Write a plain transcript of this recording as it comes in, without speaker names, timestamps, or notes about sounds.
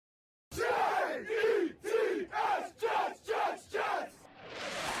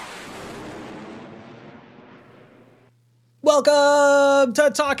Welcome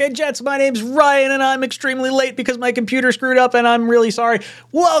to Talkin' Jets. My name's Ryan, and I'm extremely late because my computer screwed up, and I'm really sorry.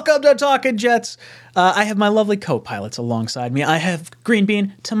 Welcome to Talkin' Jets. I have my lovely co-pilots alongside me. I have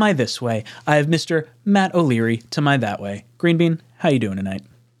GreenBean to my this way. I have Mr. Matt O'Leary to my that way. GreenBean, how you doing tonight?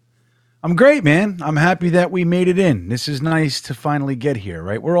 I'm great, man. I'm happy that we made it in. This is nice to finally get here,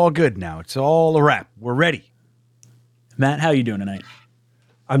 right? We're all good now. It's all a wrap. We're ready. Matt, how you doing tonight?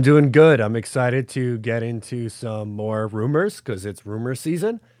 I'm doing good. I'm excited to get into some more rumors because it's rumor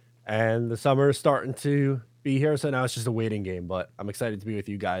season and the summer is starting to be here. So now it's just a waiting game, but I'm excited to be with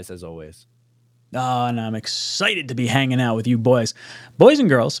you guys as always. Oh, and I'm excited to be hanging out with you boys. Boys and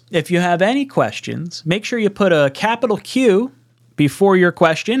girls, if you have any questions, make sure you put a capital Q before your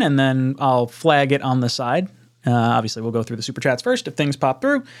question, and then I'll flag it on the side. Obviously, we'll go through the super chats first if things pop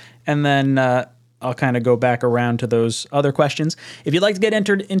through, and then I'll kind of go back around to those other questions. If you'd like to get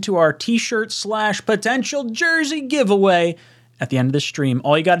entered into our t-shirt / potential jersey giveaway at the end of the stream,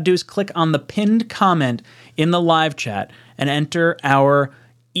 all you got to do is click on the pinned comment in the live chat and enter our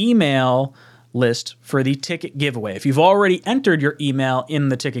email list for the ticket giveaway. If you've already entered your email in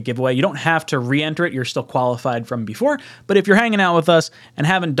the ticket giveaway, you don't have to re-enter it. You're still qualified from before. But if you're hanging out with us and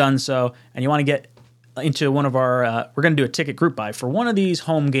haven't done so, and you want to get into one of our, we're going to do a ticket group buy for one of these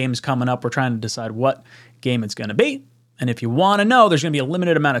home games coming up. We're trying to decide what game it's going to be. And if you want to know, there's going to be a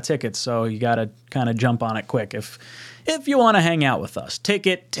limited amount of tickets, so you got to kind of jump on it quick if you want to hang out with us.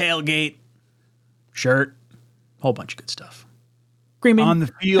 Ticket, tailgate, shirt, whole bunch of good stuff. GreenBean, on the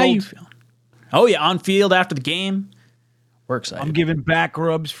field. How you feeling? Oh, yeah, on field after the game. We're excited. I'm giving back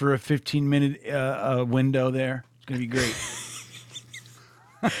rubs for a 15-minute window there. It's going to be great.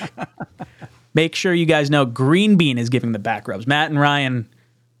 Make sure you guys know GreenBean is giving the back rubs. Matt and Ryan,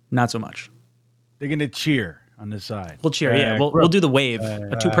 not so much. They're going to cheer on the side. We'll cheer, yeah. We'll do the wave,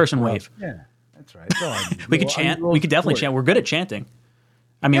 a two-person wave. Yeah, that's right. That's all I need. We could chant. We could definitely chant. We're good at chanting.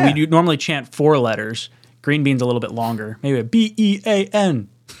 I mean, we do normally chant 4 letters. GreenBean's a little bit longer. Maybe a B-E-A-N.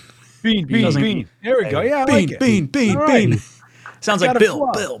 Bean. There we go. Yeah, I like it. Bean. All right. Sounds like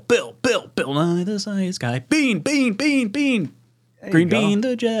Bill Nye the Science Guy. Bean. GreenBean,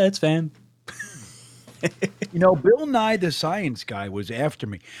 the Jets fan. You know, Bill Nye the Science Guy was after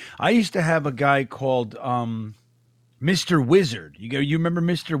me. I used to have a guy called Mr. Wizard. You remember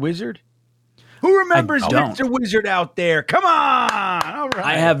Mr. Wizard? Who remembers Mr. Wizard out there? Come on! All right.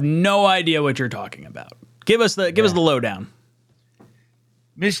 I have no idea what you're talking about. Give us the lowdown.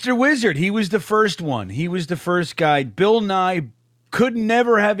 Mr. Wizard, he was the first one. He was the first guy. Bill Nye could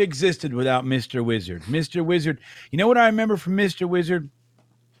never have existed without Mr. Wizard. Mr. Wizard, you know what I remember from Mr. Wizard?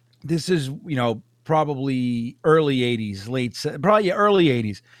 This is, probably early 80s, early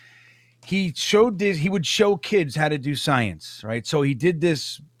 80s. He would show kids how to do science, right? So he did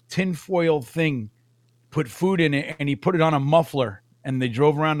this tinfoil thing, put food in it, and he put it on a muffler, and they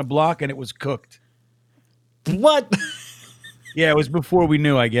drove around the block, and it was cooked. What? Yeah, it was before we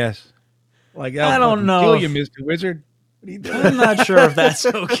knew, I guess. Like, I don't know. Kill you, Mr. Wizard. I'm not sure if that's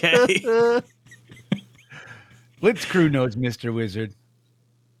okay. Blitz Crew knows Mr. Wizard.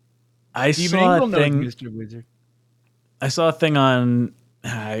 Steven Engel knows Mr. Wizard. I saw a thing on.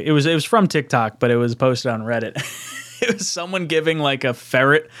 It was from TikTok, but it was posted on Reddit. It was someone giving like a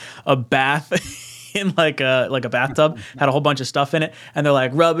ferret a bath in like a bathtub, had a whole bunch of stuff in it, and they're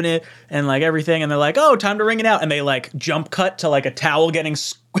like rubbing it and like everything, and they're like, oh, time to wring it out, and they like jump cut to like a towel getting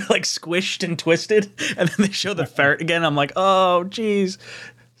like squished and twisted, and then they show the ferret again. I'm like, oh geez,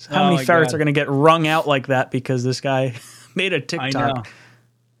 how many ferrets are gonna get wrung out like that because this guy made a TikTok? I know.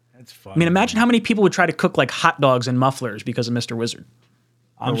 That's funny. I mean, imagine how many people would try to cook like hot dogs and mufflers because of Mr. Wizard.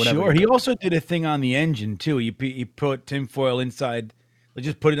 I'm sure. He also did a thing on the engine too. He put tinfoil inside. They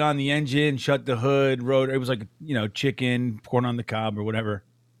just put it on the engine, shut the hood, it was like, chicken, corn on the cob or whatever.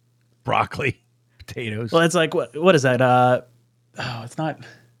 Broccoli, potatoes. Well, it's like, what is that? It's not.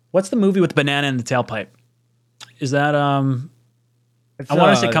 What's the movie with the banana in the tailpipe? Is that, I want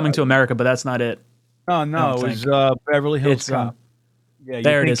to say Coming to America, but that's not it. Oh, no. It was Beverly Hills Cop. Yeah,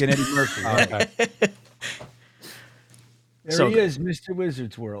 there it is. Eddie Murphy. Okay. There he is, Mr.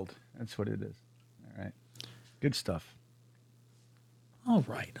 Wizard's World. That's what it is. All right. Good stuff. All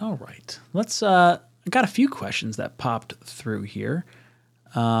right. Let's. I got a few questions that popped through here.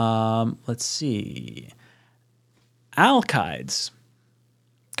 Let's see. Alkides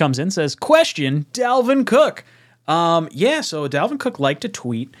comes in, says, question, Dalvin Cook. So Dalvin Cook liked a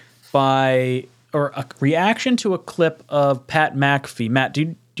tweet a reaction to a clip of Pat McAfee. Matt,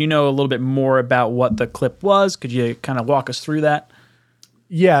 do you know a little bit more about what the clip was? Could you kind of walk us through that?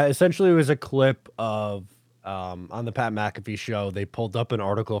 Yeah, essentially it was a clip of on the Pat McAfee show, they pulled up an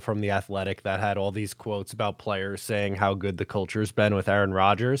article from The Athletic that had all these quotes about players saying how good the culture's been with Aaron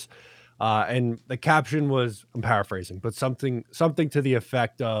Rodgers. And the caption was, I'm paraphrasing, but something to the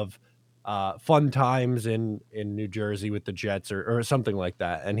effect of fun times in New Jersey with the Jets or something like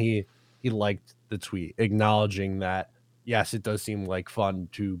that. And he liked the tweet, acknowledging that, yes, it does seem like fun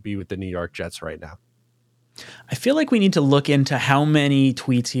to be with the New York Jets right now. I feel like we need to look into how many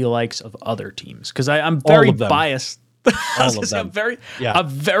tweets he likes of other teams, because I'm very biased. All of them. I'm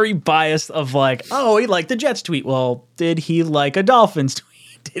very biased of like, oh, he liked the Jets tweet. Well, did he like a Dolphins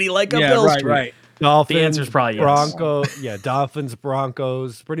tweet? Did he like a Bills tweet? Right. Dolphins, the answer's probably yes. Broncos, Dolphins,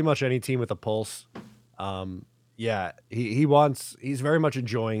 Broncos, pretty much any team with a pulse. He's very much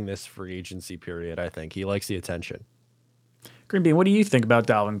enjoying this free agency period. I think he likes the attention. GreenBean, what do you think about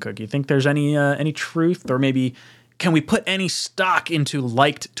Dalvin Cook? You think there's any truth, or maybe can we put any stock into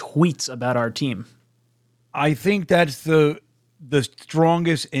liked tweets about our team? I think that's the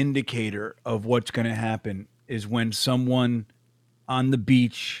strongest indicator of what's going to happen is when someone on the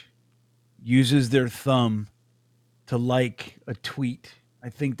beach uses their thumb to like a tweet. I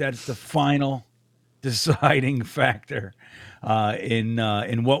think that's the final deciding factor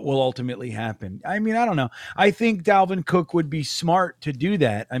in what will ultimately happen. I mean, I don't know. I think Dalvin Cook would be smart to do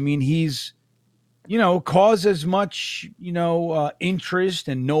that. I mean, he's, cause as much, interest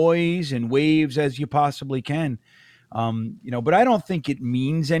and noise and waves as you possibly can. But I don't think it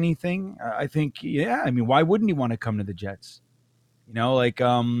means anything. I think, why wouldn't he want to come to the Jets?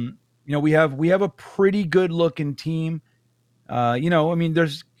 We have a pretty good looking team.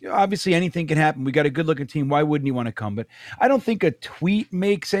 There's obviously anything can happen. We got a good looking team. Why wouldn't he want to come? But I don't think a tweet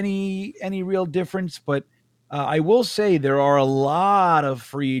makes any real difference. But I will say there are a lot of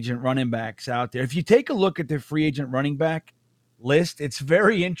free agent running backs out there. If you take a look at the free agent running back list, it's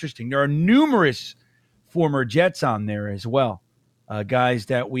very interesting. There are numerous former Jets on there as well. Guys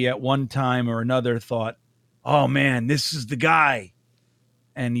that we at one time or another thought, oh man, this is the guy.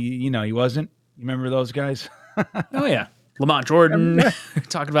 And he wasn't. You remember those guys? Oh yeah. Lamont Jordan,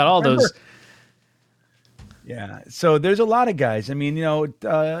 talking about all those. Yeah. So there's a lot of guys. I mean,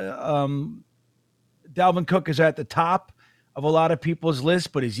 Dalvin Cook is at the top of a lot of people's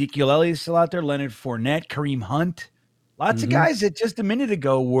list, but Ezekiel Elliott's still out there. Leonard Fournette, Kareem Hunt. Lots of guys that just a minute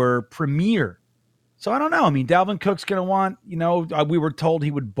ago were premier. So I don't know. I mean, Dalvin Cook's going to want, we were told he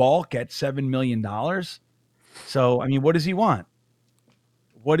would balk at $7 million. So, I mean, what does he want?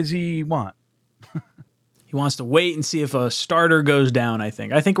 What does he want? He wants to wait and see if a starter goes down, I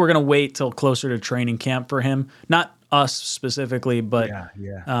think. I think we're going to wait till closer to training camp for him. Not us specifically, but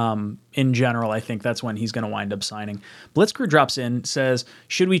in general, I think that's when he's going to wind up signing. Blitzkrieg drops in, says,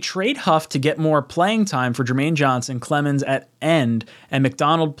 should we trade Huff to get more playing time for Jermaine Johnson, Clemens at end, and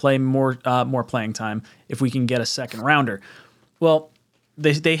McDonald play more playing time if we can get a second rounder? Well,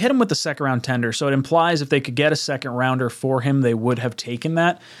 they hit him with the second round tender, so it implies if they could get a second rounder for him, they would have taken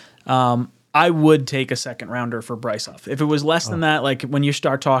that. I would take a second rounder for Bryce Huff. If it was less than that, like when you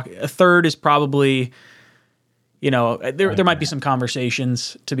start talking, a third is probably, there might be some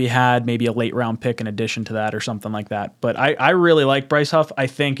conversations to be had, maybe a late round pick in addition to that or something like that. But I really like Bryce Huff. I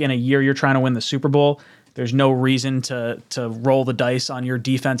think in a year you're trying to win the Super Bowl, there's no reason to roll the dice on your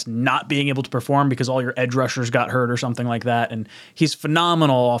defense not being able to perform because all your edge rushers got hurt or something like that. And he's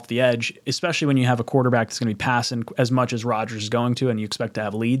phenomenal off the edge, especially when you have a quarterback that's going to be passing as much as Rodgers is going to and you expect to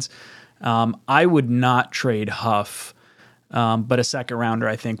have leads. I would not trade Huff, but a second rounder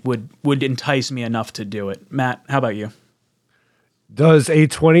I think would entice me enough to do it. Matt, how about you? Does a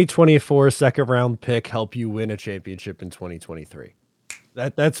 2024 second round pick help you win a championship in 2023?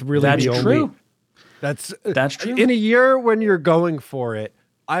 That's really true. That's true. In a year when you're going for it,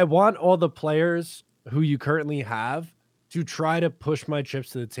 I want all the players who you currently have to try to push my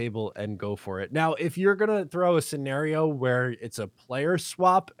chips to the table and go for it. Now, if you're going to throw a scenario where it's a player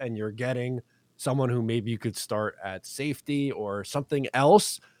swap and you're getting someone who maybe you could start at safety or something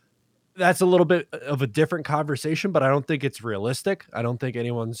else, that's a little bit of a different conversation, but I don't think it's realistic. I don't think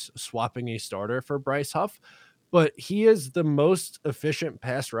anyone's swapping a starter for Bryce Huff, but he is the most efficient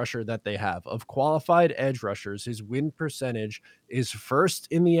pass rusher that they have. Of qualified edge rushers, his win percentage is first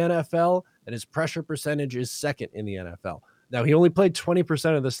in the NFL, and his pressure percentage is second in the NFL. Now, he only played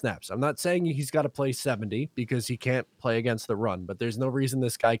 20% of the snaps. I'm not saying he's got to play 70 because he can't play against the run, but there's no reason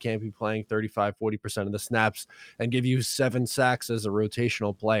this guy can't be playing 35, 40% of the snaps and give you 7 sacks as a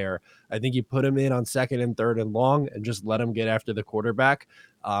rotational player. I think you put him in on second and third and long and just let him get after the quarterback.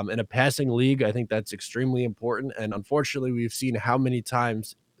 In a passing league, I think that's extremely important. And unfortunately, we've seen how many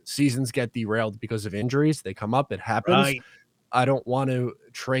times seasons get derailed because of injuries. They come up, it happens. Right. I don't want to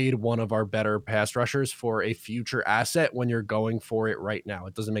trade one of our better pass rushers for a future asset when you're going for it right now.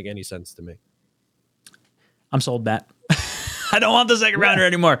 It doesn't make any sense to me. I'm sold, Matt. I don't want the second rounder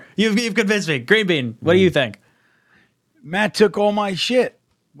anymore. You've convinced me. GreenBean, what do you think? Matt took all my shit.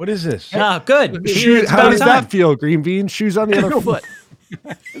 What is this? Ah, good. How does that feel, GreenBean? Shoes on the other foot.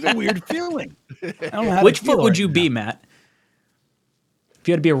 It's a weird feeling. I don't know how Which to feel foot would right you now. be, Matt? If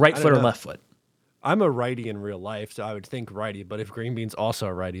you had to be a right foot or left foot? I'm a righty in real life, so I would think righty. But if GreenBean's also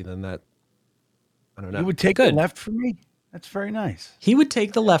a righty, then that, I don't know. You would take the left from me? That's very nice. He would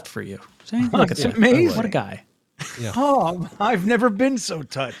take the left for you. See? Look at That's that. amazing. What a guy. Yeah. Oh, I've never been so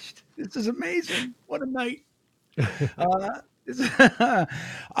touched. This is amazing. What a night.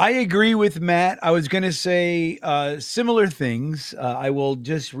 I agree with Matt. I was going to say similar things. I will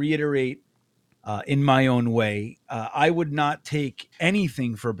just reiterate in my own way. I would not take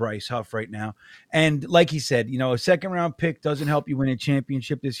anything for Bryce Huff right now. And like he said, a second round pick doesn't help you win a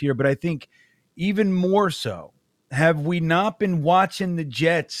championship this year. But I think even more so, have we not been watching the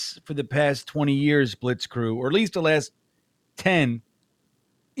Jets for the past 20 years, Blitz Crew, or at least the last 10?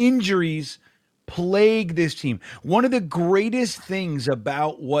 Injuries plague this team. One of the greatest things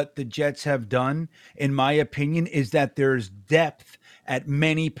about what the Jets have done, in my opinion, is that there's depth at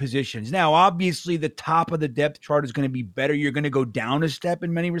many positions. Now, obviously, the top of the depth chart is going to be better. You're going to go down a step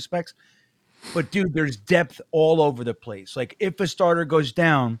in many respects. But, dude, there's depth all over the place. Like, if a starter goes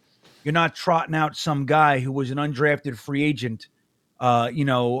down, you're not trotting out some guy who was an undrafted free agent, as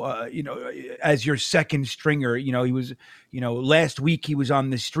your second stringer. He was, last week he was on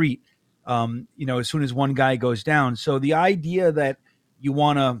the street, as soon as one guy goes down. So the idea that you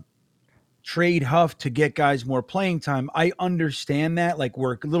want to trade Huff to get guys more playing time, I understand that. Like,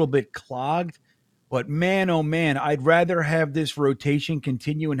 we're a little bit clogged. But man, oh man, I'd rather have this rotation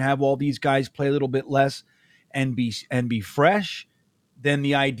continue and have all these guys play a little bit less and be fresh than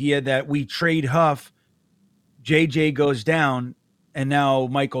the idea that we trade Huff, JJ goes down, and now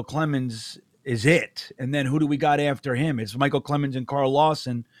Michael Clemens is it. And then who do we got after him? It's Michael Clemens and Carl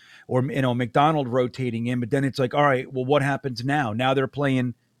Lawson or, McDonald rotating in. But then it's like, all right, well, what happens now? Now they're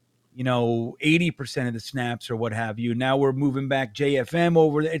playing, 80% of the snaps or what have you. Now we're moving back JFM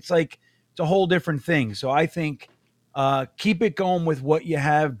over. It's like, it's a whole different thing. So I think keep it going with what you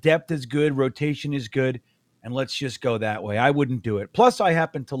have. Depth is good. Rotation is good. And let's just go that way. I wouldn't do it. Plus, I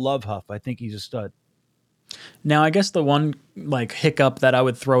happen to love Huff. I think he's a stud. Now, I guess the one hiccup that I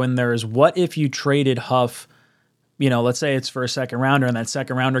would throw in there is, what if you traded Huff, let's say it's for a second rounder, and that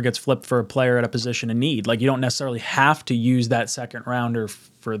second rounder gets flipped for a player at a position of need. Like, you don't necessarily have to use that second rounder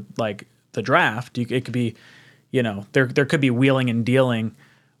for the draft. It could be, there could be wheeling and dealing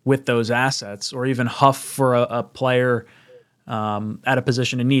with those assets, or even Huff for a player at a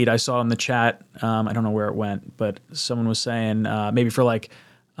position of need. I saw in the chat, I don't know where it went, but someone was saying maybe for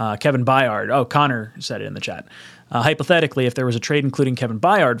Kevin Byard. Oh, Connor said it in the chat. Hypothetically, if there was a trade including Kevin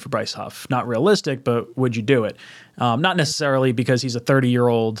Byard for Bryce Huff, not realistic, but would you do it? Not necessarily because he's a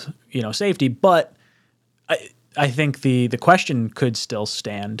 30-year-old, safety, but I think the question could still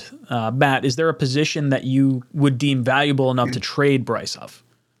stand. Matt, is there a position that you would deem valuable enough to trade Bryce Huff?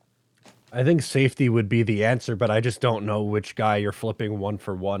 I think safety would be the answer, but I just don't know which guy you're flipping one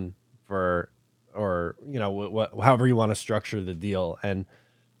for one for, or however you want to structure the deal. And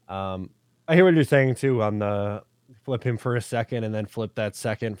I hear what you're saying too on the flip him for a second and then flip that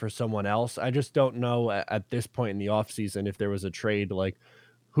second for someone else. I just don't know at this point in the offseason if there was a trade, like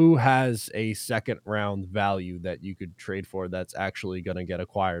who has a second round value that you could trade for that's actually going to get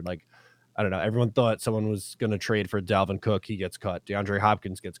acquired. Like, I don't know. Everyone thought someone was going to trade for Dalvin Cook. He gets cut. DeAndre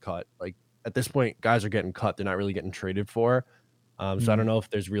Hopkins gets cut. Like, at this point, guys are getting cut. They're not really getting traded for. So I don't know if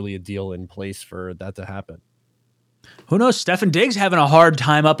there's really a deal in place for that to happen. Who knows? Stefan Diggs having a hard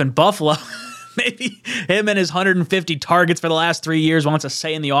time up in Buffalo. Maybe him and his 150 targets for the last 3 years wants a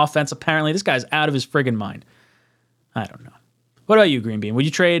say in the offense. Apparently, this guy's out of his friggin' mind. I don't know. What about you, GreenBean? Would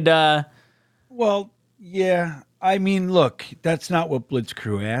you trade? Well, yeah. I mean, look, that's not what Blitz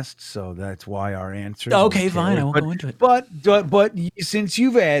Crew asked, so that's why our answer. Okay, fine. I won't go into it. But since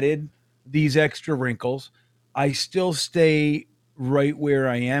you've added these extra wrinkles, I still stay right where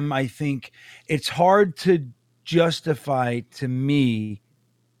I am. I think it's hard to justify to me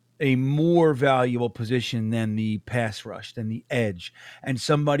a more valuable position than the pass rush, than the edge, and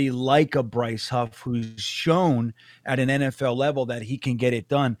somebody like a Bryce Huff who's shown at an NFL level that he can get it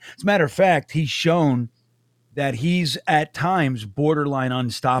done. As a matter of fact, he's shown that he's at times borderline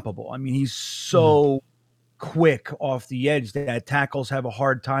unstoppable. I mean, he's so quick off the edge that tackles have a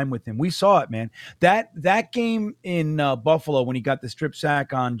hard time with him. We saw it, man. That game in Buffalo when he got the strip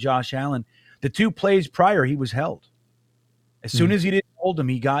sack on Josh Allen, the 2 plays prior, he was held. As soon as he didn't hold him,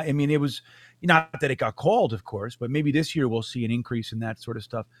 he got. I mean, it was not that it got called, of course, but maybe this year we'll see an increase in that sort of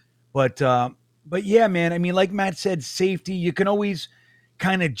stuff. But yeah, man. I mean, like Matt said, safety. You can always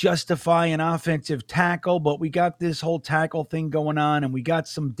kind of justify an offensive tackle, but we got this whole tackle thing going on, and we got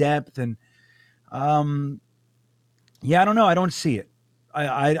some depth, and yeah, I don't know. I don't see it.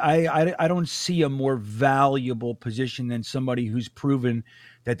 I don't see a more valuable position than somebody who's proven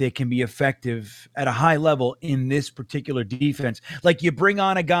that they can be effective at a high level in this particular defense. Like you bring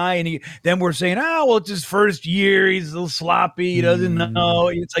on a guy and then we're saying, oh, well, it's his first year. He's a little sloppy. He doesn't know.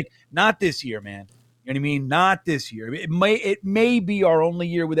 It's like, not this year, man. You know what I mean? Not this year. It may be our only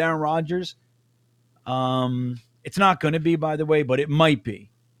year with Aaron Rodgers. It's not going to be, by the way, but it might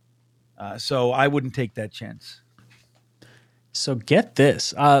be. So I wouldn't take that chance. So get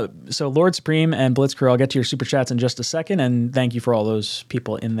this. So Lord Supreme and Blitzkrieg, I'll get to your super chats in just a second, and thank you for all those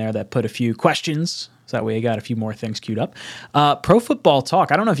people in there that put a few questions. So that way I got a few more things queued up. Pro Football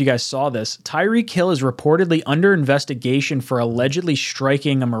Talk. I don't know if you guys saw this. Tyreek Hill is reportedly under investigation for allegedly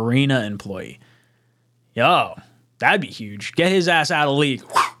striking a Marina employee. Yo, that'd be huge. Get his ass out of the league.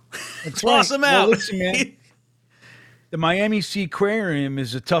 That's Toss him out. Well, listen, man, the Miami Sea Aquarium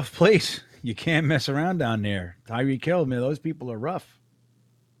is a tough place. You can't mess around down there. Tyreek Hill, man, those people are rough.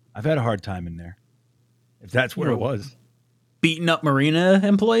 I've had a hard time in there, if that's where it was. Beating up Marina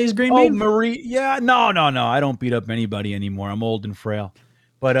employees, GreenBean? Oh, Marie. Yeah, no. I don't beat up anybody anymore. I'm old and frail.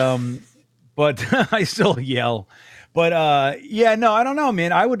 But I still yell. But yeah, no, I don't know,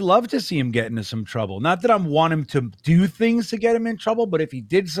 man. I would love to see him get into some trouble. Not that I want him to do things to get him in trouble, but if he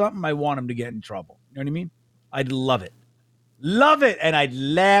did something, I want him to get in trouble. You know what I mean? I'd love it. Love it, and I'd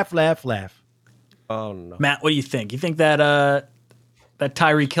laugh. Oh no, Matt, what do you think? You think that that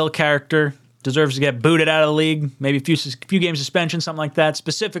Tyreek Hill character deserves to get booted out of the league? Maybe a few game suspension, something like that,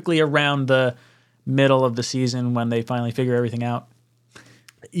 specifically around the middle of the season when they finally figure everything out?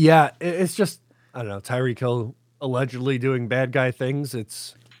 Yeah, it's just, I don't know, Tyreek Hill allegedly doing bad guy things.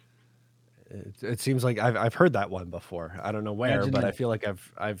 It seems like I've heard that one before. I don't know where, but I feel like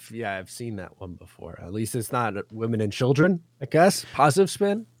I've seen that one before. At least it's not women and children, I guess. Positive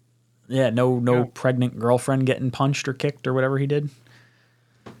spin. Yeah, no pregnant girlfriend getting punched or kicked or whatever he did.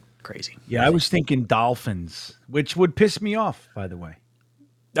 Crazy. Yeah, I was thinking dolphins, which would piss me off, by the way.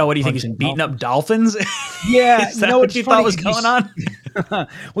 Oh, what do you think? He's beating up dolphins? Yeah, Is that what you thought was going on?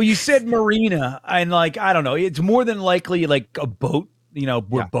 Well, you said marina, and like, I don't know. It's more than likely like a boat,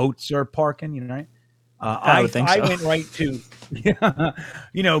 where boats are parking, right? I would think so. I went right to,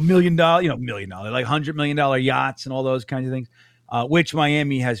 $1 million, like $100 million yachts and all those kinds of things, which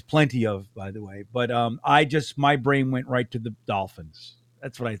Miami has plenty of, by the way. But my brain went right to the dolphins.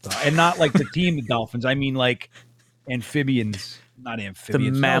 That's what I thought. And not like the team of dolphins. I mean like amphibians, not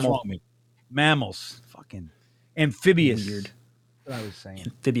amphibians. The mammals. Fucking amphibious. Weird. That's what I was saying.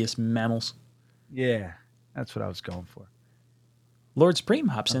 Amphibious mammals. Yeah, that's what I was going for. Lord Supreme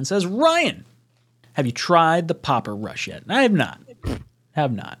hops in, says, Ryan, have you tried the Popper Rush yet? I have not.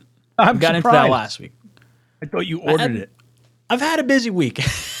 I got into that last week. I thought you ordered it. I've had a busy week.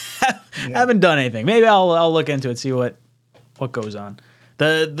 Haven't done anything. Maybe I'll look into it, see what goes on.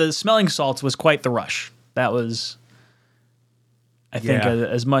 The smelling salts was quite the rush. That was, I think,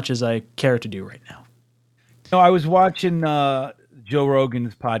 as much as I care to do right now. No, I was watching Joe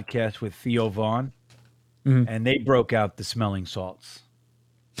Rogan's podcast with Theo Vaughn, and they broke out the smelling salts,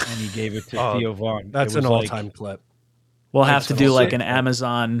 and he gave it to Theo Vaughn. That's an all-time clip. We'll have to do like an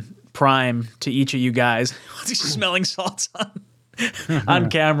Amazon Prime to each of you guys. Smelling salts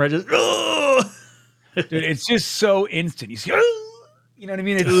on camera. Just, dude, it's just so instant. You see, you know what I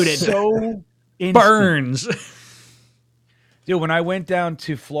mean? It's so instant. Burns. Dude, when I went down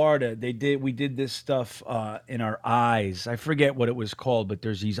to Florida, we did this stuff in our eyes. I forget what it was called, but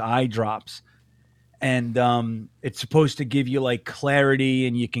there's these eye drops. And it's supposed to give you like clarity,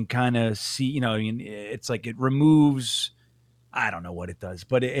 and you can kind of see, it's like it removes, I don't know what it does,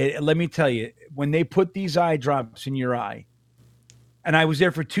 but let me tell you, when they put these eye drops in your eye, and I was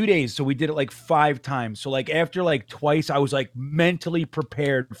there for 2 days, so we did it like 5 times. So like after like twice, I was like mentally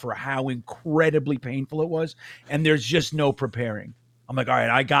prepared for how incredibly painful it was. And there's just no preparing. I'm like, all right,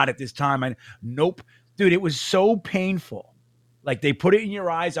 I got it this time. Nope. Dude, it was so painful. Like they put it in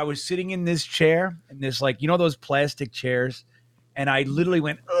your eyes. I was sitting in this chair, and this like, those plastic chairs. And I literally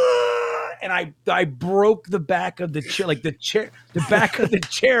went, and I broke the back of the chair, like the back of the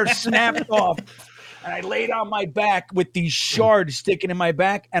chair snapped off. And I laid on my back with these shards sticking in my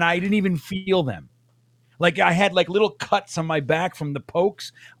back, and I didn't even feel them. Like I had like little cuts on my back from the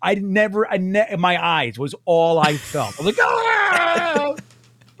pokes. My eyes was all I felt. I was like,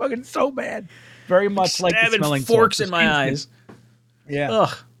 fucking so bad. Very much like the smelling forks in my eyes. Yeah.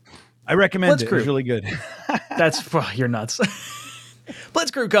 Ugh. I recommend it. Blitzkrieg. It's really good. You're nuts.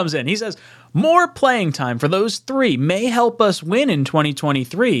 Blitzkrieg comes in. He says, more playing time for those three may help us win in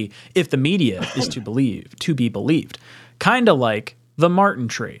 2023 if the media is to be believed. Kind of like the Martin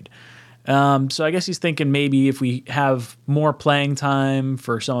trade. So I guess he's thinking maybe if we have more playing time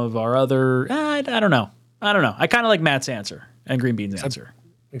for some of our other, I don't know. I kind of like Matt's answer and GreenBean's answer.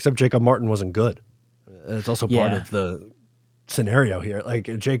 Except Jacob Martin wasn't good. It's also part of the scenario here.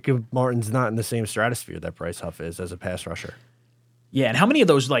 Like Jacob Martin's not in the same stratosphere that Bryce Huff is as a pass rusher. Yeah, and how many of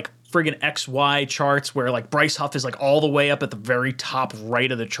those like friggin' XY charts where like Bryce Huff is like all the way up at the very top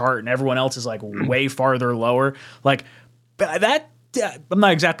right of the chart and everyone else is like way farther lower? Like that, I'm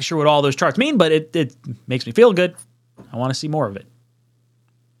not exactly sure what all those charts mean, but it makes me feel good. I want to see more of it.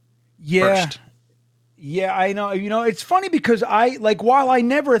 Yeah. First. Yeah, I know. It's funny because while I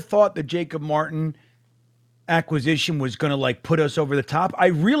never thought the Jacob Martin acquisition was going to like put us over the top, I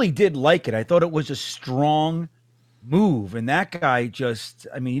really did like it. I thought it was a strong move, and that guy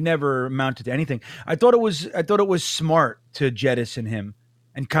he never amounted to anything. I thought it was smart to jettison him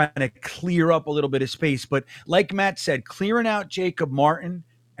and kind of clear up a little bit of space. But like Matt said, clearing out Jacob Martin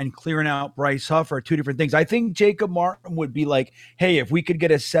and clearing out Bryce Huff are two different things. I think Jacob Martin would be like, hey, if we could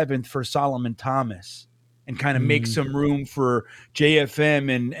get a 7th for Solomon Thomas and kind of make some room for JFM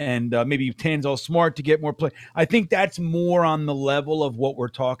and maybe Tanzel Smart to get more play. I think that's more on the level of what we're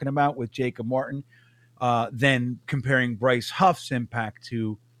talking about with Jacob Martin than comparing Bryce Huff's impact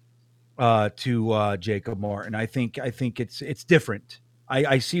to Jacob Martin. I think it's different.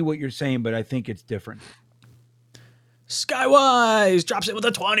 I see what you're saying, but I think it's different. Skywise drops it with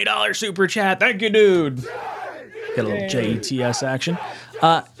a $20 super chat. Thank you, dude. Get a little JETS action.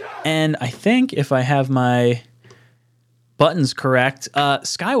 And I think if I have my buttons correct,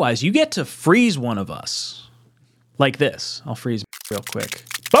 Skywise, you get to freeze one of us. Like this. I'll freeze real quick.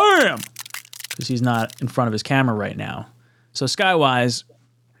 Bam! Because he's not in front of his camera right now. So Skywise,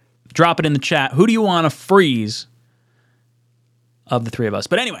 drop it in the chat. Who do you want to freeze of the three of us?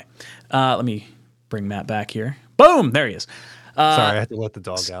 But anyway, let me bring Matt back here. Boom! There he is. Sorry, I had to let the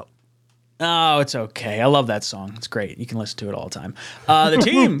dog out. Oh, it's okay. I love that song. It's great. You can listen to it all the time. The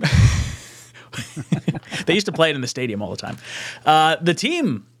team, they used to play it in the stadium all the time. The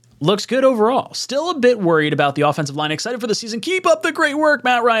team looks good overall. Still a bit worried about the offensive line. Excited for the season. Keep up the great work,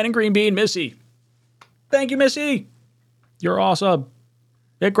 Matt Ryan and GreenBean. Missy. Thank you, Missy. You're awesome.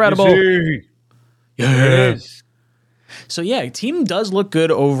 Incredible. Missy. Yes. So, yeah, team does look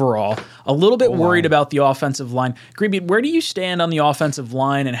good overall. A little bit worried about the offensive line. GreenBean, where do you stand on the offensive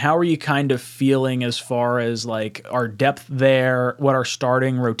line, and how are you kind of feeling as far as, like, our depth there, what our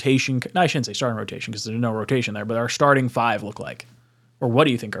starting rotation – no, I shouldn't say starting rotation because there's no rotation there, but our starting five look like? Or what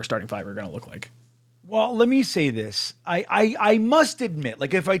do you think our starting five are going to look like? Well, let me say this. I must admit,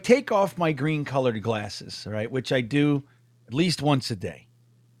 like, if I take off my green-colored glasses, all right, which I do at least once a day,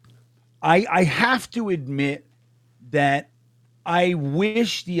 I have to admit that I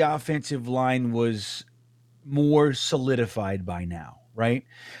wish the offensive line was more solidified by now, right?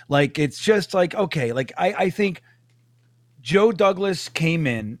 Like, it's just like, okay, like I think Joe Douglas came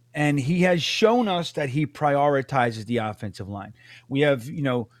in and he has shown us that he prioritizes the offensive line. We have,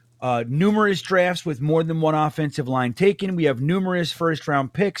 numerous drafts with more than one offensive line taken. We have numerous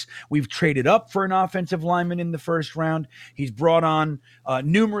first-round picks. We've traded up for an offensive lineman in the first round. He's brought on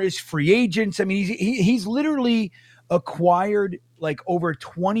numerous free agents. I mean, he's literally acquired like over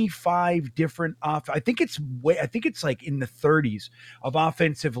 25 different I think it's like in the 30s of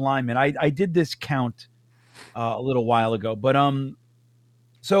offensive linemen. I did this count a little while ago, but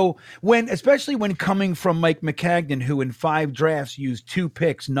so especially when coming from Mike McCagnon, who in 5 drafts used 2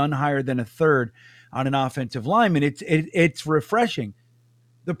 picks, none higher than a third on an offensive lineman, it's refreshing.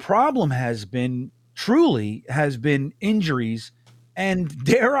 The problem has been injuries. And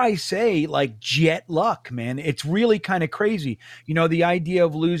dare I say, like, jet luck, man. It's really kind of crazy. The idea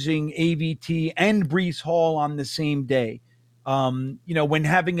of losing AVT and Breece Hall on the same day. When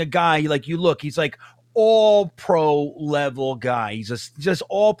having a guy, like, he's like all pro level guy. He's just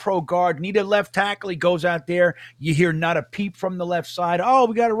all pro guard. Need a left tackle. He goes out there. You hear not a peep from the left side. Oh,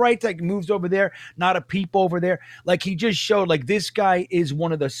 we got a right tackle. Moves over there. Not a peep over there. Like, he just showed, like, this guy is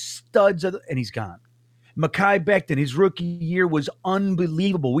one of the studs and he's gone. Mekhi Becton, his rookie year was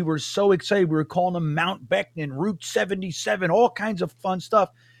unbelievable. We were so excited. We were calling him Mount Becton, Route 77, all kinds of fun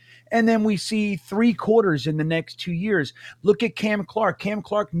stuff. And then we see 3 quarters in the next 2 years. Look at Cam Clark. Cam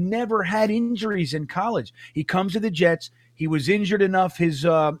Clark never had injuries in college. He comes to the Jets. He was injured enough his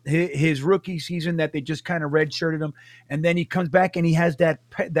rookie season that they just kind of redshirted him. And then he comes back and he has that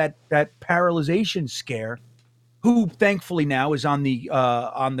paralyzation scare. who thankfully now is on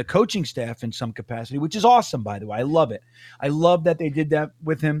the coaching staff in some capacity, which is awesome, by the way. I love it. I love that they did that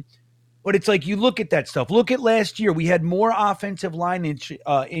with him. But it's like you look at that stuff. Look at last year. We had more offensive line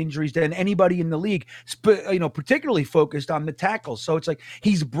injuries than anybody in the league, particularly focused on the tackles. So it's like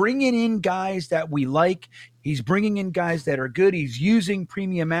he's bringing in guys that we like. He's bringing in guys that are good. He's using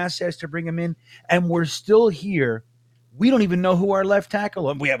premium assets to bring them in. And we're still here. We don't even know who our left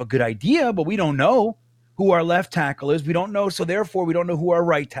tackle is. We have a good idea, but we don't know who our left tackle is. We don't know. So therefore, we don't know who our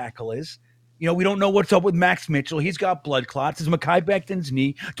right tackle is. We don't know what's up with Max Mitchell. He's got blood clots. It's Mekhi Becton's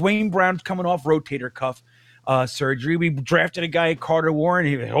knee. Dwayne Brown's coming off rotator cuff surgery. We drafted a guy, Carter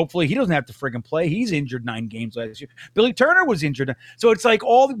Warren. Hopefully he doesn't have to friggin' play. He's injured 9 games last year. Billy Turner was injured. So it's like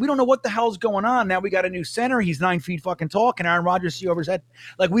we don't know what the hell's going on. Now we got a new center. He's 9 feet fucking tall. Can Aaron Rodgers see over his head?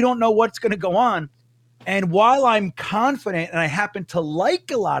 Like, we don't know what's going to go on. And while I'm confident and I happen to like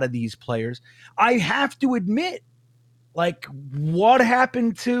a lot of these players, I have to admit, like, what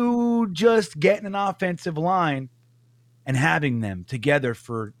happened to just getting an offensive line and having them together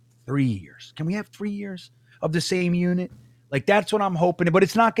for 3 years? Can we have 3 years of the same unit? Like, that's what I'm hoping. But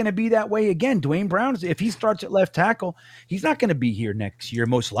it's not going to be that way again. Dwayne Brown, if he starts at left tackle, he's not going to be here next year,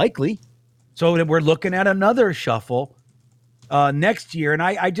 most likely. So we're looking at another shuffle next year. And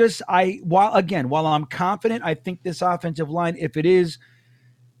while I'm confident, I think this offensive line, if it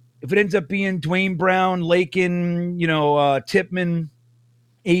ends up being Dwayne Brown, Lakin, Tippmann,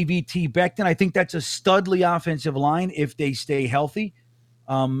 AVT, Becton, I think that's a studly offensive line if they stay healthy.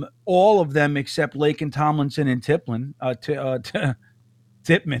 All of them except Lakin, Tomlinson, and Tippmann. I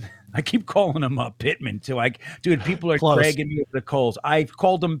keep calling him Pittman too. Dude, people are dragging me over the coals. I've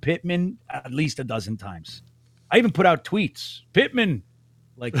called him Pittman at least a dozen times. I even put out tweets. Pittman,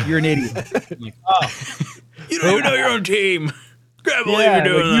 like, you're an idiot. Like, you don't even know your own team. Can't believe you're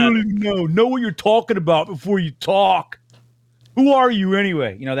doing that. You don't even know what you're talking about before you talk. Who are you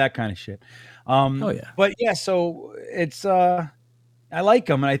anyway? That kind of shit. But yeah, so it's I like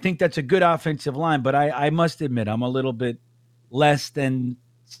him, and I think that's a good offensive line. But I must admit, I'm a little bit less than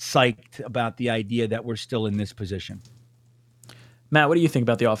psyched about the idea that we're still in this position. Matt, what do you think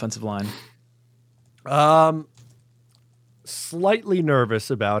about the offensive line? Slightly nervous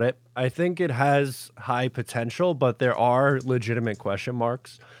about it. I think it has high potential, but there are legitimate question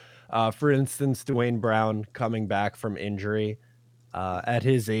marks. For instance, Dwayne Brown coming back from injury. At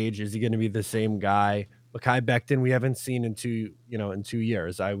his age, is he going to be the same guy? Mekhi Becton, we haven't seen in 2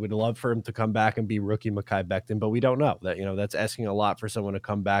 years. I would love for him to come back and be rookie Mekhi Becton, but we don't know. That's asking a lot for someone to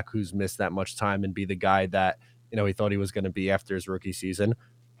come back who's missed that much time and be the guy that he thought he was going to be after his rookie season.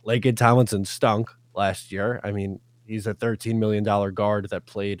 Lakin Tomlinson stunk last year. I mean, he's a $13 million guard that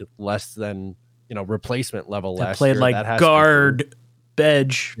played less than replacement level last year. Played like guard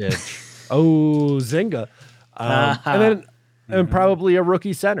bench. Oh, Zynga. And probably a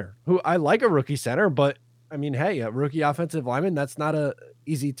rookie center, who I like a rookie center, but I mean, hey, a rookie offensive lineman, that's not a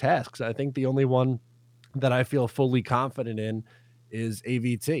easy task. So I think the only one that I feel fully confident in is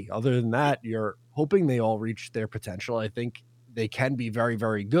AVT. Other than that, you're hoping they all reach their potential. I think they can be very,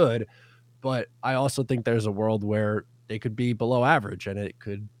 very good, but I also think there's a world where they could be below average and it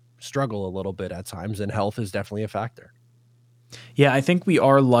could struggle a little bit at times, and health is definitely a factor. Yeah, I think we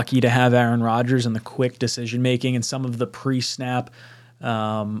are lucky to have Aaron Rodgers and the quick decision-making and some of the pre-snap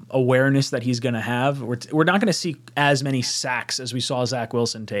awareness that he's going to have. We're not going to see as many sacks as we saw Zach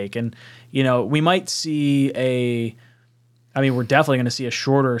Wilson take. And, we might see we're definitely going to see a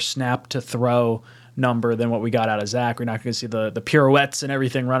shorter snap-to-throw number than what we got out of Zach. We're not going to see the pirouettes and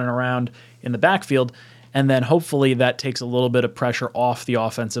everything running around in the backfield. And then hopefully that takes a little bit of pressure off the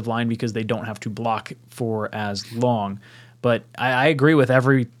offensive line because they don't have to block for as long. But I agree with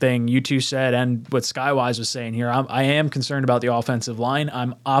everything you two said and what Skywise was saying here. I am concerned about the offensive line.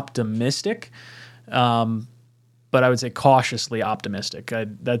 I'm optimistic, but I would say cautiously optimistic.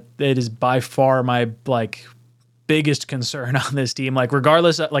 That it is by far my biggest concern on this team.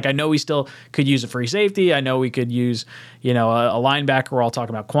 Regardless, I know we still could use a free safety. I know we could use a linebacker. We're all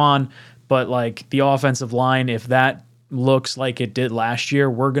talking about Quan, but the offensive line, if that looks like it did last year,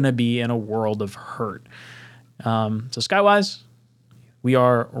 we're going to be in a world of hurt. So Skywise, we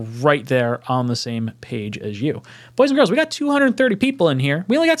are right there on the same page as you. Boys and girls, we got 230 people in here.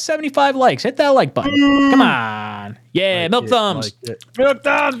 We only got 75 likes. Hit that like button. Come on. Yeah, milk thumbs. Milk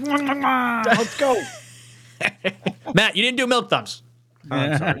thumbs. Let's go. Matt, you didn't do milk thumbs.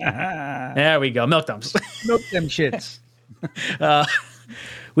 There we go. Milk thumbs. Milk them shits.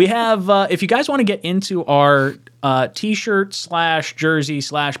 We have, if you guys want to get into our t-shirt / jersey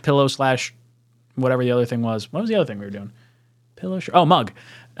 / pillow / whatever the other thing was. What was the other thing we were doing? Pillow shirt. Oh, mug.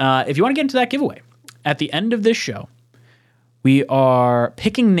 If you want to get into that giveaway, at the end of this show, we are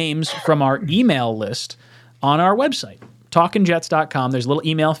picking names from our email list on our website, talkinjets.com. There's a little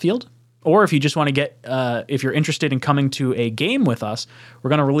email field. Or if you just want to get, if you're interested in coming to a game with us, we're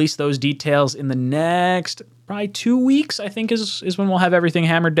going to release those details in the next probably 2 weeks, I think is when we'll have everything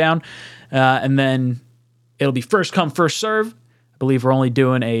hammered down. And then it'll be first come, first serve. I believe we're only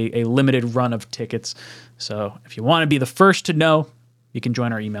doing a limited run of tickets. So if you want to be the first to know, you can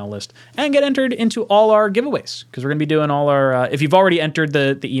join our email list and get entered into all our giveaways, because we're going to be doing all our, if you've already entered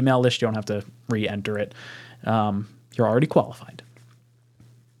the email list, you don't have to re-enter it. You're already qualified.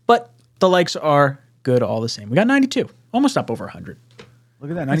 But the likes are good all the same. We got 92, almost up over 100. Look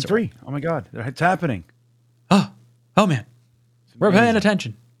at that, 93. Right. Oh, my God. It's happening. Oh man. We're paying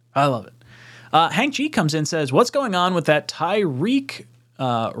attention. I love it. Hank G comes in and says, what's going on with that Tyreek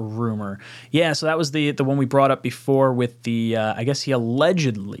rumor? Yeah, so that was the one we brought up before with the, I guess he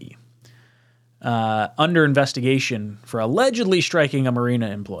allegedly under investigation for allegedly striking a Marina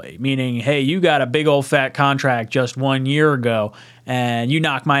employee, meaning, hey, you got a big old fat contract just 1 year ago and you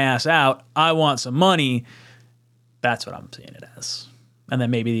knocked my ass out. I want some money. That's what I'm seeing it as. And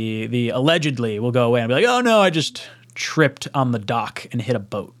then maybe the allegedly will go away and be like, oh no, I just tripped on the dock and hit a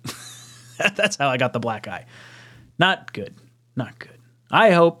boat. That's how I got the black eye. Not good. Not good.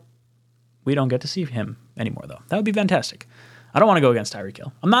 I hope we don't get to see him anymore, though. That would be fantastic. I don't want to go against Tyreek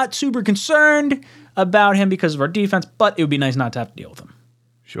Hill. I'm not super concerned about him because of our defense, but it would be nice not to have to deal with him.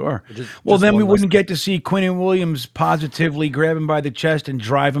 Sure. Well, then we wouldn't get to see Quinnen Williams positively grab him by the chest and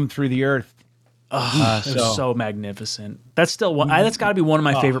drive him through the earth. Oh, it was so magnificent. That's still one. That's got to be one of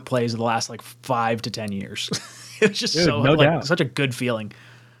my favorite plays of the last 5 to 10 years. It was just such a good feeling.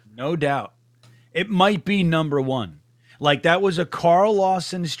 No doubt. It might be number one. Like, that was a Carl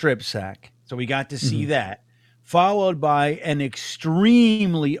Lawson strip sack, so we got to see that, followed by an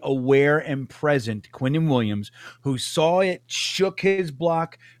extremely aware and present Quinnen Williams, who saw it, shook his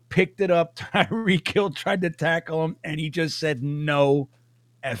block, picked it up. Tyreek Hill tried to tackle him, and he just said, no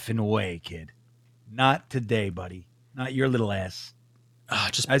effing way, kid. Not today, buddy. Not your little ass.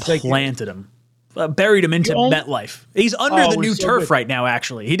 Just planted him. Buried him into MetLife. He's under the new turf right now,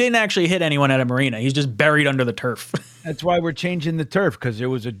 actually. He didn't actually hit anyone at a marina. He's just buried under the turf. That's why we're changing the turf, because there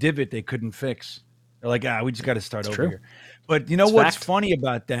was a divot they couldn't fix. They're like, we just got to start over here. But you know what's funny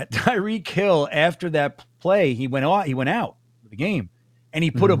about that? Tyreek Hill, after that play, he went out of the game, and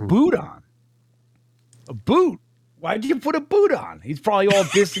he put a boot on. A boot. Why did you put a boot on? He's probably all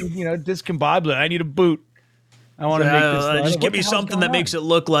discombobulated. I need a boot. I want to make this. Just give me something that makes it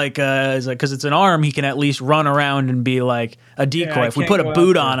look like, because it's an arm, he can at least run around and be like a decoy. If we put a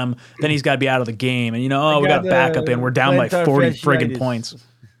boot on him, then he's got to be out of the game. And we got backup in. We're down by 40 friggin' points.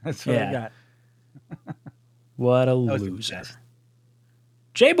 That's what I got. What a loser.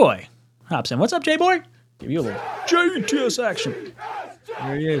 J-Boy hops in. What's up, J-Boy? Give you a little JTS action.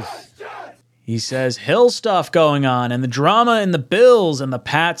 There he is. He says, Hill stuff going on, and the drama in the Bills and the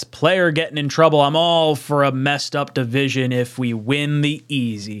Pats player getting in trouble. I'm all for a messed up division if we win the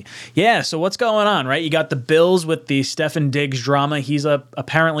easy. Yeah, so what's going on, right? You got the Bills with the Stefan Diggs drama. He's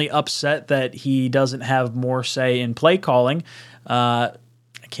apparently upset that he doesn't have more say in play calling. I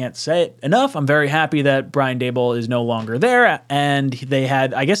can't say it enough. I'm very happy that Brian Daboll is no longer there, and they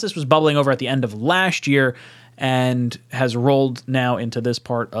had, I guess this was bubbling over at the end of last year, and has rolled now into this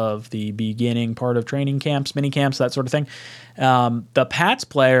part of the beginning part of training camps, mini camps, that sort of thing. The Pats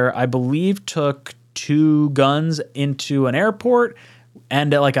player, I believe, took 2 guns into an airport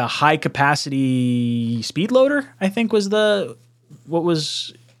and like a high capacity speed loader, I think was what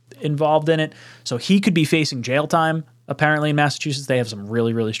was involved in it. So he could be facing jail time. Apparently in Massachusetts, they have some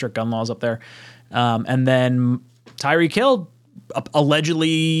really, really strict gun laws up there. And then Tyreek Hill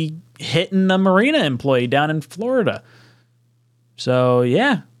allegedly hitting a marina employee down in Florida. So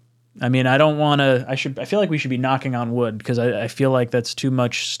yeah, I mean, I don't want to. I feel like we should be knocking on wood, because I feel like that's too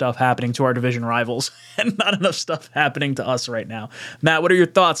much stuff happening to our division rivals and not enough stuff happening to us right now. Matt, what are your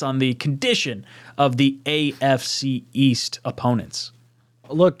thoughts on the condition of the AFC East opponents?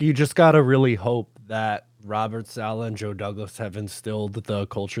 Look, you just gotta really hope that Robert Saleh and Joe Douglas have instilled the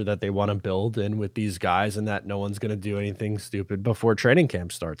culture that they want to build in with these guys, and that no one's going to do anything stupid before training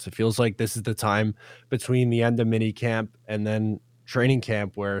camp starts. It feels like this is the time between the end of mini camp and then training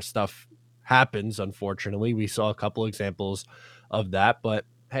camp where stuff happens. Unfortunately, we saw a couple examples of that, but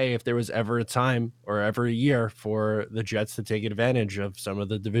hey, if there was ever a time or ever a year for the Jets to take advantage of some of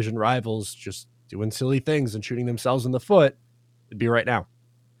the division rivals just doing silly things and shooting themselves in the foot, it'd be right now.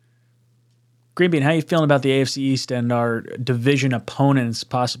 GreenBean, how are you feeling about the AFC East and our division opponents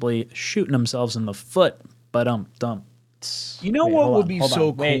possibly shooting themselves in the foot? But You know what would be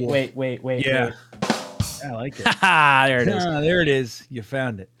so cool? Wait. Yeah. I like it. There it is. There it is. You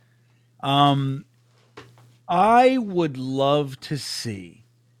found it. I would love to see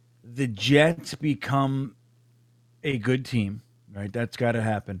the Jets become a good team, right? That's got to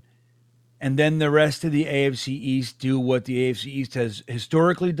happen. And then the rest of the AFC East do what the AFC East has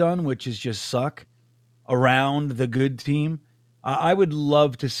historically done, which is just suck around the good team. I would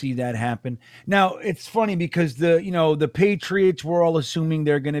love to see that happen. Now, it's funny because the Patriots, we're all assuming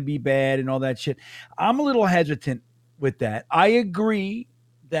they're going to be bad and all that shit. I'm a little hesitant with that. I agree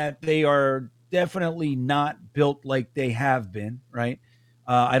that they are definitely not built like they have been, right?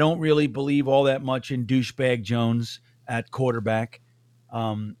 I don't really believe all that much in douchebag Jones at quarterback,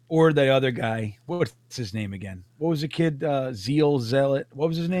 or the other guy. What's his name again? What was the kid? Zealot. What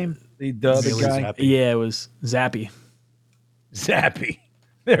was his name? The other guy. Zappy. Yeah, it was Zappy. Zappy.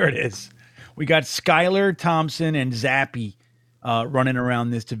 There it is. We got Skylar Thompson and Zappy running around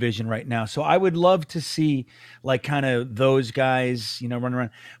this division right now. So I would love to see like kind of those guys, run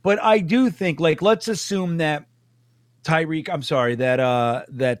around. But I do think like let's assume that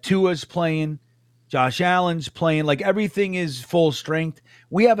that Tua's playing, Josh Allen's playing, like everything is full strength.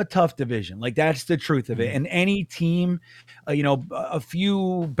 We have a tough division. Like that's the truth of it. And any team, a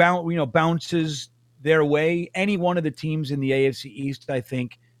few bounces their way, any one of the teams in the AFC East, I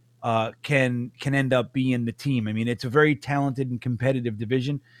think, can end up being the team. I mean, it's a very talented and competitive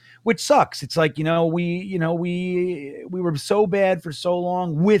division, which sucks. It's like, we were so bad for so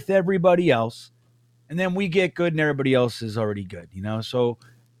long with everybody else, and then we get good and everybody else is already good, So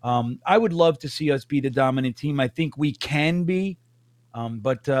I would love to see us be the dominant team. I think we can be,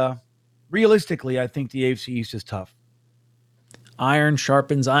 but realistically, I think the AFC East is tough. Iron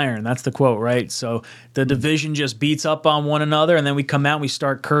sharpens iron. That's the quote, right? So the division just beats up on one another, and then we come out and we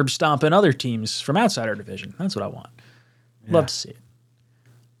start curb stomping other teams from outside our division. That's what I want. Yeah. Love to see it.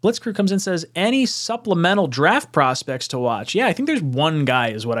 Blitzkrieg comes in and says, any supplemental draft prospects to watch? Yeah, I think there's one guy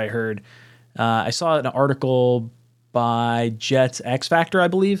is what I heard. I saw an article by Jets X Factor, I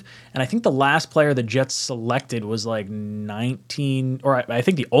believe, and I think the last player the Jets selected was like 19, or I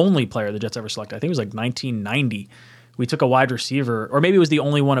think the only player the Jets ever selected, I think it was like 1990. We took a wide receiver, or maybe it was the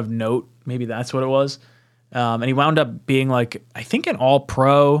only one of note. Maybe that's what it was. And he wound up being like, I think an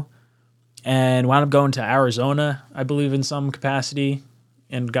all-pro, and wound up going to Arizona, I believe, in some capacity,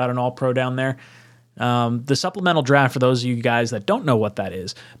 and got an all-pro down there. The supplemental draft, for those of you guys that don't know what that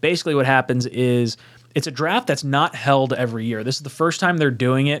is, basically what happens is it's a draft that's not held every year. This is the first time they're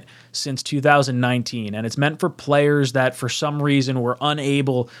doing it since 2019, and it's meant for players that for some reason were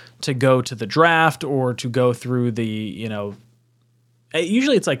unable to go to the draft or to go through the,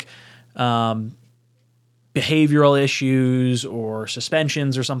 usually it's like behavioral issues or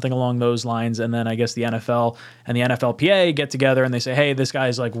suspensions or something along those lines. And then I guess the NFL and the NFLPA get together and they say, hey, this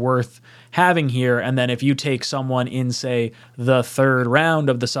guy's like worth having here. And then if you take someone in, say, the third round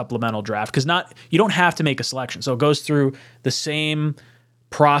of the supplemental draft, because you don't have to make a selection. So it goes through the same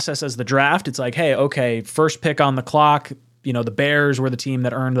process as the draft. It's like, hey, okay, first pick on the clock. The Bears were the team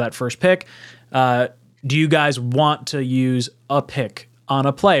that earned that first pick. Do you guys want to use a pick on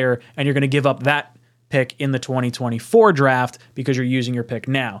a player? And you're going to give up that pick in the 2024 draft because you're using your pick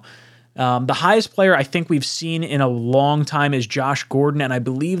now. The highest player I think we've seen in a long time is Josh Gordon, and I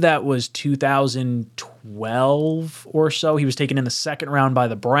believe that was 2012 or so. He was taken in the second round by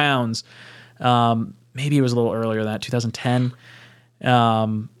the Browns. Maybe it was a little earlier than that, 2010.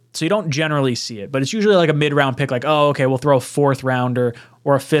 So you don't generally see it, but it's usually like a mid-round pick, like, oh, okay, we'll throw a fourth rounder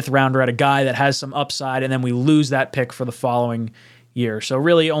or a fifth rounder at a guy that has some upside, and then we lose that pick for the following year. So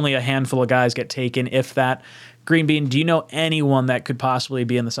really only a handful of guys get taken, if that. GreenBean, do you know anyone that could possibly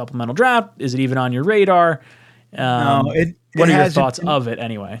be in the supplemental draft? Is it even on your radar? No, what are your thoughts of it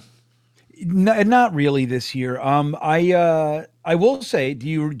anyway? Not really this year. I will say, do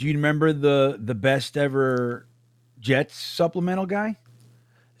you remember the best ever Jets supplemental guy?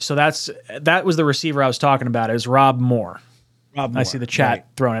 So that was the receiver I was talking about. It was Rob Moore. I see the chat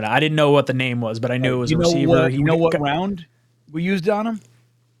throwing it out. I didn't know what the name was, but I knew it was a receiver. You know what round we used on him?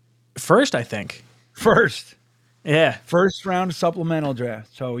 First, I think. First. Yeah. First round supplemental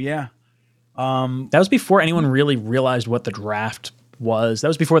draft. So, yeah. That was before anyone really realized what the draft was. That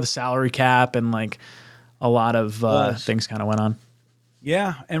was before the salary cap and like a lot of things kind of went on.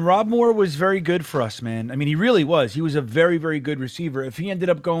 Yeah, and Rob Moore was very good for us, man. I mean, he really was. He was a very, very good receiver. If he ended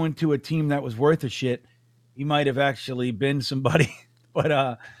up going to a team that was worth a shit, he might have actually been somebody.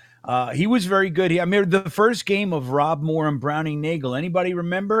 But he was very good. I remember the first game of Rob Moore and Browning Nagel. Anybody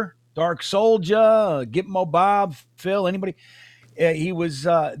remember? Dark Soldier, Gitmo Bob, Phil, anybody? He was.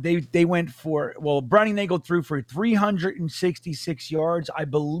 They went for Browning Nagel threw for 366 yards. I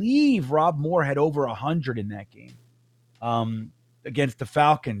believe Rob Moore had over 100 in that game against the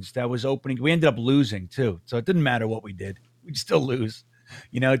Falcons. That was opening. We ended up losing too, so it didn't matter what we did. We'd still lose.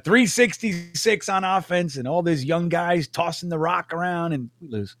 366 on offense and all these young guys tossing the rock around, and we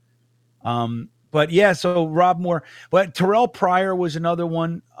lose. But yeah, so Rob Moore, but Terrell Pryor was another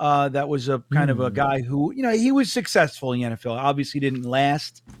one that was a kind of a guy who, he was successful in the NFL. Obviously didn't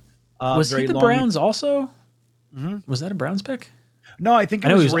last. Was he the long. Browns also? Mm-hmm. Was that a Browns pick? No, I think I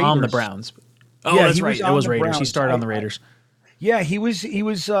know he was Raiders. on the Browns. Oh, Yeah, that's he right. was It on was the Raiders. He Browns. started on the Raiders. Yeah, he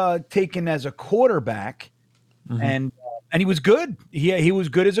was taken as a quarterback, and he was good. He was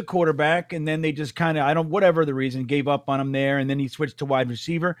good as a quarterback, and then they just kind of, whatever the reason, gave up on him there, and then he switched to wide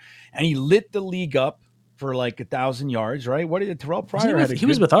receiver, and he lit the league up for like 1,000 yards, right? What did Terrell Pryor? He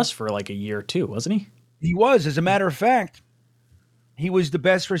was with us for like a year too, wasn't he? He was. As a matter of fact, he was the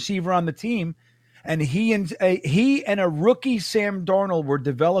best receiver on the team, and he and a rookie Sam Darnold were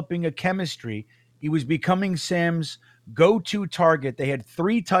developing a chemistry. He was becoming Sam's go-to target. They had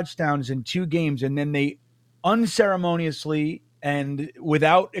 3 touchdowns in 2 games, and then they unceremoniously and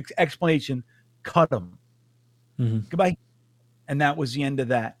without explanation cut him. Goodbye. And that was the end of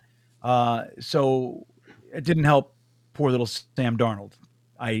that. So it didn't help poor little Sam Darnold.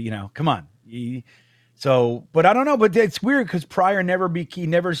 Come on. But I don't know, but it's weird because Pryor never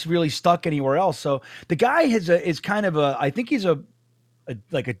really stuck anywhere else. So the guy is kind of I think he's a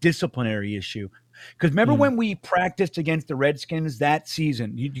disciplinary issue. Because remember when we practiced against the Redskins that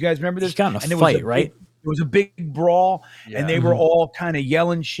season? You guys remember this? He got in a fight, right? It was a big brawl, and they were all kind of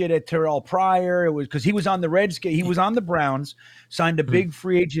yelling shit at Terrell Pryor. It was because he was on the Redskins. He was on the Browns, signed a big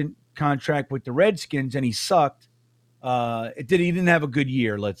free agent contract with the Redskins, and he sucked. He didn't have a good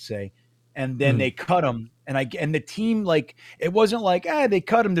year, let's say. And then they cut him, and the team, like, it wasn't like they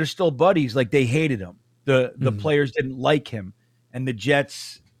cut him, they're still buddies. Like, they hated him. The players didn't like him, and the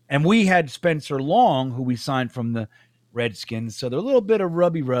Jets. And we had Spencer Long, who we signed from the Redskins, so there's a little bit of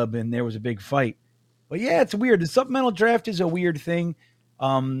rubby rub, and there was a big fight. But yeah, it's weird. The supplemental draft is a weird thing.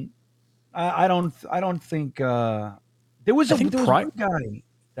 I don't think there was one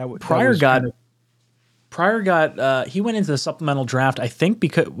guy Pryor got he went into the supplemental draft, I think,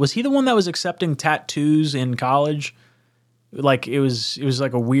 because was he the one that was accepting tattoos in college? Like it was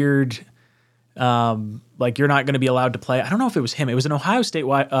like a weird like you're not going to be allowed to play. I don't know if it was him. It was an Ohio State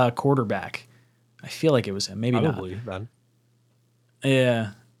quarterback. I feel like it was him. Maybe probably not. Then.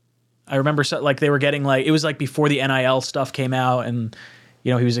 Yeah. I remember they were getting it was like before the NIL stuff came out, and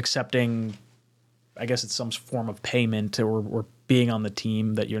he was accepting, I guess it's some form of payment or being on the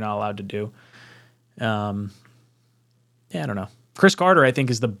team that you're not allowed to do. I don't know. Chris Carter, I think,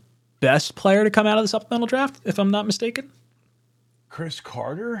 is the best player to come out of the supplemental draft, if I'm not mistaken. Chris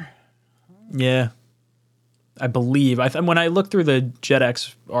Carter? Yeah. I believe. When I looked through the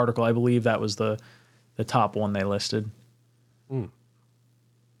JetX article, I believe that was the top one they listed.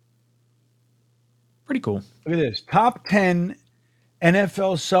 Pretty cool. Look at this. Top 10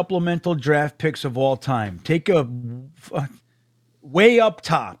 NFL supplemental draft picks of all time. Take a way up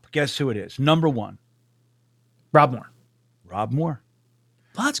top. Guess who it is? Number 1. Rob Moore.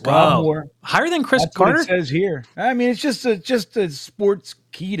 Let's go. Rob Moore. Higher than Chris That's Carter? what it says here. I mean, it's just a sports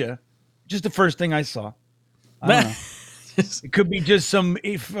kita. Just the first thing I saw. I don't know. It could be just some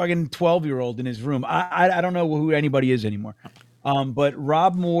fucking 12-year-old in his room. I don't know who anybody is anymore. But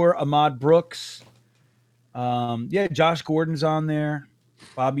Rob Moore, Ahmad Brooks, Josh Gordon's on there,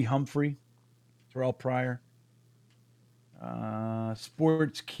 Bobby Humphrey, Terrell Pryor,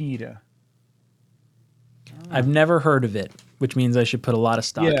 Sports Kita. I've never heard of it, which means I should put a lot of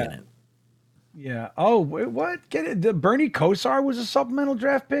stock in it. Yeah. Oh, what? Get it? Bernie Kosar was a supplemental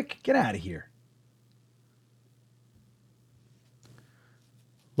draft pick? Get out of here.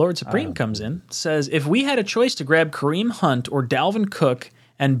 Lord Supreme comes in, says, if we had a choice to grab Kareem Hunt or Dalvin Cook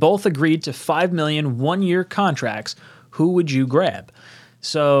and both agreed to $5 million one-year contracts, who would you grab?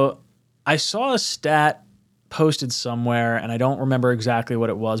 So I saw a stat posted somewhere, and I don't remember exactly what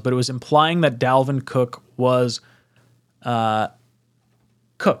it was, but it was implying that Dalvin Cook was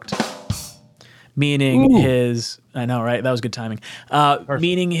cooked. Meaning I know, right? That was good timing.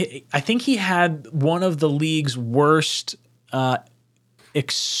 Meaning I think he had one of the league's worst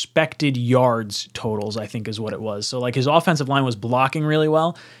expected yards totals, I think is what it was. So like his offensive line was blocking really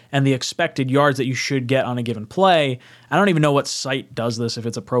well, and the expected yards that you should get on a given play, I don't even know what site does this, if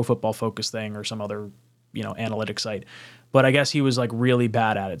it's a Pro Football Focus thing or some other, analytic site. But I guess he was like really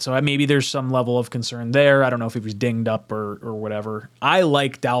bad at it. So maybe there's some level of concern there. I don't know if he was dinged up or whatever. I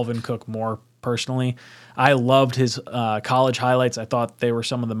like Dalvin Cook more personally. I loved his college highlights. I thought they were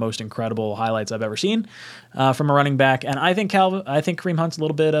some of the most incredible highlights I've ever seen from a running back. And I think Kareem Hunt's a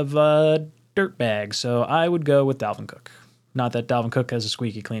little bit of a dirtbag, so I would go with Dalvin Cook. Not that Dalvin Cook has a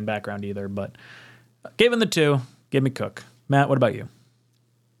squeaky clean background either, but given the two, give me Cook. Matt, what about you?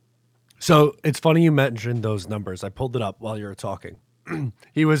 So it's funny you mentioned those numbers. I pulled it up while you were talking.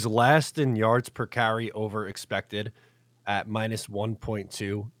 He was last in yards per carry over expected at minus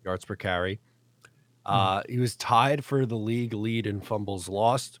 1.2 yards per carry. He was tied for the league lead in fumbles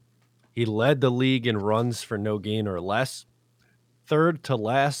lost. He led the league in runs for no gain or less, third to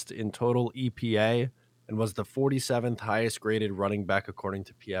last in total EPA, and was the 47th highest graded running back according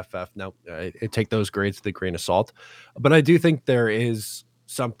to PFF. Now, I take those grades with a grain of salt, but I do think there is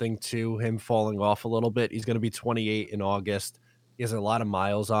something to him falling off a little bit. He's going to be 28 in August. He has a lot of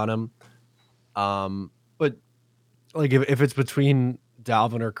miles on him. But like if it's between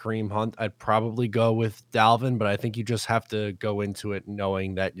Dalvin or Kareem Hunt, I'd probably go with Dalvin, but I think you just have to go into it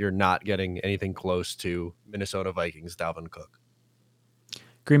knowing that you're not getting anything close to Minnesota Vikings Dalvin Cook.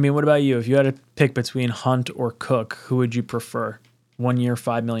 GreenBean, what about you? If you had to pick between Hunt or Cook, who would you prefer? 1 year,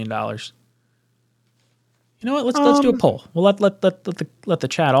 $5 million. You know what? Let's do a poll. We'll let the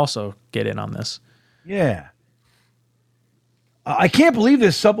chat also get in on this. Yeah. I can't believe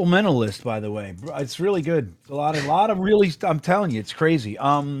this supplemental list, by the way. It's really good. A lot of really, I'm telling you, it's crazy.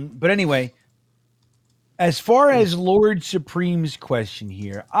 But anyway, as far as Lord Supreme's question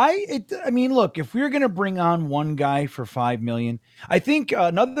here, I mean, look, if we're going to bring on one guy for $5 million, I think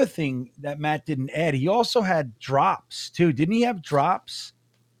another thing that Matt didn't add, he also had drops too. Didn't he have drops,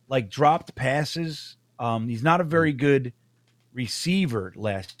 like dropped passes? He's not a very good receiver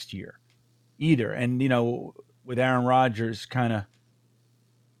last year either. And, with Aaron Rodgers kind of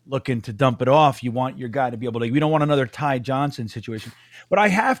looking to dump it off, you want your guy to be able to, we don't want another Ty Johnson situation. But I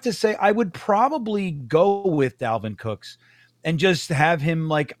have to say, I would probably go with Dalvin Cooks and just have him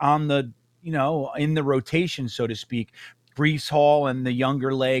like on the, in the rotation, so to speak. Breece Hall and the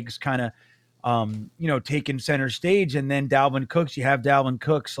younger legs kind of, taking center stage. And then Dalvin Cooks, you have Dalvin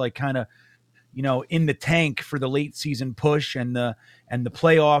Cooks like kind of, in the tank for the late season push and the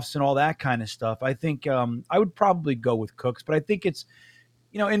playoffs and all that kind of stuff. I think I would probably go with Cooks, but I think it's,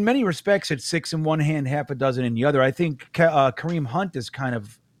 in many respects, it's 6 in one hand, half a dozen in the other. I think Kareem Hunt is kind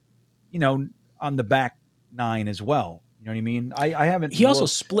of, on the back nine as well. You know what I mean? I haven't. He also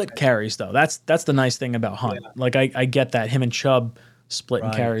split carries though. That's the nice thing about Hunt. Yeah. Like I get that him and Chubb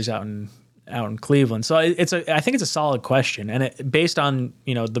splitting carries out in Cleveland. So I think it's a solid question. And based on,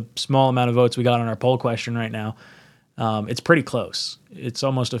 the small amount of votes we got on our poll question right now, it's pretty close. It's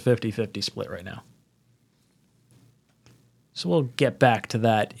almost a 50-50 split right now. So we'll get back to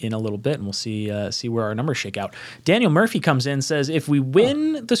that in a little bit, and we'll see where our numbers shake out. Daniel Murphy comes in and says, if we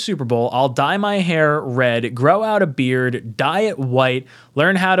win the Super Bowl, I'll dye my hair red, grow out a beard, dye it white,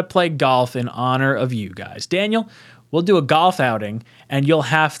 learn how to play golf in honor of you guys. Daniel, we'll do a golf outing, and you'll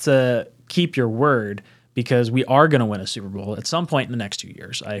have to keep your word because we are going to win a Super Bowl at some point in the next 2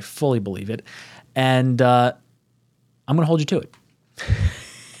 years. I fully believe it. And I'm going to hold you to it.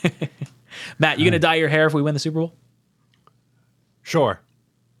 Matt, you going to dye your hair if we win the Super Bowl? Sure.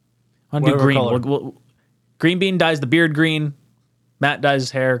 I'm going to do green. GreenBean dyes the beard green. Matt dyes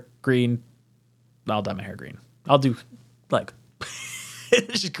his hair green. I'll dye my hair green. I'll do like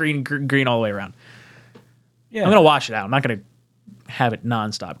it's just green all the way around. Yeah. I'm going to wash it out. I'm not going to have it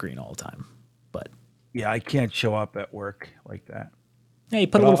nonstop green all the time. But yeah, I can't show up at work like that. Yeah, you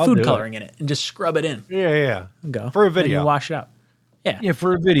put a little food coloring in it and just scrub it in. Yeah. Go. For a video. And you wash it out. Yeah,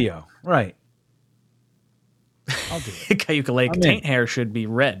 for a video. Right. I'll do it. Cayuca taint hair should be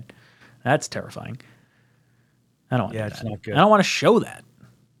red. That's terrifying. I don't want to do that. It's not good. I don't want to show that.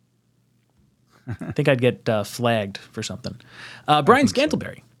 I think I'd get flagged for something. Brian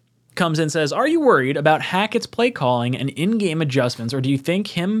Scantleberry comes in and says, are you worried about Hackett's play calling and in-game adjustments, or do you think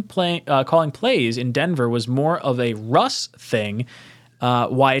him calling plays in Denver was more of a Russ thing,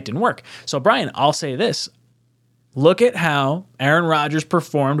 why it didn't work? So, Brian, I'll say this. Look at how Aaron Rodgers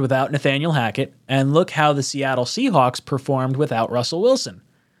performed without Nathaniel Hackett, and look how the Seattle Seahawks performed without Russell Wilson.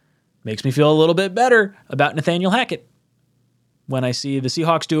 Makes me feel a little bit better about Nathaniel Hackett when I see the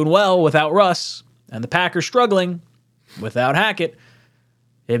Seahawks doing well without Russ and the Packers struggling without Hackett.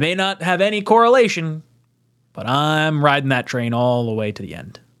 It may not have any correlation, but I'm riding that train all the way to the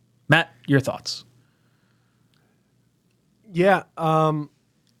end. Matt, your thoughts? Yeah,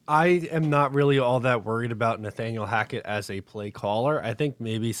 I am not really all that worried about Nathaniel Hackett as a play caller. I think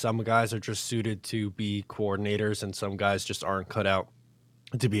maybe some guys are just suited to be coordinators and some guys just aren't cut out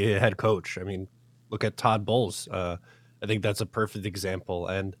to be a head coach. I mean, look at Todd Bowles. I think that's a perfect example.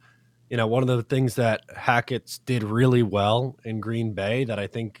 And, One of the things that Hackett did really well in Green Bay that I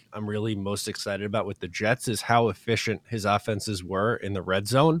think I'm really most excited about with the Jets is how efficient his offenses were in the red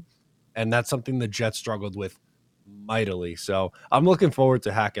zone. And that's something the Jets struggled with mightily. So I'm looking forward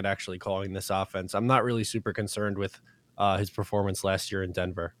to Hackett actually calling this offense. I'm not really super concerned with his performance last year in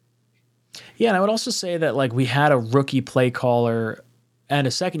Denver. Yeah, and I would also say that like we had a rookie play caller and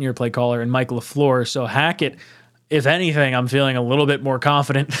a second-year play caller in Mike LaFleur. So Hackett, if anything, I'm feeling a little bit more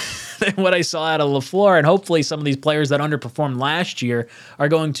confident than what I saw out of LaFleur. And hopefully some of these players that underperformed last year are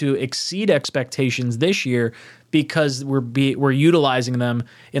going to exceed expectations this year because we're utilizing them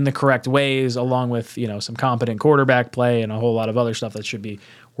in the correct ways, along with some competent quarterback play and a whole lot of other stuff that should be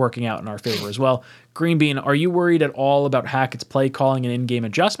working out in our favor as well. GreenBean, are you worried at all about Hackett's play calling and in-game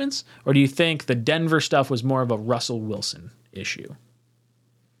adjustments, or do you think the Denver stuff was more of a Russell Wilson issue?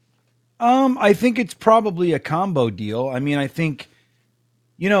 I think it's probably a combo deal. I mean, I think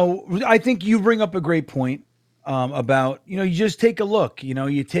you bring up a great point about, you just take a look.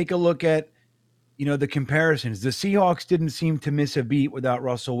 You take a look at, the comparisons. The Seahawks didn't seem to miss a beat without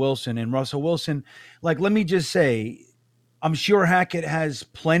Russell Wilson. And Russell Wilson, like, let me just say, I'm sure Hackett has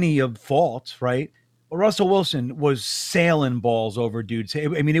plenty of faults, right? But Russell Wilson was sailing balls over dudes. I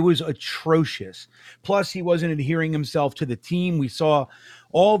mean, it was atrocious. Plus, he wasn't adhering himself to the team. We saw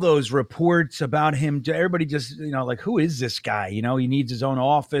all those reports about him. Everybody just, like, who is this guy? He needs his own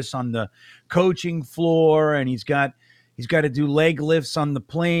office on the coaching floor, and he's got to do leg lifts on the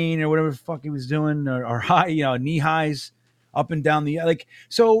plane or whatever the fuck he was doing, or high, knee highs up and down the like.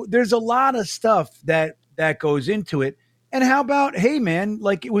 So there's a lot of stuff that goes into it. And how about, hey man,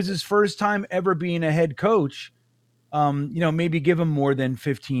 like it was his first time ever being a head coach. Maybe give him more than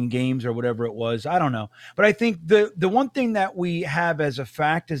 15 games or whatever it was. I don't know. But I think the one thing that we have as a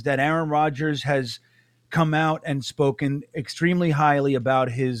fact is that Aaron Rodgers has come out and spoken extremely highly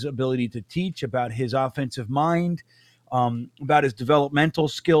about his ability to teach, about his offensive mind, about his developmental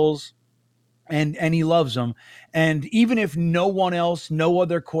skills, and he loves them. And even if no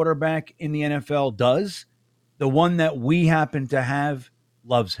other quarterback in the NFL does, the one that we happen to have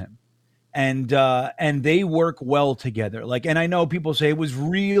loves him. And they work well together. Like, and I know people say it was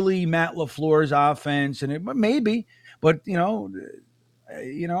really Matt LaFleur's offense, and it maybe, but I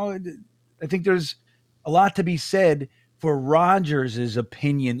think there's a lot to be said for Rodgers'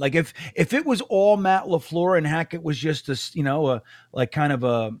 opinion. Like if it was all Matt LaFleur and Hackett was just just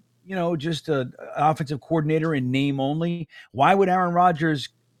a offensive coordinator in name only, why would Aaron Rodgers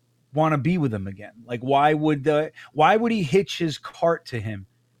want to be with him again? Like, why would he hitch his cart to him?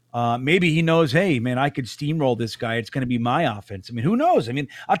 Maybe he knows, hey man, I could steamroll this guy. It's going to be my offense. I mean, who knows? I mean,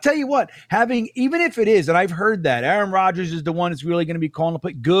 I'll tell you what, even if it is, and I've heard that Aaron Rodgers is the one that's really going to be calling the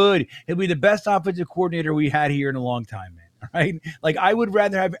play. Good. He'll be the best offensive coordinator we had here in a long time, man. All right. Like, I would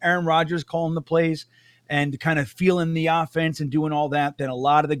rather have Aaron Rodgers calling the plays and kind of feeling the offense and doing all that than a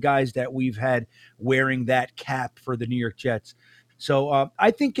lot of the guys that we've had wearing that cap for the New York Jets. So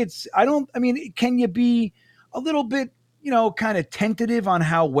I think can you be a little bit, kind of tentative on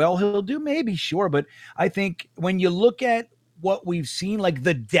how well he'll do? Maybe, sure. But I think when you look at what we've seen, like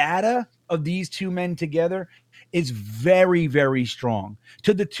the data of these two men together is very, very strong,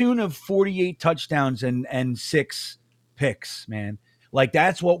 to the tune of 48 touchdowns and 6 picks, man. Like,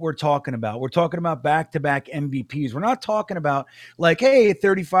 that's what we're talking about. We're talking about back-to-back MVPs. We're not talking about like, hey, a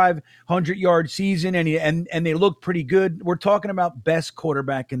 3,500-yard season and they look pretty good. We're talking about best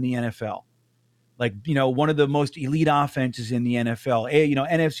quarterback in the NFL. Like, one of the most elite offenses in the NFL,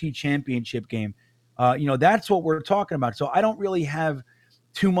 NFC championship game. That's what we're talking about. So I don't really have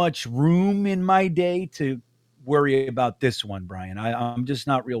too much room in my day to worry about this one, Brian. I'm just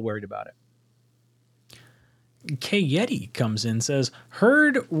not real worried about it. K Yeti comes in, says,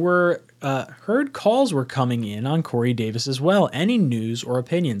 heard calls were coming in on Corey Davis as well. Any news or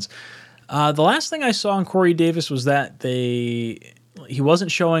opinions? The last thing I saw on Corey Davis was that he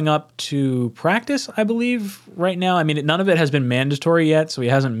wasn't showing up to practice, I believe, right now. I mean, none of it has been mandatory yet, so he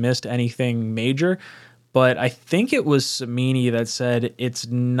hasn't missed anything major. But I think it was Samini that said it's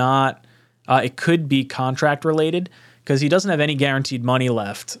not, it could be contract related, because he doesn't have any guaranteed money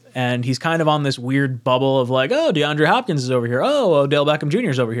left. And he's kind of on this weird bubble of like, oh, DeAndre Hopkins is over here. Oh, Odell Beckham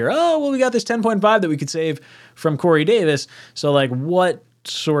Jr. is over here. Oh, well, we got this 10.5 that we could save from Corey Davis. So, like, what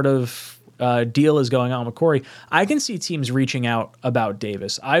sort of deal is going on with Corey? I can see teams reaching out about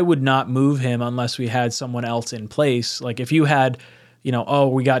Davis. I would not move him unless we had someone else in place. Like, if you had, we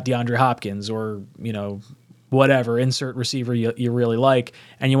got DeAndre Hopkins or, whatever, insert receiver you really like,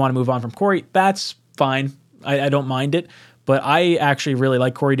 and you want to move on from Corey, that's fine. I don't mind it, but I actually really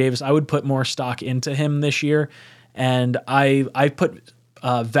like Corey Davis. I would put more stock into him this year, and I put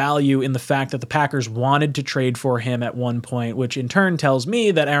value in the fact that the Packers wanted to trade for him at one point, which in turn tells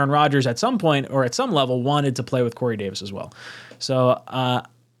me that Aaron Rodgers at some point or at some level wanted to play with Corey Davis as well. So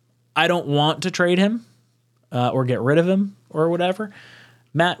I don't want to trade him or get rid of him or whatever.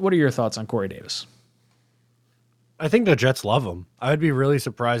 Matt, what are your thoughts on Corey Davis? I think the Jets love him. I would be really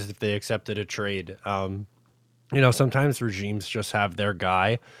surprised if they accepted a trade. Sometimes regimes just have their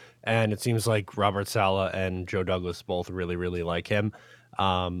guy, and it seems like Robert Saleh and Joe Douglas both really, really like him.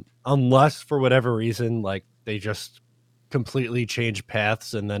 Unless for whatever reason, like they just completely change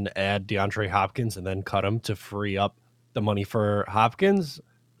paths and then add DeAndre Hopkins and then cut him to free up the money for Hopkins.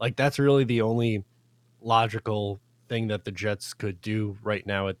 Like that's really the only logical thing that the Jets could do right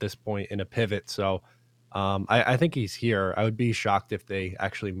now at this point in a pivot. So I think he's here. I would be shocked if they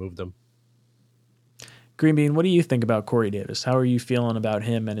actually moved him. GreenBean, what do you think about Corey Davis? How are you feeling about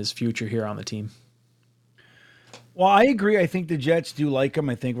him and his future here on the team? Well, I agree. I think the Jets do like him.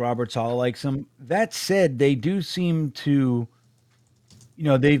 I think Robert Saleh likes him. That said, they do seem to,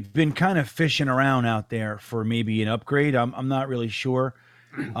 they've been kind of fishing around out there for maybe an upgrade. I'm not really sure.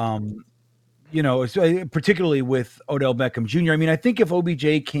 Particularly with Odell Beckham Jr. I mean, I think if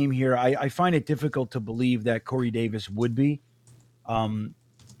OBJ came here, I find it difficult to believe that Corey Davis would be. I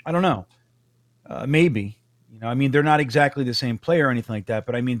don't know. Maybe. They're not exactly the same player or anything like that.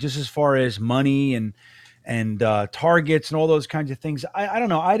 But I mean, just as far as money and targets and all those kinds of things, I don't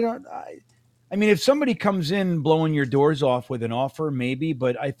know. I mean, if somebody comes in blowing your doors off with an offer, maybe.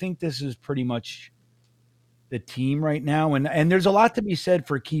 But I think this is pretty much the team right now, and there's a lot to be said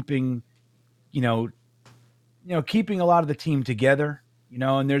for keeping keeping a lot of the team together,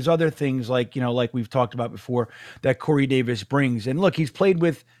 and there's other things like we've talked about before that Corey Davis brings. And look, he's played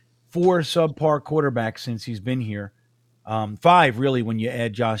with 4 subpar quarterbacks since he's been here. 5 really when you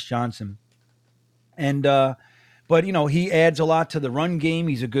add Josh Johnson. And, but he adds a lot to the run game.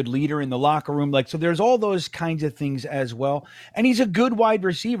 He's a good leader in the locker room. So there's all those kinds of things as well. And he's a good wide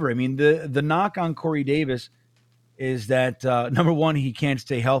receiver. I mean, the knock on Corey Davis is that number one, he can't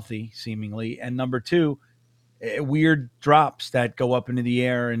stay healthy seemingly. And number 2, weird drops that go up into the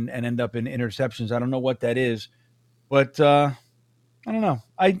air and end up in interceptions. I don't know what that is, but I don't know.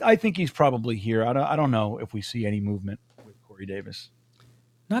 I think he's probably here. I don't know if we see any movement with Corey Davis.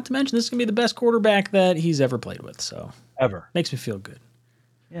 Not to mention, this is going to be the best quarterback that he's ever played with. So ever. Makes me feel good.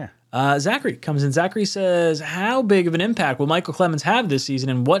 Yeah. Zachary comes in. Zachary says, how big of an impact will Michael Clemens have this season,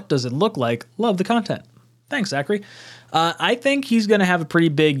 and what does it look like? Love the content. Thanks, Zachary. I think he's going to have a pretty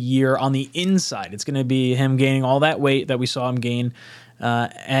big year on the inside. It's going to be him gaining all that weight that we saw him gain.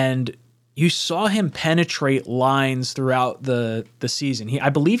 And you saw him penetrate lines throughout the season. I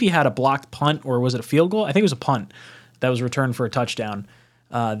believe he had a blocked punt, or was it a field goal? I think it was a punt that was returned for a touchdown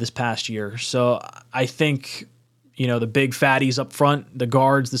this past year. So I think, the big fatties up front, the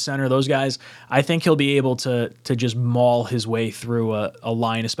guards, the center, those guys, I think he'll be able to just maul his way through a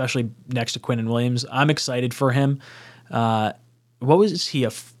line, especially next to Quinnen Williams. I'm excited for him. What was he, a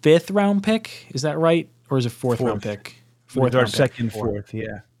 5th round pick? Is that right? Or is it 4th round pick? 4th round second, 4th,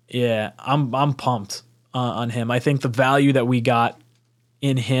 yeah. Yeah, I'm pumped on him. I think the value that we got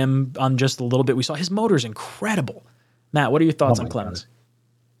in him on just a little bit we saw, his motor's incredible. Matt, what are your thoughts on Clemens?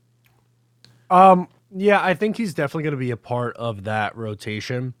 Yeah, I think he's definitely going to be a part of that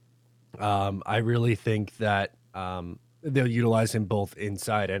rotation. I really think that they'll utilize him both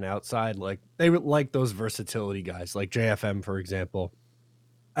inside and outside. Like they would like those versatility guys, like JFM, for example.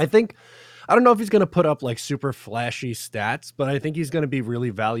 I don't know if he's going to put up like super flashy stats, but I think he's going to be really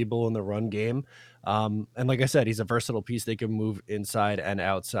valuable in the run game. And like I said, he's a versatile piece. They can move inside and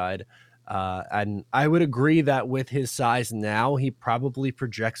outside. And I would agree that with his size now, he probably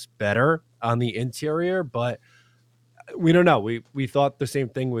projects better on the interior, but we don't know. We thought the same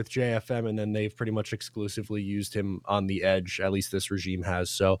thing with JFM, and then they've pretty much exclusively used him on the edge, at least this regime has.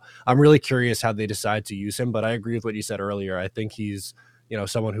 So I'm really curious how they decide to use him, but I agree with what you said earlier. I think he's,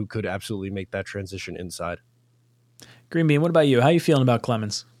 someone who could absolutely make that transition inside. GreenBean, what about you? How are you feeling about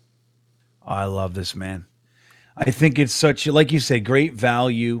Clemens? I love this man. I think it's such, like you say, great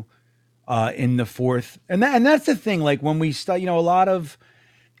value in the 4th. And that's the thing. Like when we start, a lot of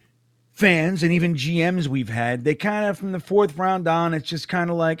fans and even GMs we've had, they kind of from the 4th round on, it's just kind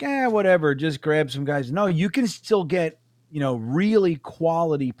of like, whatever, just grab some guys. No, you can still get, really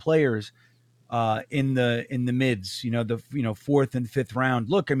quality players in the mids, the 4th and 5th round.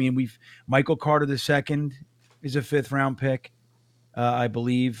 Look, I mean, Michael Carter II is a 5th round pick. I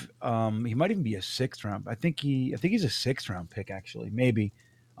believe he might even be a 6th round. I think he's a 6th round pick, actually, maybe.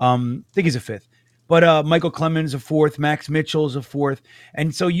 I think he's a 5th. But Michael Clemens a fourth, Max Mitchell is a fourth,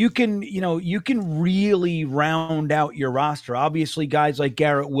 and so you can really round out your roster. Obviously, guys like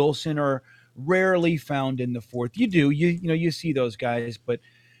Garrett Wilson are rarely found in the fourth. You see those guys, but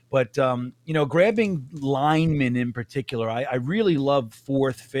grabbing linemen in particular, I really love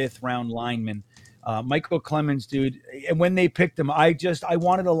fourth, fifth round linemen. Michael Clemens, dude, and when they picked him, I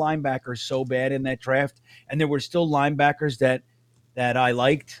wanted a linebacker so bad in that draft, and there were still linebackers that I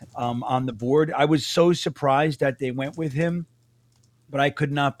liked on the board. I was so surprised that they went with him, but I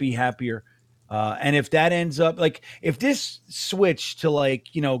could not be happier. And if that ends up if this switch to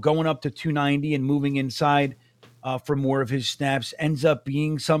going up to 290 and moving inside for more of his snaps ends up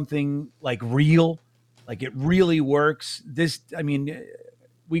being something real, it really works.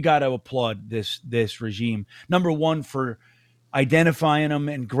 We got to applaud this regime. Number one, for identifying them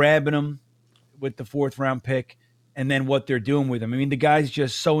and grabbing them with the fourth round pick, and then what they're doing with him. I mean, the guy's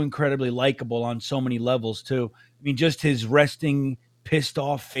just so incredibly likable on so many levels too. I mean, just his resting, pissed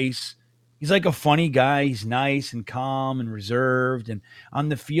off face. He's like a funny guy. He's nice and calm and reserved, and on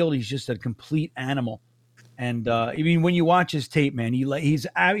the field, he's just a complete animal. And I mean, when you watch his tape, man, he's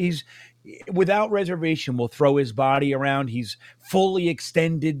without reservation will throw his body around. He's fully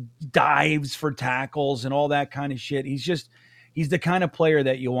extended dives for tackles and all that kind of shit. He's the kind of player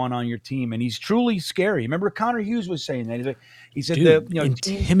that you want on your team, and he's truly scary. Remember, Connor Hughes was saying that. He said, dude,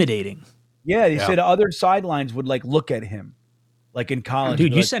 intimidating. He said other sidelines would look at him, in college.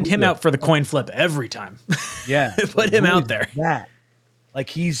 Dude, you send him out for the coin flip every time. Yeah, put him out there. That,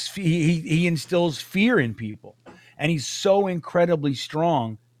 he instills fear in people, and he's so incredibly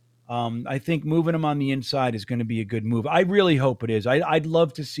strong. I think moving him on the inside is going to be a good move. I really hope it is. I'd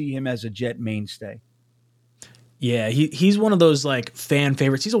love to see him as a Jet mainstay. Yeah, he's one of those fan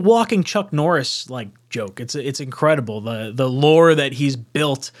favorites. He's a walking Chuck Norris joke. It's incredible the lore that he's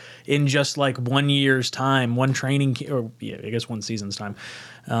built in just 1 year's time, one training or I guess 1 season's time.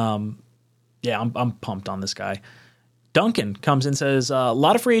 I'm pumped on this guy. Duncan comes and says a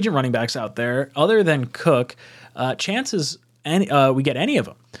lot of free agent running backs out there other than Cook. Chances we get any of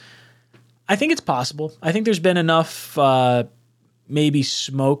them. I think it's possible. I think there's been enough. Maybe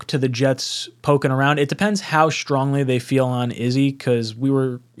smoke to the Jets poking around. It depends how strongly they feel on Izzy, because we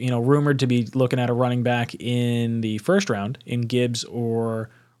were, rumored to be looking at a running back in the first round in Gibbs or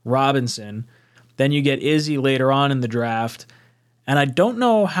Robinson. Then you get Izzy later on in the draft. And I don't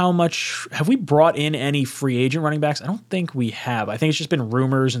know how much have we brought in any free agent running backs? I don't think we have. I think it's just been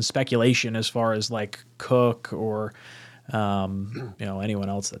rumors and speculation as far as Cook or anyone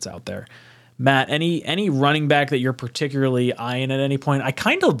else that's out there. Matt, any running back that you're particularly eyeing at any point? I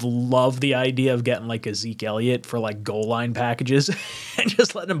kind of love the idea of getting a Zeke Elliott for goal line packages and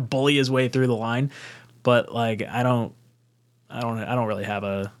just letting him bully his way through the line. But I don't really have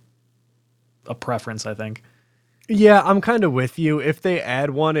a preference, I think. Yeah, I'm kind of with you. If they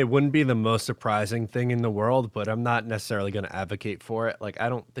add one, it wouldn't be the most surprising thing in the world, but I'm not necessarily going to advocate for it. I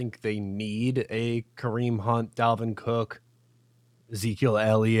don't think they need a Kareem Hunt, Dalvin Cook, Ezekiel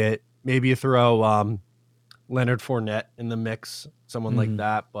Elliott. Maybe you throw Leonard Fournette in the mix, someone like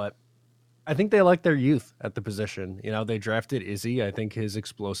that. But I think they like their youth at the position. They drafted Izzy. I think his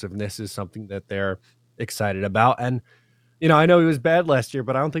explosiveness is something that they're excited about. And, I know he was bad last year,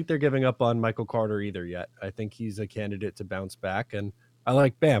 but I don't think they're giving up on Michael Carter either yet. I think he's a candidate to bounce back. And I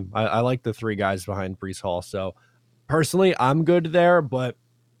like Bam. I like the three guys behind Breece Hall. So personally, I'm good there. But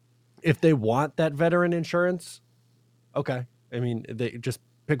if they want that veteran insurance, okay. I mean, they just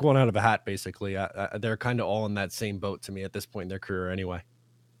pick one out of a hat, basically. They're kind of all in that same boat to me at this point in their career anyway.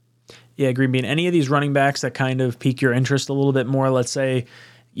 Yeah, GreenBean, any of these running backs that kind of pique your interest a little bit more, let's say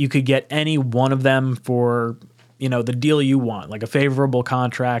you could get any one of them for, the deal you want, a favorable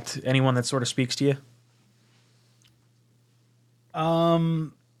contract, anyone that sort of speaks to you?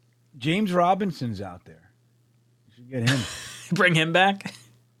 James Robinson's out there. You should get him. Bring him back?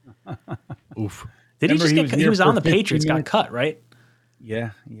 Oof. Did he just get? He was on the Patriots, got cut, right?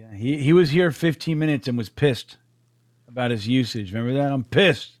 Yeah. He was here 15 minutes and was pissed about his usage. Remember that? I'm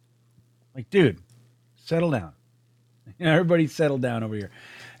pissed. Dude, settle down. Everybody settle down over here.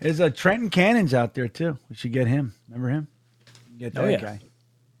 There's Trenton Cannon's out there too. We should get him. Remember him? Get that guy.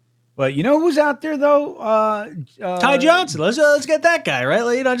 But you know who's out there though? Ty Johnson. Let's get that guy, right?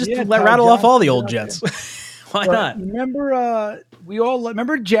 Rattle off all the old Jets. Why not? Remember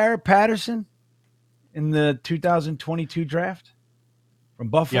remember Jarrett Patterson in the 2022 draft from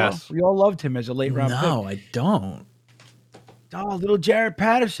Buffalo? Yes. We all loved him as a late round pick. No, I don't. Oh, little Jarrett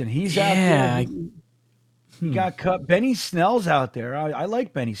Patterson. He's out there. He got cut. Benny Snell's out there. I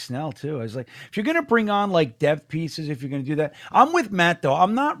like Benny Snell too. I was like, if you're gonna bring on like depth pieces, if you're gonna do that, I'm with Matt though.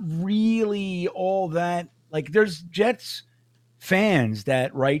 I'm not really all that. Like, there's Jets fans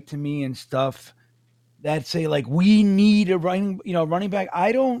that write to me and stuff that say like we need a running back.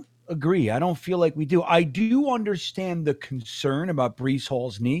 I don't agree. I don't feel like we do. I do understand the concern about Breece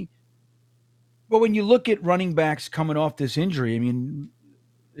Hall's knee, but when you look at running backs coming off this injury, I mean,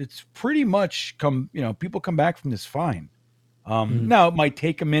 it's pretty much people come back from this fine. Now it might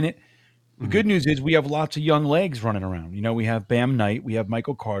take a minute. The good news is we have lots of young legs running around. We have Bam Knight, we have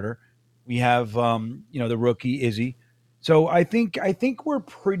Michael Carter, we have the rookie Izzy. So I think we're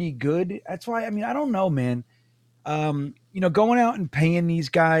pretty good. That's why, I mean, I don't know, man. Going out and paying these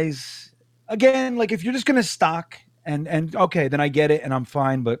guys again, like if you're just gonna stock and okay, then I get it and I'm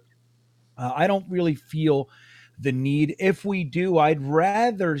fine, but I don't really feel the need. If we do, I'd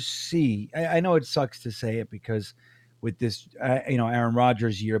rather see. I know it sucks to say it because with this, Aaron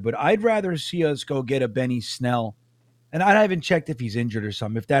Rodgers year, but I'd rather see us go get a Benny Snell. And I haven't checked if he's injured or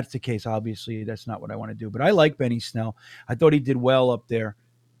something. If that's the case, obviously that's not what I want to do. But I like Benny Snell. I thought he did well up there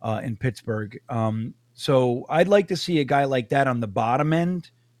in Pittsburgh. So I'd like to see a guy like that on the bottom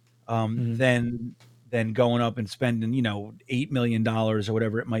end than going up and spending, $8 million or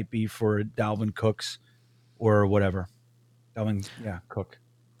whatever it might be for Dalvin Cooks or whatever. Cook.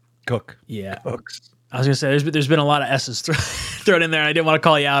 Yeah. Cooks. I was gonna say there's been a lot of S's thrown in there. I didn't want to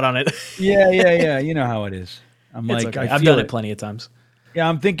call you out on it. Yeah. You know how it is. I'm it's like, okay. I've done it plenty of times. Yeah,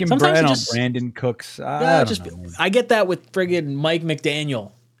 I'm thinking Brandon Cooks. I don't know, I get that with friggin' Mike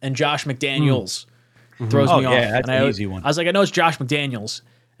McDaniel and Josh McDaniels. Throws me off. Yeah, that's an easy one. I was like, I know it's Josh McDaniels,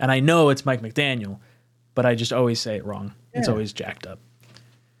 and I know it's Mike McDaniel, but I just always say it wrong. Yeah. It's always jacked up.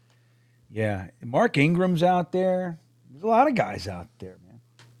 Yeah, Mark Ingram's out there. There's a lot of guys out there, man.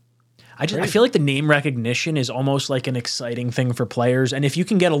 I feel like the name recognition is almost like an exciting thing for players. And if you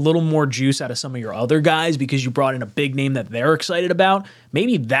can get a little more juice out of some of your other guys because you brought in a big name that they're excited about,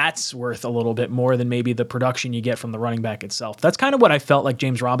 maybe that's worth a little bit more than maybe the production you get from the running back itself. That's kind of what I felt like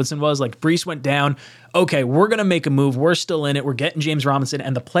James Robinson was. Like Breece went down. Okay, we're going to make a move. We're still in it. We're getting James Robinson.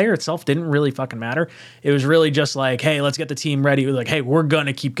 And the player itself didn't really fucking matter. It was really just like, hey, let's get the team ready. We're like, hey, we're going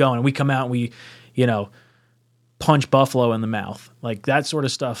to keep going. And we come out and we, punch Buffalo in the mouth. Like that sort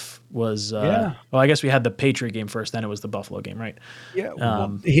of stuff was well, I guess we had the Patriot game first, then it was the Buffalo game, right? Yeah.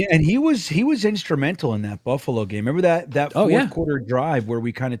 He was instrumental in that Buffalo game. Remember that fourth quarter drive where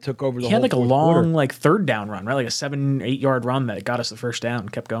we kind of took over the whole He had like a long quarter. like third down run, right? Like a 7-8 yard run that got us the first down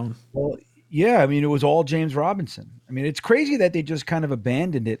and kept going. Well, yeah, I mean, it was all James Robinson. I mean, it's crazy that they just kind of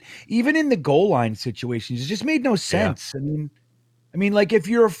abandoned it. Even in the goal line situations, it just made no sense. Yeah. I mean, like if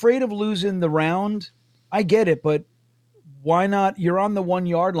you're afraid of losing the round, I get it, but why not? You're on the 1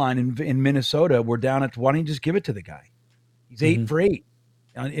 yard line in Minnesota. We're down at, why don't you just give it to the guy? He's 8 for 8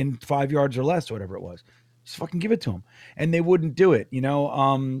 in 5 yards or less, or whatever it was. Just fucking give it to him. And they wouldn't do it,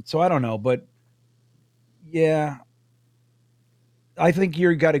 So I don't know, but yeah, I think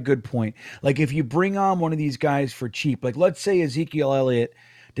you got a good point. Like if you bring on one of these guys for cheap, like let's say Ezekiel Elliott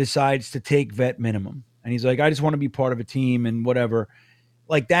decides to take vet minimum and he's like, I just want to be part of a team and whatever.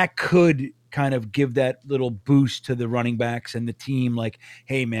 Like that could kind of give that little boost to the running backs and the team. Like,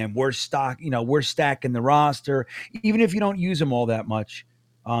 hey man, we're stacking the roster. Even if you don't use them all that much,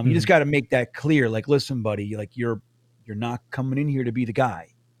 you just got to make that clear. Like, listen, buddy, like you're not coming in here to be the guy,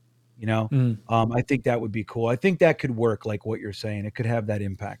 I think that would be cool. I think that could work. Like what you're saying, it could have that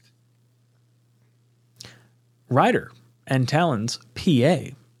impact. Ryder and Talon's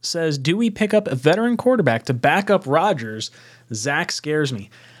PA says, do we pick up a veteran quarterback to back up Rodgers? Zach scares me.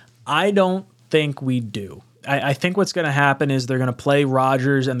 I don't think we do. I think what's going to happen is they're going to play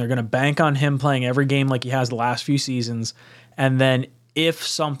Rodgers and they're going to bank on him playing every game like he has the last few seasons. And then if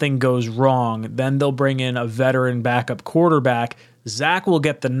something goes wrong, then they'll bring in a veteran backup quarterback. Zach will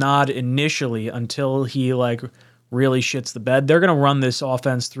get the nod initially until he really shits the bed. They're going to run this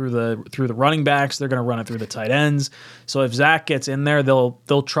offense through the running backs. They're going to run it through the tight ends. So if Zach gets in there,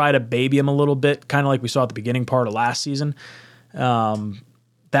 they'll try to baby him a little bit, kind of like we saw at the beginning part of last season.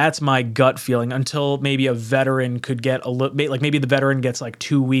 That's my gut feeling until maybe a veteran could get a little, like maybe the veteran gets like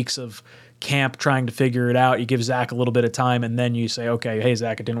 2 weeks of camp trying to figure it out. You give Zach a little bit of time and then you say, okay, hey,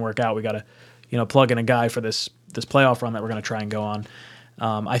 Zach, it didn't work out. We got to, plug in a guy for this playoff run that we're going to try and go on.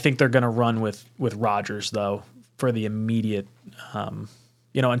 I think they're going to run with Rodgers though for the immediate,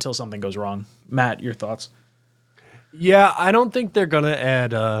 until something goes wrong. Matt, your thoughts? Yeah, I don't think they're going to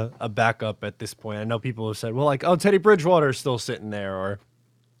add a backup at this point. I know people have said, well, like, oh, Teddy Bridgewater's still sitting there, or,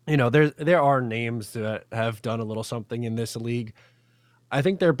 there are names that have done a little something in this league. I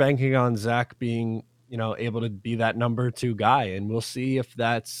think they're banking on Zach being able to be that number 2 guy. And we'll see if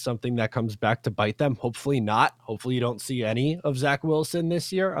that's something that comes back to bite them. Hopefully not. Hopefully you don't see any of Zach Wilson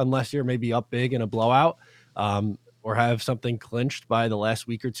this year, unless you're maybe up big in a blowout, or have something clinched by the last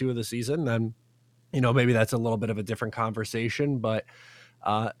week or two of the season. Then, maybe that's a little bit of a different conversation. But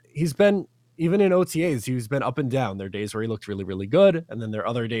he's been, even in OTAs, he's been up and down. There are days where he looked really, really good. And then there are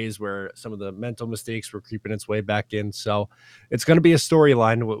other days where some of the mental mistakes were creeping its way back in. So it's going to be a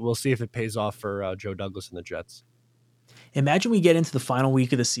storyline. We'll see if it pays off for Joe Douglas and the Jets. Imagine we get into the final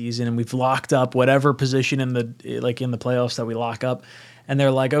week of the season and we've locked up whatever position in the playoffs that we lock up. And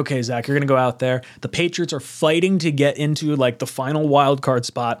they're like, okay, Zach, you're going to go out there. The Patriots are fighting to get into like the final wild card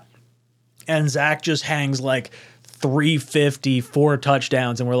spot. And Zach just hangs like 350, 4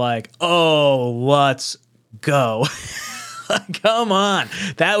 touchdowns, and we're like, oh, let's go. Come on.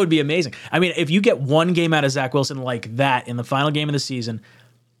 That would be amazing. I mean, if you get one game out of Zach Wilson like that in the final game of the season,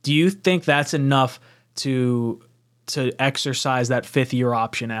 do you think that's enough to exercise that 5th-year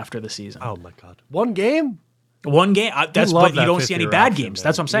option after the season? Oh, my God. One game? One game? But you don't see any bad option, games. man.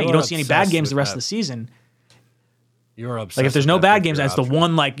 That's what I'm saying. You don't see any bad games the rest of the season. You're obsessed. Like if there's no bad games, that's the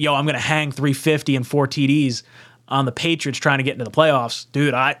one like, yo, I'm going to hang 350 and 4 TDs on the Patriots trying to get into the playoffs.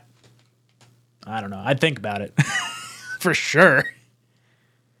 Dude, I don't know. I'd think about it for sure.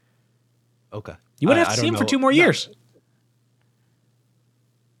 Okay. You wouldn't have to see him for 2 more years.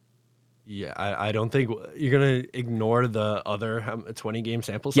 Yeah, I don't think you're going to ignore the other 20-game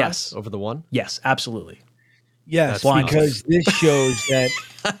sample size over the one. Yes, absolutely. Yes, because this shows that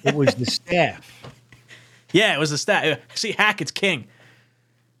it was the staff. Yeah, it was the staff. See, Hackett's king.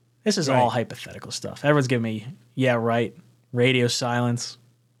 This is all hypothetical stuff. Everyone's giving me, yeah, right, radio silence.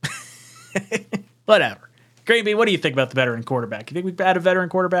 Whatever. GreenBean, what do you think about the veteran quarterback? You think we've had a veteran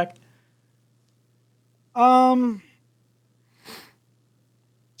quarterback? I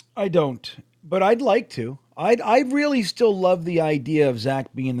don't, but I'd like to. I really still love the idea of Zach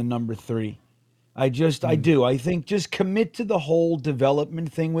being the number 3. I do. I think just commit to the whole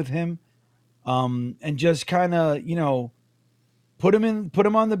development thing with him, and just kind of, put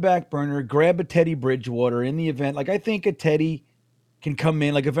him on the back burner, grab a Teddy Bridgewater in the event. Like, I think a Teddy can come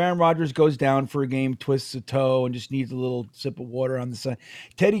in. Like, if Aaron Rodgers goes down for a game, twists a toe, and just needs a little sip of water on the side,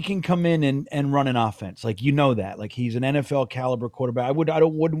 Teddy can come in and run an offense. Like, that. Like, he's an NFL caliber quarterback. I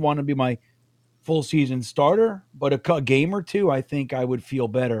wouldn't want to be my full season starter, but a game or two, I think I would feel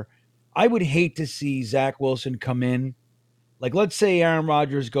better. I would hate to see Zach Wilson come in. Like, let's say Aaron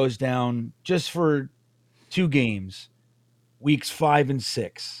Rodgers goes down just for 2 games, weeks 5 and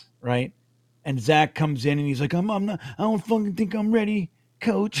 6, right? And Zach comes in and he's like, I don't fucking think I'm ready,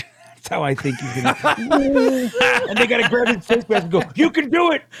 coach. That's how I think he's going to. And they got to grab his face mask and go, you can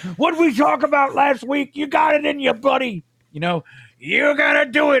do it. What did we talk about last week? You got it in you, buddy. You got to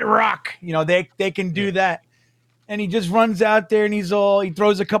do it, Rock. They can do that. And he just runs out there and he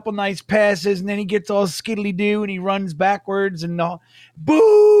throws a couple nice passes and then he gets all skiddly-doo and he runs backwards and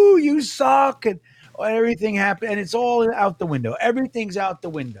boo, you suck. And everything happened, and it's all out the window. Everything's out the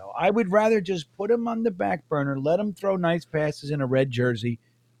window. I would rather just put him on the back burner, let him throw nice passes in a red jersey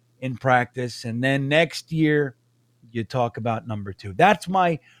in practice, and then next year you talk about number 2. That's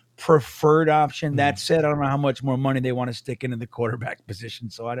my preferred option. That said, I don't know how much more money they want to stick into the quarterback position,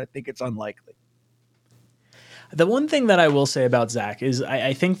 so I think it's unlikely. The one thing that I will say about Zach is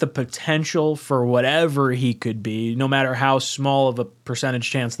I think the potential for whatever he could be, no matter how small of a percentage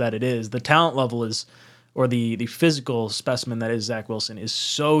chance that it is, the talent level is, or the physical specimen that is Zach Wilson is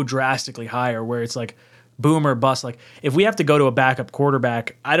so drastically higher where it's like boom or bust. Like if we have to go to a backup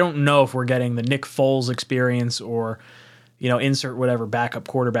quarterback, I don't know if we're getting the Nick Foles experience or, insert whatever backup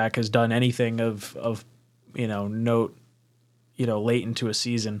quarterback has done anything of note, late into a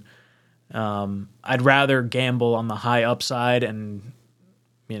season. I'd rather gamble on the high upside and,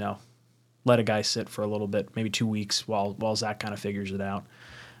 let a guy sit for a little bit, maybe 2 weeks while Zach kind of figures it out.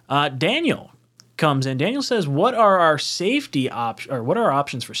 Daniel comes in. Daniel says, what are our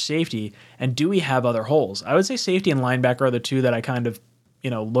options for safety, and do we have other holes? I would say safety and linebacker are the 2 that I kind of,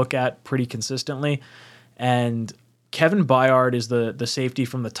 look at pretty consistently. And Kevin Byard is the safety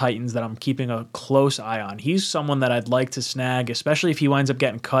from the Titans that I'm keeping a close eye on. He's someone that I'd like to snag, especially if he winds up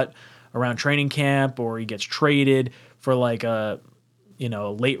getting cut around training camp or he gets traded for like a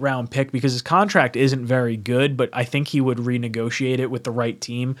late round pick, because his contract isn't very good, but I think he would renegotiate it with the right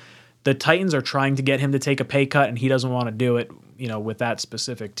team. The Titans are trying to get him to take a pay cut and he doesn't want to do it, with that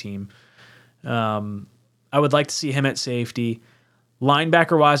specific team. I would like to see him at safety.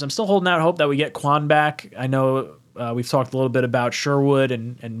 Linebacker wise, I'm still holding out hope that we get Quan back. I know We've talked a little bit about Sherwood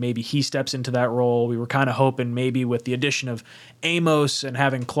and maybe he steps into that role. We were kind of hoping maybe with the addition of Amos and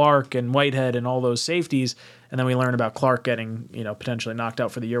having Clark and Whitehead and all those safeties, and then we learn about Clark getting, potentially knocked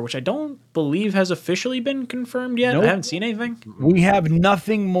out for the year, which I don't believe has officially been confirmed yet. Nope. I haven't seen anything. We have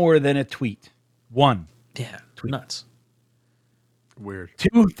nothing more than a tweet. One. Yeah, tweet. Nuts. Weird.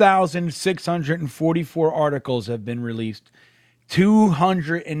 2,644 articles have been released.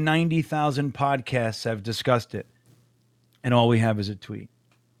 290,000 podcasts have discussed it. And all we have is a tweet.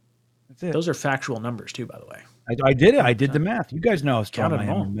 That's it. Those are factual numbers too, by the way. I did it. I did the math. You guys know how strong Counted I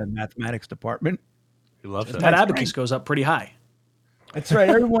them all. am in the mathematics department. He loves That it. abacus goes up pretty high. That's right.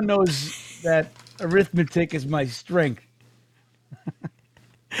 Everyone knows that arithmetic is my strength.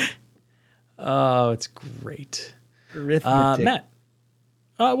 Oh, it's great. Arithmetic. Matt.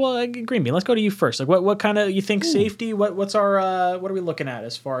 GreenBean, let's go to you first. Like, what kind of you think safety? What's our what are we looking at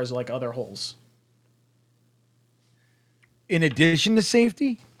as far as like other holes? In addition to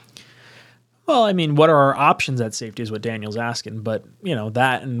safety? Well, I mean, what are our options at safety is what Daniel's asking, but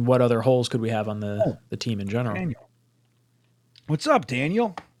that and what other holes could we have on the team in general? Daniel. What's up,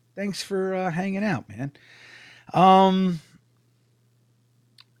 Daniel? Thanks for hanging out, man.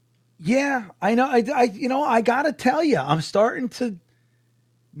 Yeah, I know. I gotta tell you, I'm starting to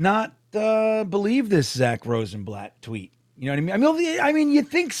not believe this Zach Rosenblatt tweet. You know what I mean? I mean, you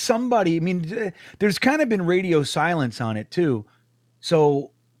think somebody. I mean, there's kind of been radio silence on it too.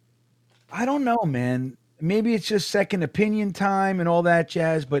 So I don't know, man. Maybe it's just second opinion time and all that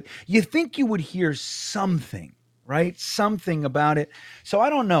jazz. But you think you would hear something, right? Something about it. So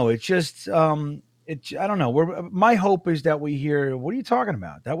I don't know. It's just. I don't know. My hope is that we hear. What are you talking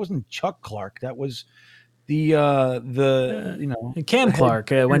about? That wasn't Chuck Clark. That was the Cam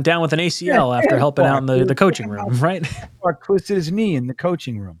Clark went down with an ACL after helping out in the coaching room, right? Clark twisted his knee in the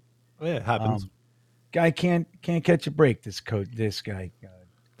coaching room. Yeah, it happens. Guy can't catch a break. This guy,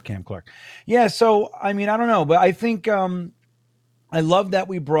 Cam Clark. Yeah. So I mean, I don't know, but I think I love that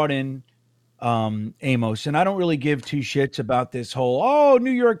we brought in Amos, and I don't really give two shits about this whole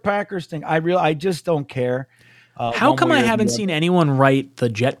New York Packers thing. I just don't care. How come I haven't seen anyone write the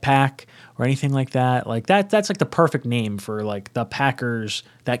jetpack or anything like that? Like that's like the perfect name for like the Packers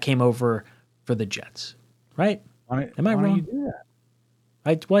that came over for the Jets, right? Am I wrong? You do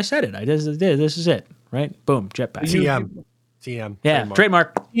that? I said it. This is it, right? Boom, jetpack. TM. Yeah,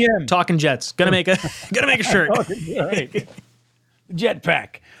 trademark. TM. Talking Jets. Gonna make a shirt. Right.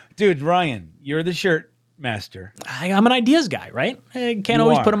 Jetpack. Dude, Ryan, you're the shirt master. I'm an ideas guy, right? I can't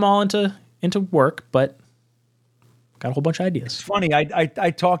always put them all into work, but got a whole bunch of ideas. It's funny.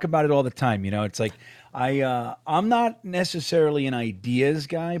 I talk about it all the time. It's like I'm not necessarily an ideas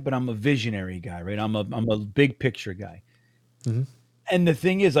guy, but I'm a visionary guy, right? I'm a big picture guy. Mm-hmm. And the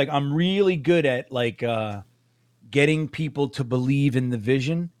thing is, like, I'm really good at like getting people to believe in the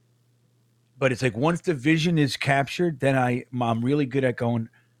vision. But it's like once the vision is captured, then I'm really good at going,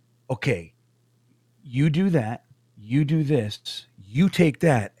 okay, you do that, you do this, you take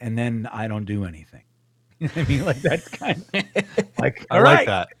that, and then I don't do anything. You know what I mean? Like that's kind of like I like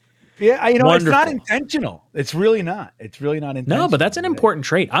that. Yeah, it's Wonderful. not intentional. It's really not. It's really not intentional. No, but that's an important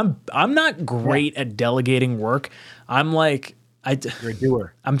trait. I'm not great at delegating work. I'm like You're a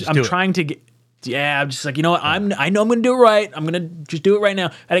doer. I'm trying to get. Yeah, I'm just like, you know what? I know I'm going to do it right. I'm going to just do it right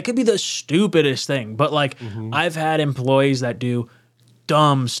now. And it could be the stupidest thing, but like I've had employees that do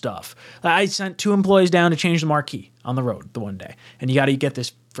dumb stuff. I sent 2 employees down to change the marquee on the road the one day. And you got to get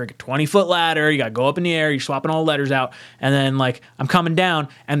this freaking 20-foot ladder. You got to go up in the air. You're swapping all the letters out. And then like I'm coming down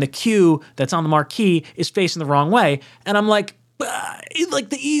and the Q that's on the marquee is facing the wrong way. And I'm like, it's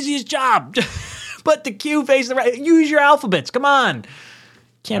like the easiest job. But the Q faces the right. Use your alphabets. Come on.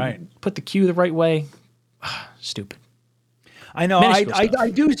 Can't put the Q the right way. Stupid. I know. I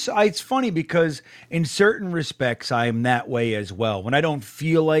do. It's funny because in certain respects, I am that way as well. When I don't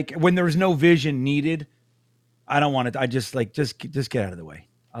feel like, when there's no vision needed, I don't want it. I just get out of the way.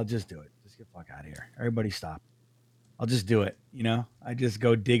 I'll just do it. Just get the fuck out of here. Everybody stop. I'll just do it. I just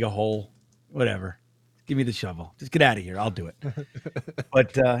go dig a hole, whatever. Give me the shovel. Just get out of here. I'll do it.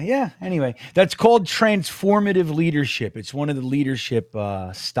 But yeah, anyway, that's called transformative leadership. It's one of the leadership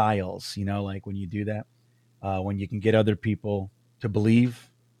styles, like when you do that, when you can get other people to believe.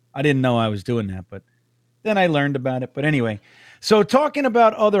 I didn't know I was doing that, but then I learned about it. But anyway, so talking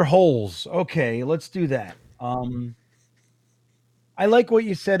about other holes. Okay, let's do that. I like what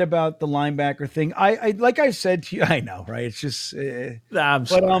you said about the linebacker thing. I like I said to you, I know, right? It's just I'm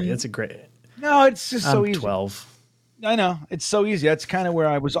sorry. It's a great. No, it's just so easy. 12. I know it's so easy. That's kind of where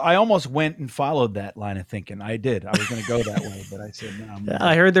I was. I almost went and followed that line of thinking. I did. I was going to go that way, but I said no.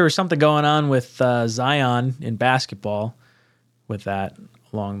 I heard there was something going on with Zion in basketball with that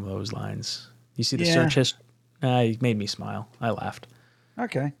along those lines. You see the search history? You made me smile. I laughed.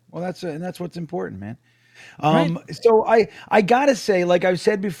 Okay, well that's what's important, man. Right. So I gotta say, like I've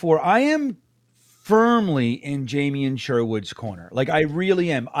said before, I am firmly in Jamie and Sherwood's corner. Like I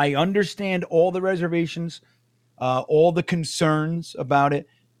really am. I understand all the reservations, all the concerns about it,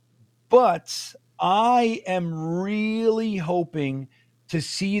 but I am really hoping to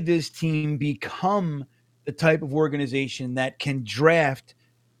see this team become the type of organization that can draft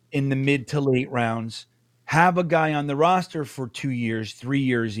in the mid to late rounds, have a guy on the roster for 2 years, 3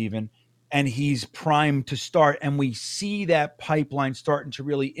 years even, and he's primed to start. And we see that pipeline starting to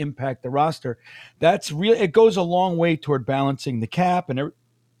really impact the roster. That's real. It goes a long way toward balancing the cap and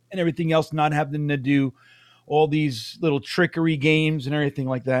everything else, not having to do all these little trickery games and everything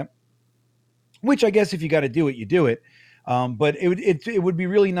like that. Which I guess if you got to do it, you do it. But it would be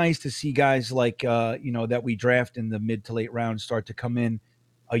really nice to see guys like that we draft in the mid to late rounds start to come in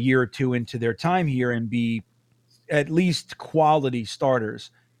a year or two into their time here and be at least quality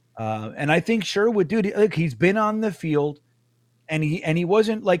starters. And I think Sherwood, dude, look, he's been on the field, and he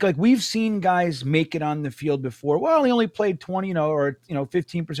wasn't like we've seen guys make it on the field before. Well, he only played 20, or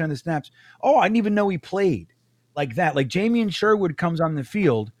 15% of the snaps. Oh, I didn't even know he played like that. Like Jamie and Sherwood comes on the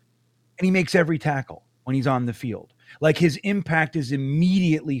field and he makes every tackle when he's on the field. Like his impact is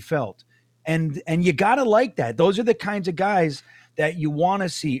immediately felt. And you got to like that. Those are the kinds of guys that you want to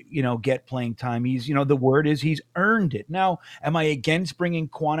see, get playing time. He's, the word is he's earned it. Now, am I against bringing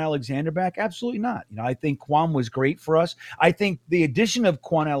Quan Alexander back? Absolutely not. I think Quan was great for us. I think the addition of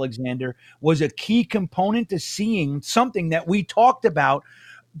Quan Alexander was a key component to seeing something that we talked about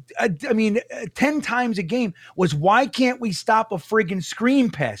 10 times a game was why can't we stop a friggin'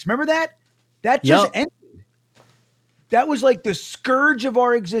 screen pass? Remember that? That just ended. That was like the scourge of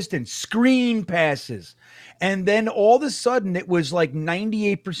our existence, screen passes. And then all of a sudden it was like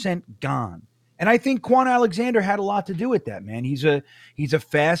 98% gone. And I think Quan Alexander had a lot to do with that, man. He's a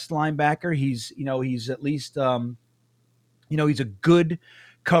fast linebacker. He's at least he's a good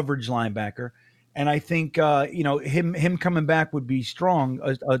coverage linebacker. And I think him coming back would be strong,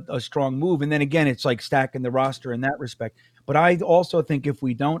 a strong move. And then again, it's like stacking the roster in that respect. But I also think if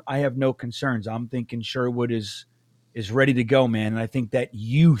we don't, I have no concerns. I'm thinking Sherwood is ready to go, man. And I think that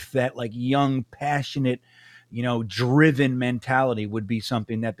youth, that like young, passionate, driven mentality would be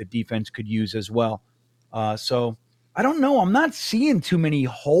something that the defense could use as well. So I don't know. I'm not seeing too many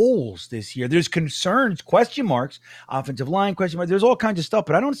holes this year. There's concerns, question marks, offensive line question marks. There's all kinds of stuff,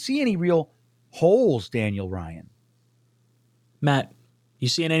 but I don't see any real holes, Daniel Ryan. Matt, you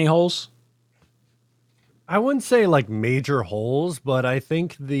seeing any holes? I wouldn't say like major holes, but I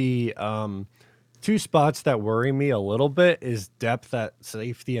think the two spots that worry me a little bit is depth at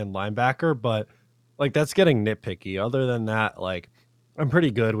safety and linebacker, but like that's getting nitpicky. Other than that, like I'm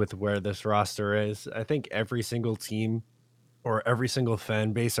pretty good with where this roster is. I think every single team or every single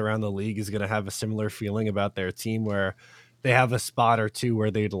fan base around the league is going to have a similar feeling about their team where they have a spot or two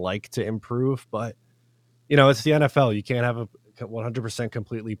where they'd like to improve, but it's the NFL. You can't have a 100%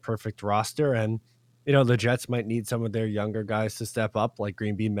 completely perfect roster. And, the Jets might need some of their younger guys to step up, like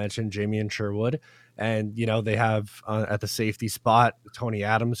GreenBean mentioned, Jamie and Sherwood. And, they have at the safety spot, Tony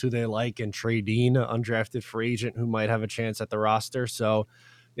Adams, who they like, and Trey Dean, an undrafted free agent who might have a chance at the roster. So,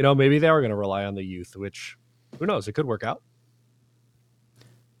 maybe they are going to rely on the youth, which who knows? It could work out.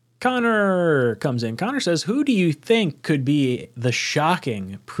 Connor comes in. Connor says, who do you think could be the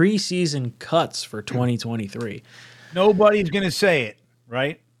shocking preseason cuts for 2023? Nobody's going to say it,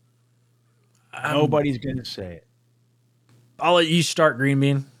 right? Nobody's going to say it. I'll let you start,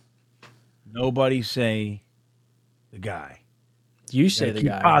 GreenBean. Nobody say the guy. You say the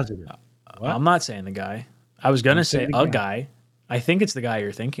guy. Positive. I'm not saying the guy. I was going to say a guy. I think it's the guy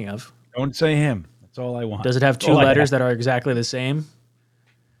you're thinking of. Don't say him. That's all I want. Does it have two letters that are exactly the same?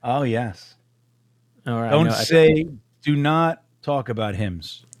 Oh, yes. All right. Do not talk about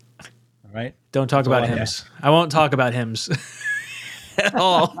hymns. All right? Don't talk about hymns. I won't talk about hymns at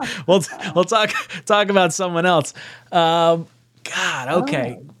all. We'll talk about someone else. God,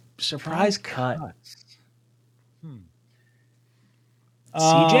 okay. Surprise cut.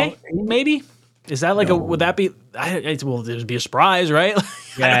 CJ, maybe? Is that like would that be, well, there'd be a surprise, right?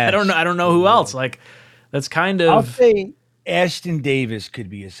 Yes. I don't know who else. Like, that's kind of. I'll say Ashton Davis could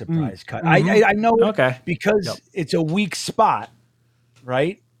be a surprise cut. Mm-hmm. I know because it's a weak spot,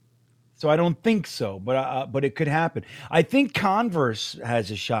 right? So I don't think so, but it could happen. I think Converse has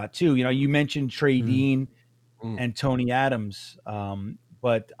a shot too. You mentioned Trey Dean. and Tony Adams.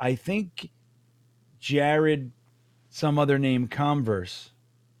 But I think Jared, some other name, Converse.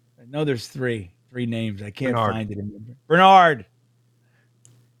 I know there's three names. I can't find it. Bernard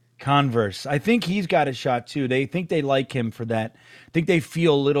Converse. I think he's got a shot too. They think they like him for that. I think they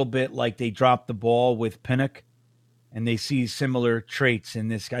feel a little bit like they dropped the ball with Pinnock, and they see similar traits in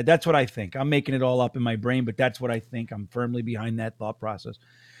this guy. That's what I think. I'm making it all up in my brain, but that's what I think. I'm firmly behind that thought process.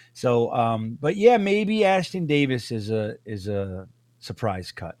 So, but yeah, maybe Ashton Davis is a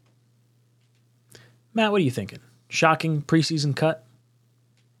surprise cut. Matt, what are you thinking? Shocking preseason cut?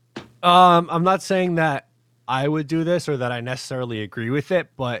 I'm not saying that I would do this or that I necessarily agree with it,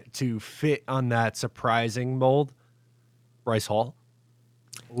 but to fit on that surprising mold, Bryce Hall.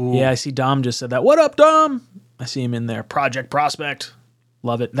 Ooh. Yeah, I see Dom just said that. What up, Dom? I see him in there. Project Prospect.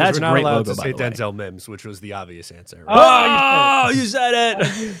 Love it. That's a great logo, by the way. Denzel Mims, which was the obvious answer. Right? Oh, you said it.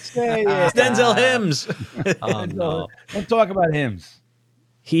 It's Denzel Hims. No. Don't talk about Hims.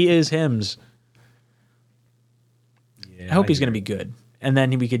 He is Hims. Yeah, I hope he's going to be good. And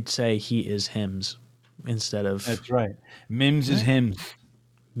then we could say he is Hims instead of... That's right. Mims is Hims.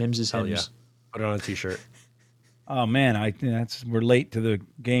 Mims is Hims. Yeah. Put it on a T-shirt. Oh, man. We're late to the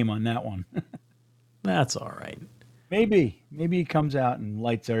game on that one. That's all right. Maybe he comes out and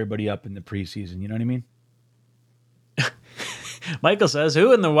lights everybody up in the preseason. You know what I mean? Michael says,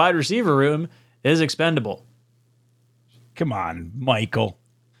 who in the wide receiver room is expendable? Come on, Michael.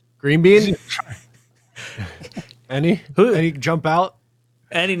 GreenBean? Any jump out?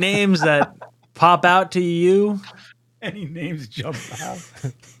 Any names that pop out to you? Any names jump out?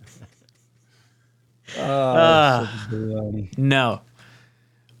 No.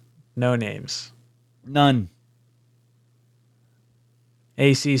 No names. None.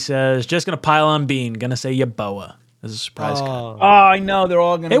 AC says, just going to pile on Bean. Going to say Yeboah as a surprise cut. Oh, I know. They're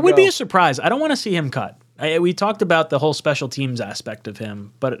all going to It would be a surprise. I don't want to see him cut. We talked about the whole special teams aspect of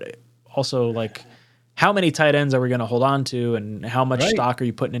him, but also, like, how many tight ends are we going to hold on to, and how much stock are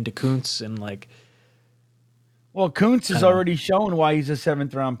you putting into Kuntz? And, like, well, Kuntz has already shown why he's a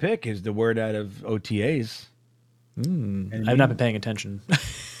 7th-round pick, is the word out of OTAs. I've not been paying attention.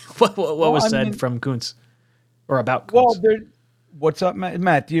 What was said from Kuntz or about Kuntz? Well, what's up,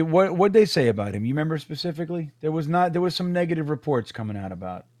 Matt? What they say about him? You remember specifically? There was some negative reports coming out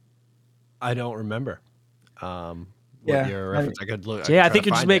about. I don't remember. Yeah, your reference? I could look. I think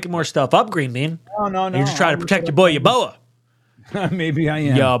you're just making more stuff up, GreenBean. No. You're just trying to protect your boy Yeboah. Maybe I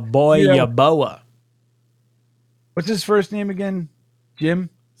am. Your boy Yeboah. What's his first name again? Jim?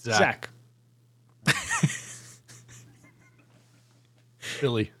 Zach.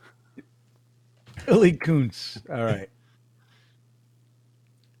 Billy Kuntz. All right.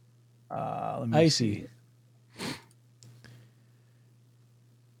 Let me see.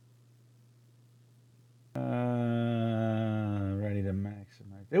 Ready to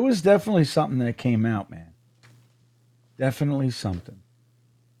maximize. It was definitely something that came out, man. Definitely something.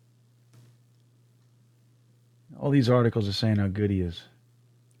 All these articles are saying how good he is.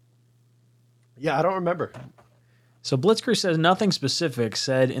 Yeah, I don't remember. So Blitzkrieg says nothing specific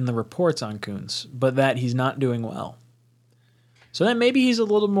said in the reports on Kuntz, but that he's not doing well. So then maybe he's a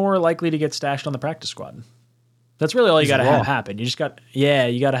little more likely to get stashed on the practice squad. That's really all you got to have happen. You got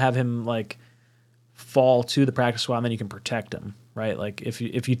to have him like fall to the practice squad, and then you can protect him, right? Like if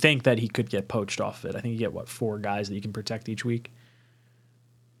you think that he could get poached off it, I think you get 4 guys that you can protect each week.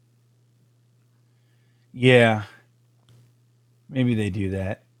 Yeah, maybe they do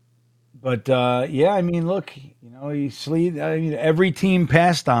that. But yeah, I mean, look, every team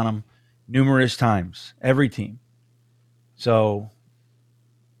passed on him numerous times. Every team. So,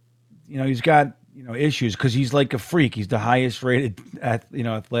 he's got issues because he's like a freak. He's the highest rated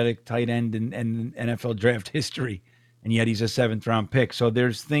athletic tight end in NFL draft history, and yet he's a 7th-round pick. So there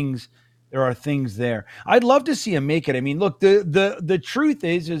are things there. I'd love to see him make it. I mean, look, the truth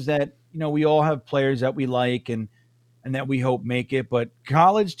is that we all have players that we like and that we hope make it, but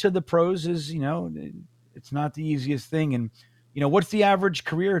college to the pros is, it's not the easiest thing. And, what's the average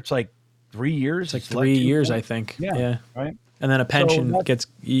career? It's like 3 years. It's like 3 years, I think. Yeah. Right. And then a pension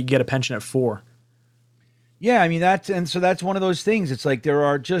you get a pension at 4. Yeah. I mean, that's one of those things. It's like, there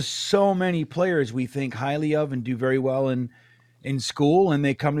are just so many players we think highly of and do very well in school, and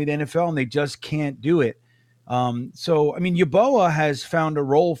they come to the NFL and they just can't do it. So, I mean, Yeboah has found a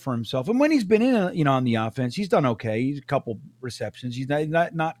role for himself. And when he's been in, on the offense, he's done okay. He's a couple receptions. He's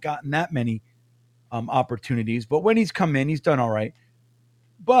not gotten that many opportunities. But when he's come in, he's done all right.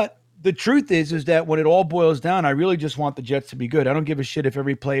 But the truth is that when it all boils down, I really just want the Jets to be good. I don't give a shit if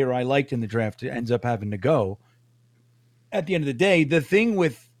every player I liked in the draft ends up having to go. At the end of the day, the thing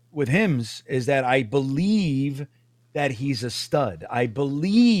with with Hims is that I believe that he's a stud. I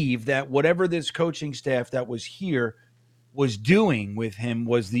believe that whatever this coaching staff that was here was doing with him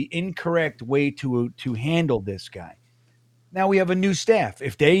was the incorrect way to handle this guy. Now we have a new staff.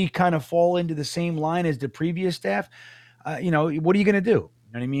 If they kind of fall into the same line as the previous staff, what are you going to do?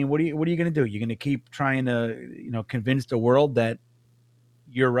 You know what I mean? What are you going to do? You're going to keep trying to, convince the world that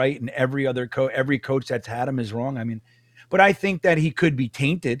you're right and every coach that's had him is wrong. I mean, but I think that he could be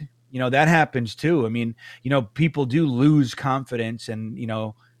tainted. That happens too. I mean, people do lose confidence and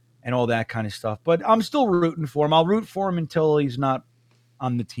all that kind of stuff. But I'm still rooting for him. I'll root for him until he's not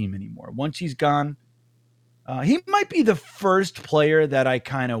on the team anymore. Once he's gone, he might be the first player that I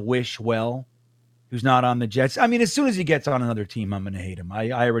kind of wish well who's not on the Jets. I mean, as soon as he gets on another team, I'm going to hate him.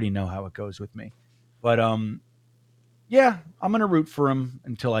 I already know how it goes with me. But, yeah, I'm going to root for him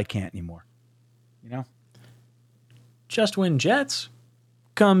until I can't anymore. Just Win Jets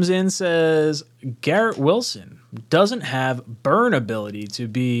comes in, says Garrett Wilson doesn't have burn ability to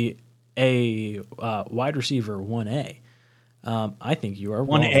be a wide receiver 1A. I think you are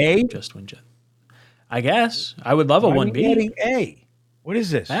 1A? Just Win Jets. I guess. I would love a 1B. A. What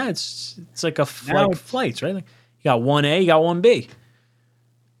is this? It's like flights, right? Like you got 1A, you got 1B.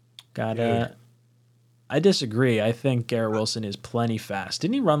 I disagree. I think Garrett Wilson is plenty fast.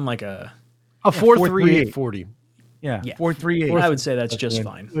 Didn't he run like a 4.38 40? Yeah, 4.38. I would say that's just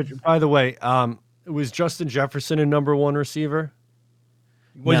fine. Which, by the way, was Justin Jefferson a number one receiver?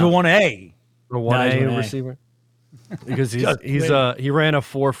 Was a 1A? Or 1A receiver? Because he ran a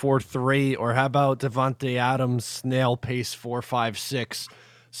 4.43, or how about Devontae Adams snail pace 4.56?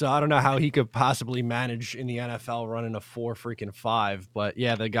 So I don't know how he could possibly manage in the NFL running a 4.5. But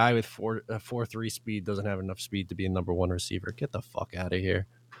yeah, the guy with 4.3 speed doesn't have enough speed to be a number one receiver. Get the fuck out of here.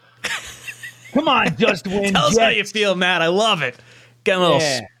 Come on, Just Win. Tell us how you feel, Matt. I love it. Getting a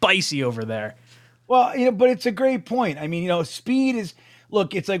little spicy over there. Well, but it's a great point. I mean, speed is.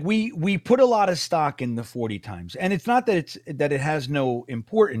 Look, it's like we put a lot of stock in the 40 times, and it's not that it has no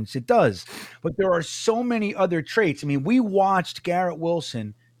importance. It does, but there are so many other traits. I mean, we watched Garrett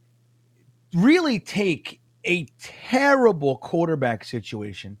Wilson really take a terrible quarterback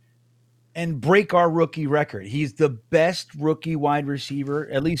situation and break our rookie record. He's the best rookie wide receiver,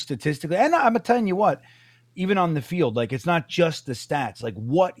 at least statistically. And I'm telling you what, even on the field, like it's not just the stats, like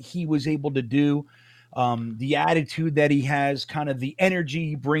what he was able to do. The attitude that he has, kind of the energy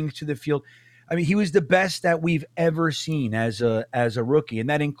he brings to the field. I mean, he was the best that we've ever seen as a rookie, and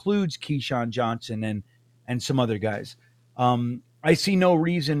that includes Keyshawn Johnson and some other guys. I see no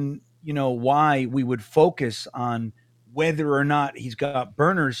reason, why we would focus on whether or not he's got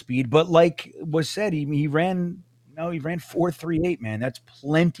burner speed. But like was said, he ran 4.38, man. That's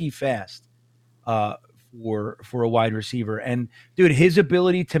plenty fast. For a wide receiver. And dude, his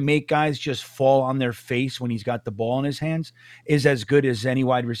ability to make guys just fall on their face when he's got the ball in his hands is as good as any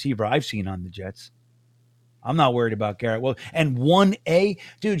wide receiver I've seen on the Jets. I'm not worried about Garrett. Well, and 1A,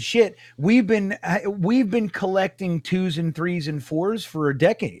 dude, shit, we've been collecting 2s and 3s and 4s for a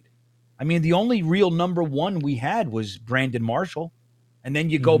decade. I mean, the only real number one we had was Brandon Marshall. And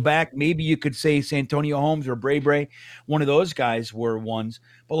then you go back, maybe you could say Santonio Holmes or Bray. One of those guys were ones.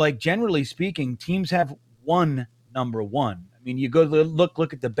 But like generally speaking, teams have one number one. I mean, you go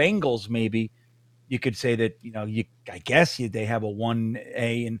look at the Bengals, maybe you could say that, I guess they have a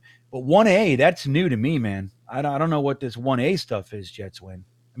 1A, but 1A, that's new to me, man. I don't know what this 1A stuff is, Jets Win.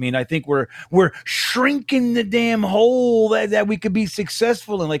 I mean, I think we're shrinking the damn hole that we could be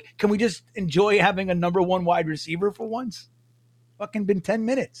successful in. Like, can we just enjoy having a number one wide receiver for once? Fucking been 10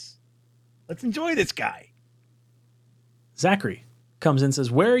 minutes. Let's enjoy this guy. Zachary comes in and says,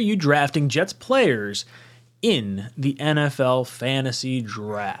 where are you drafting Jets players in the NFL fantasy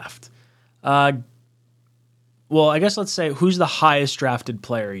draft? Well, I guess let's say, who's the highest drafted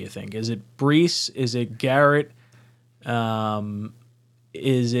player you think? Is it Brees? Is it Garrett?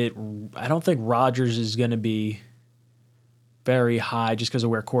 Is it? I don't think Rodgers is going to be very high just because of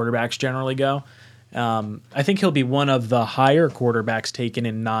where quarterbacks generally go. I think he'll be one of the higher quarterbacks taken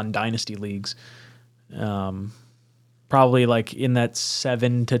in non-dynasty leagues. Probably like in that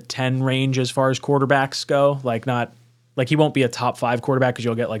 7 to 10 range as far as quarterbacks go. Like he won't be a top 5 quarterback because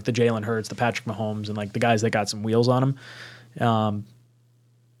you'll get like the Jalen Hurts, the Patrick Mahomes, and like the guys that got some wheels on them.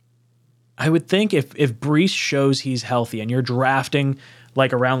 I would think if Brees shows he's healthy and you're drafting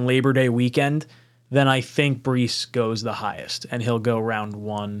like around Labor Day weekend, then I think Brees goes the highest and he'll go round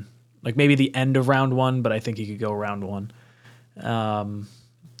 1. Like maybe the end of round 1, but I think he could go round 1.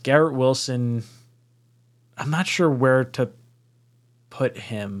 Garrett Wilson, I'm not sure where to put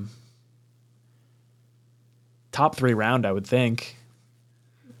him. Top 3 round, I would think.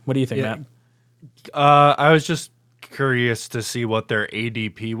 What do you think, Yeah. Matt? I was just curious to see what their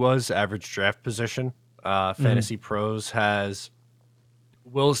ADP was, average draft position. Fantasy Pros has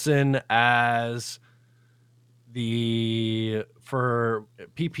Wilson as for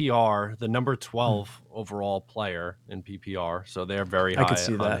PPR, the number 12 overall player in PPR. So they're very I could high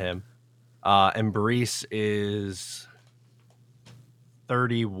see on that. him. And Brees is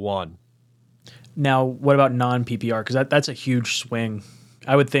 31. Now, what about non PPR? Because that's a huge swing.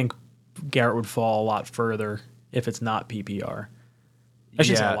 I would think Garrett would fall a lot further if it's not PPR. I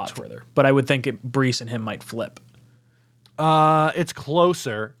shouldn't say a lot further, but I would think Brees and him might flip. It's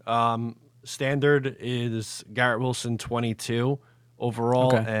closer. Standard is Garrett Wilson 22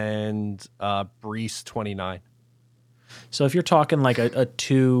 overall, Okay. and Brees 29. So if you're talking like a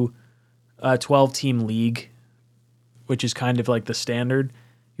 12 team league, which is kind of like the standard,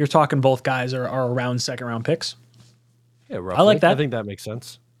 you're talking both guys are around second round picks. Yeah, roughly. I like that. I think that makes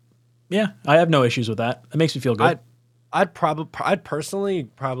sense. Yeah, I have no issues with that. It makes me feel good. I'd personally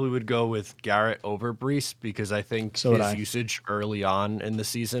probably would go with Garrett over Brees because I think his usage early on in the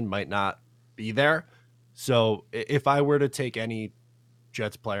season might not be there. So if I were to take any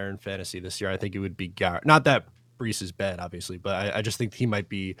Jets player in fantasy this year, I think it would be Garrett. Not that Brees is bad, obviously, but I just think he might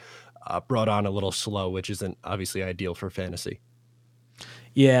be brought on a little slow, which isn't obviously ideal for fantasy.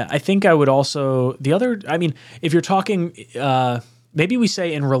 Yeah, I think I would also if you're talking maybe we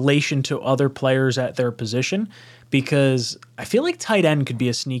say in relation to other players at their position, because I feel like tight end could be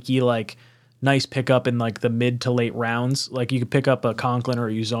a sneaky like nice pickup in like the mid to late rounds. Like you could pick up a Conklin or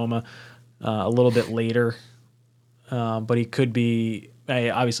a Uzoma a little bit later, but he could be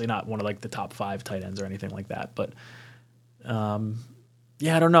obviously not one of like the top 5 tight ends or anything like that. But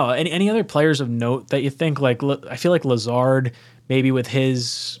yeah, I don't know. Any other players of note that you think like I feel like Lazard maybe with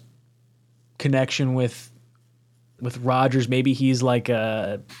his connection with Rodgers, maybe he's like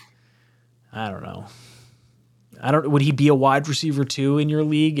I don't know. Would he be a wide receiver too in your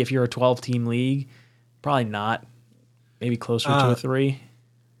league if you're a 12-team league? Probably not. Maybe closer to a 3.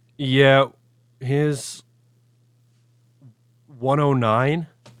 Yeah, his 109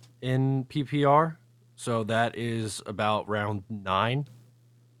 in PPR, so that is about round 9.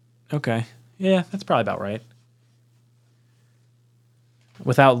 Okay. Yeah, that's probably about right.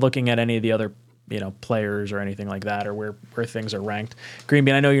 Without looking at any of the other players or anything like that, or where things are ranked.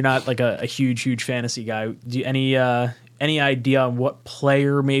 GreenBean, I know you're not like a huge fantasy guy. Do you, any idea on what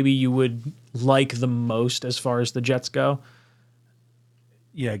player maybe you would like the most as far as the Jets go?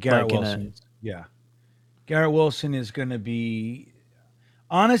 Yeah, Garrett Wilson. Yeah. Garrett Wilson is going to be,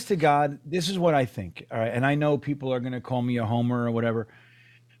 honest to God, this is what I think. All right. And I know people are going to call me a homer or whatever,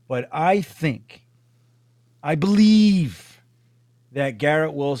 but I believe that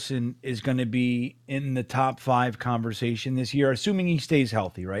Garrett Wilson is going to be in the top 5 conversation this year, assuming he stays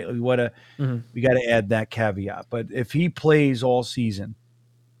healthy, right? We got to add that caveat. But if he plays all season,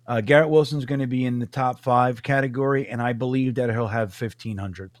 Garrett Wilson's going to be in the top 5 category, and I believe that he'll have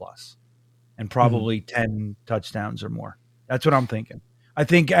 1,500 plus and probably 10 touchdowns or more. That's what I'm thinking. I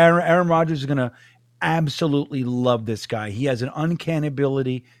think Aaron Rodgers is going to absolutely love this guy. He has an uncanny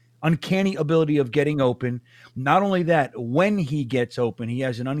ability of getting open. Not only that, when he gets open, he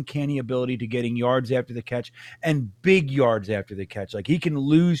has an uncanny ability to getting yards after the catch and big yards after the catch. Like he can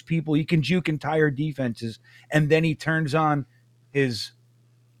lose people, he can juke entire defenses, and then he turns on his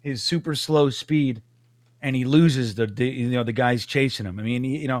super slow speed and he loses the guys chasing him. I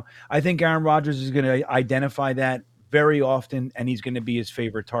mean, I think Aaron Rodgers is going to identify that very often, and he's going to be his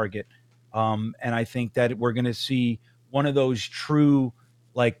favorite target. And I think that we're going to see one of those true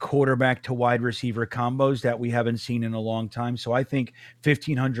like quarterback to wide receiver combos that we haven't seen in a long time. So I think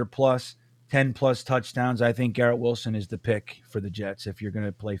 1,500 plus, 10 plus touchdowns. I think Garrett Wilson is the pick for the Jets if you're going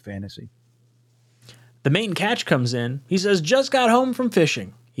to play fantasy. The main catch comes in. He says, just got home from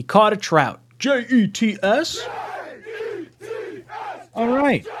fishing. He caught a trout. Jets. All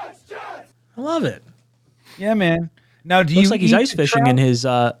right. I love it. Yeah, man. Now, looks like he's ice fishing in his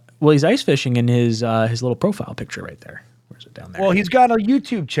he's ice fishing in his little profile picture right there. Where's it down there? Well, he's got a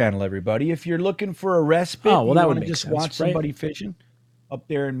YouTube channel, everybody. If you're looking for a respite, that would make just sense, watch somebody fishing up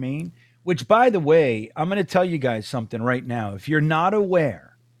there in Maine. Which, by the way, I'm going to tell you guys something right now. If you're not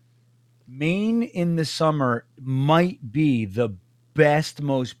aware, Maine in the summer might be the best,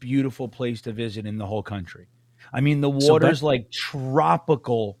 most beautiful place to visit in the whole country. I mean, the water's like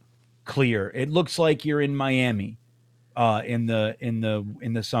tropical clear. It looks like you're in Miami in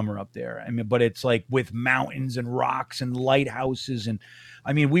the summer up there. I mean, but it's like with mountains and rocks and lighthouses. And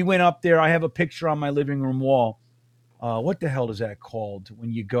I mean, we went up there. I have a picture on my living room wall. What the hell is that called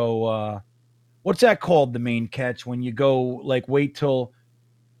when you go, what's that called? The main catch when you go like, wait till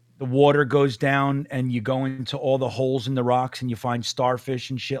the water goes down and you go into all the holes in the rocks and you find starfish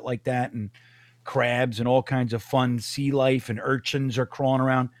and shit like that and crabs and all kinds of fun sea life and urchins are crawling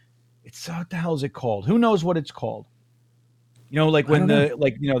around. It's what the hell is it called? Who knows what it's called? You know, like when the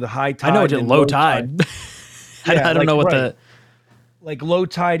high tide. I know it's low tide. I don't know what the like low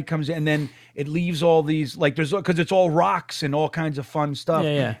tide comes in and then it leaves all these like there's because it's all rocks and all kinds of fun stuff.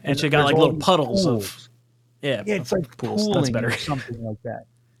 Yeah. And she got like little puddles of it's like pools. pooling That's better. or something like that.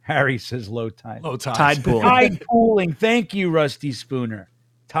 Harry says low tide. Low tide. Tide pooling. Tide pooling. Thank you, Rusty Spooner.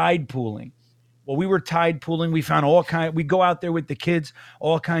 Tide pooling. Well, we were tide pooling. We found we go out there with the kids,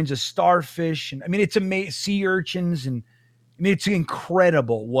 all kinds of starfish. And I mean, it's amazing. Sea urchins. And I mean, it's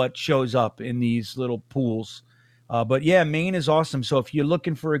incredible what shows up in these little pools. But yeah, Maine is awesome. So if you're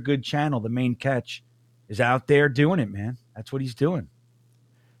looking for a good channel, the Maine Catch is out there doing it, man. That's what he's doing.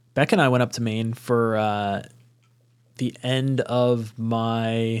 Beck and I went up to Maine for the end of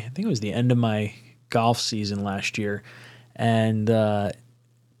I think it was the end of my golf season last year. And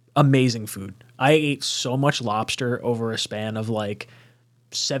amazing food. I ate so much lobster over a span of like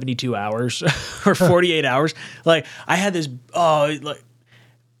 72 hours or 48 hours. Like I had this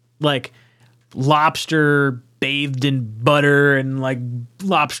like lobster bathed in butter and like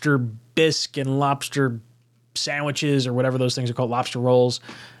lobster bisque and lobster sandwiches or whatever those things are called, lobster rolls,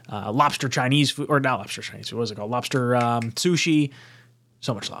 lobster Chinese food, or not lobster Chinese food, what is it called? Lobster sushi.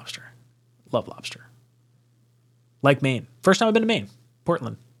 So much lobster. Love lobster. Like Maine. First time I've been to Maine.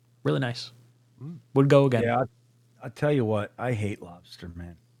 Portland. Really nice. Would go again. Yeah, I'll tell you what. I hate lobster,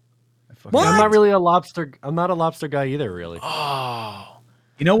 man. I'm not really a lobster. I'm not a lobster guy either, really. Oh.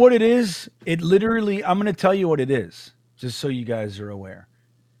 You know what it is? It literally, I'm going to tell you what it is, just so you guys are aware.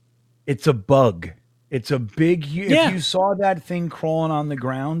 It's a bug. It's a big, if you saw that thing crawling on the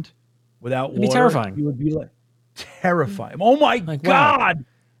ground without water, it'd be terrifying. You would be like, terrifying. Oh my God. Wow.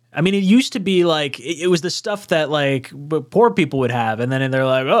 I mean, it used to be like, it was the stuff that like poor people would have. And then they're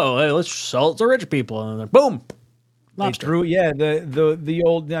like, oh, hey, let's sell it to rich people. And then boom, lobster. The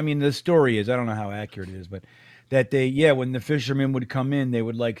old, I mean, the story is, I don't know how accurate it is, but that when the fishermen would come in, they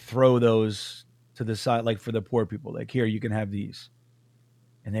would like throw those to the side, like for the poor people, like here, you can have these.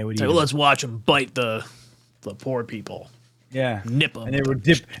 And they would eat. Like, let's watch them bite the poor people. Yeah. Nip them. And they were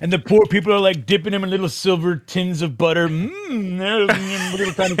and the poor people are like dipping them in little silver tins of butter. They're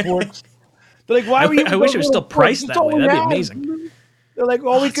little tiny forks. They're like, why were you? I wish it was still priced that way. That'd be amazing. They're like,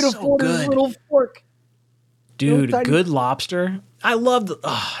 all we could afford is a little fork. Dude, good lobster. I love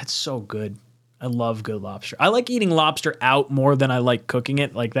it's so good. I love good lobster. I like eating lobster out more than I like cooking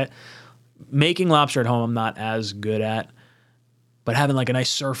it like that. Making lobster at home, I'm not as good at. But having like a nice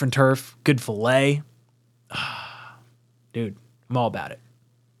surf and turf, good filet. Dude, I'm all about it.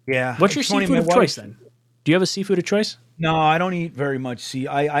 Yeah. What's your seafood of choice then? Do you have a seafood of choice? No, I don't eat very much.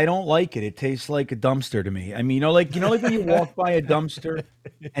 I don't like it. It tastes like a dumpster to me. I mean, like when you walk by a dumpster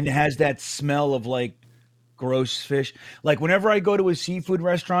and it has that smell of like gross fish. Like whenever I go to a seafood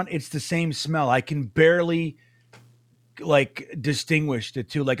restaurant, it's the same smell. I can barely like distinguish the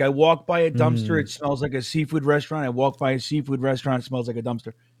two. Like I walk by a dumpster, it smells like a seafood restaurant. I walk by a seafood restaurant, it smells like a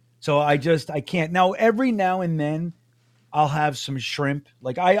dumpster. So I can't. Now, every now and then I'll have some shrimp.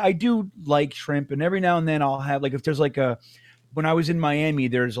 Like I do like shrimp, and every now and then I'll have like if there's like when I was in Miami,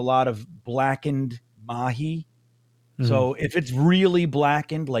 there's a lot of blackened mahi. So if it's really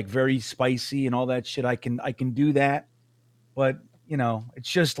blackened, like very spicy and all that shit, I can do that. But it's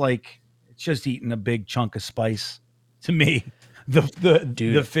just eating a big chunk of spice to me.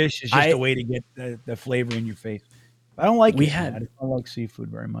 The fish is just a way to get the flavor in your face. I don't like I don't like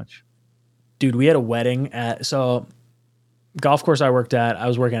seafood very much. Dude, we had a wedding golf course I worked at. I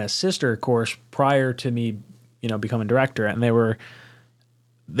was working at a sister course prior to me, becoming director, and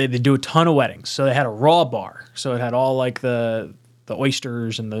they do a ton of weddings. So they had a raw bar. So it had all like the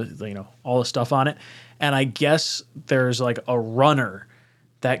oysters and the all the stuff on it. And I guess there's like a runner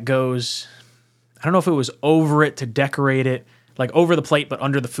that goes, I don't know if it was over it to decorate it, like over the plate but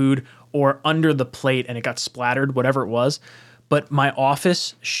under the food, or under the plate and it got splattered, whatever it was. But my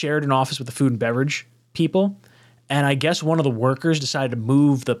office shared an office with the food and beverage people. And I guess one of the workers decided to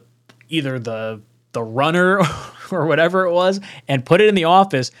move either the runner or whatever it was and put it in the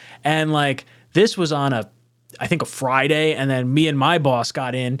office. And like this was on I think a Friday, and then me and my boss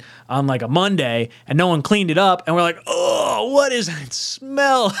got in on like a Monday and no one cleaned it up. And we're like, oh, what is that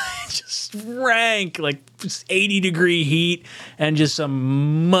smell? It just rank, like just 80-degree heat and just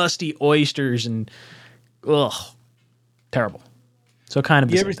some musty oysters and terrible. So kind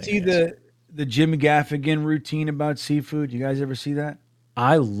of. You ever see the Jim Gaffigan routine about seafood? You guys ever see that?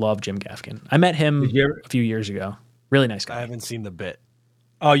 I love Jim Gaffigan. I met him a few years ago. Really nice guy. I haven't seen the bit.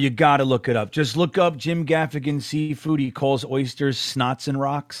 Oh, you got to look it up. Just look up Jim Gaffigan seafood. He calls oysters snots and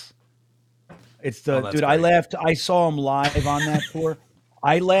rocks. It's the that's dude. I great. laughed. I saw him live on that tour.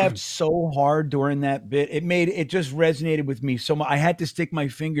 I laughed so hard during that bit. It just resonated with me so much. I had to stick my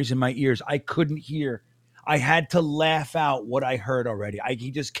fingers in my ears. I couldn't hear. I had to laugh out what I heard already.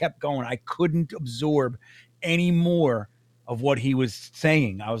 He just kept going. I couldn't absorb any more of what he was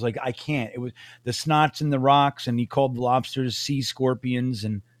saying. I was like, I can't. It was the snots and the rocks, and he called the lobsters sea scorpions,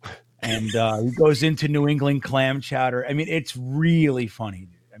 and he goes into New England clam chowder. I mean, it's really funny,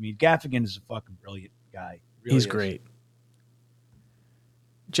 dude. I mean, Gaffigan is a fucking brilliant guy. Really He's is. great.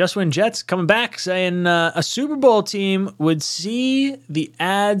 Just Win Jets coming back saying a Super Bowl team would see the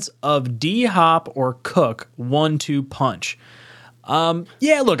ads of D-Hop or Cook 1-2 punch.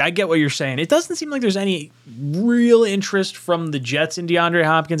 Yeah, look, I get what you're saying. It doesn't seem like there's any real interest from the Jets in DeAndre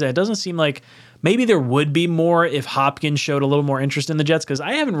Hopkins. It doesn't seem like maybe there would be more if Hopkins showed a little more interest in the Jets, because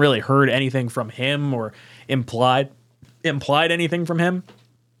I haven't really heard anything from him or implied anything from him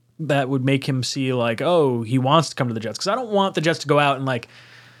that would make him see like, oh, he wants to come to the Jets. Because I don't want the Jets to go out and like,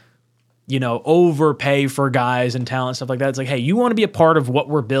 you know, overpay for guys and talent, stuff like that. It's like, hey, you want to be a part of what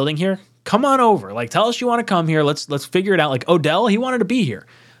we're building here? Come on over. Like, tell us you want to come here. Let's figure it out. Like Odell, he wanted to be here.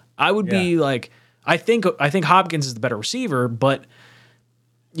 I would be like, I think Hopkins is the better receiver, but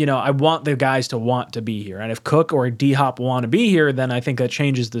you know, I want the guys to want to be here. And if Cook or D-Hop want to be here, then I think that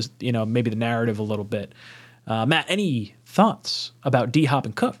changes this, you know, maybe the narrative a little bit. Matt, any thoughts about D-Hop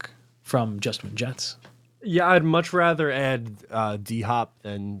and Cook from Just Win Jets? Yeah, I'd much rather add D-Hop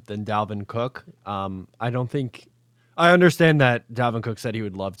than Dalvin Cook. I understand that Dalvin Cook said he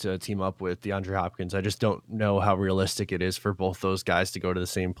would love to team up with DeAndre Hopkins. I just don't know how realistic it is for both those guys to go to the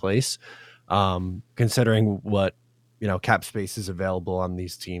same place, considering what, you know, cap space is available on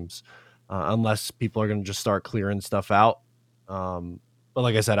these teams, unless people are going to just start clearing stuff out. But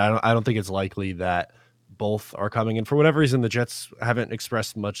like I said, I don't think it's likely that both are coming in. For whatever reason, the Jets haven't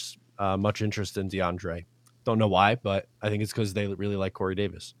expressed much interest in DeAndre. Don't know why, but I think it's because they really like Corey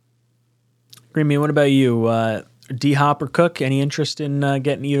Davis. GreenBean, what about you? D-Hop or Cook? Any interest in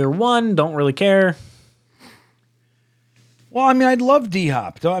getting either one? Don't really care. Well, I mean, I'd love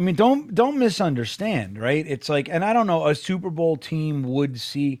D-Hop. Don't misunderstand, right? It's like, and I don't know, a Super Bowl team would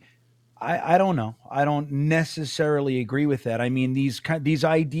see. I don't know. I don't necessarily agree with that. I mean, these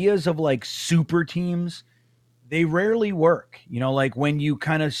ideas of like super teams, they rarely work. You know, like when you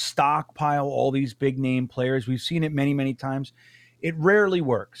kind of stockpile all these big name players, we've seen it many, many times. It rarely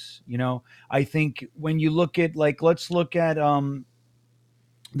works. You know, I think when you look at like, let's look at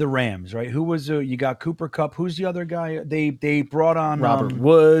the Rams, right? Who was you got Cooper Kupp? Who's the other guy? They brought on Robert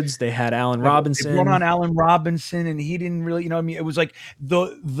Woods. They had Allen Robinson. They brought on Allen Robinson, and he didn't really, you know what I mean? It was like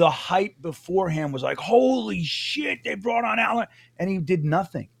the hype beforehand was like, holy shit, they brought on Allen, and he did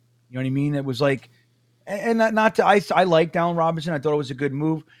nothing. You know what I mean? It was like, and not to, I liked Allen Robinson. I thought it was a good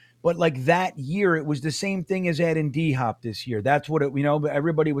move. But like that year, it was the same thing as adding D-Hop this year. That's what it, you know,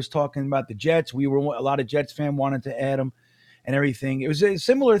 everybody was talking about the Jets. A lot of Jets fan wanted to add him and everything. It was a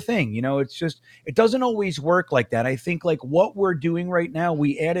similar thing. You know, it's just, it doesn't always work like that. I think like what we're doing right now,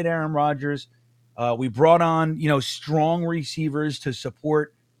 we added Aaron Rodgers. We brought on, you know, strong receivers to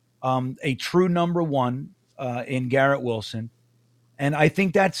support a true number one in Garrett Wilson. And I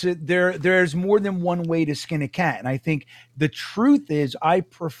think that's it. There's more than one way to skin a cat. And I think the truth is I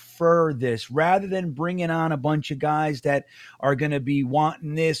prefer this rather than bringing on a bunch of guys that are going to be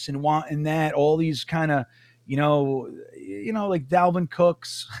wanting this and wanting that, all these kind of, you know, like Dalvin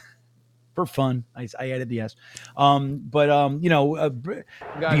Cooks for fun. I added the S. Bernard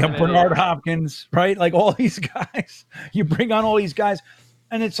Hopkins, right? Like all these guys, you bring on all these guys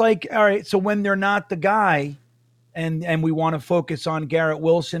and it's like, all right, so when they're not the guy, and we want to focus on Garrett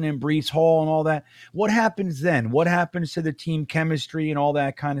Wilson and Breece Hall and all that, what happens then? What happens to the team chemistry and all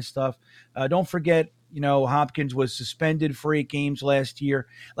that kind of stuff? Don't forget, you know, Hopkins was suspended for 8 games last year.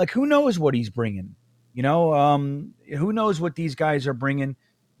 Like, who knows what he's bringing? You know, who knows what these guys are bringing?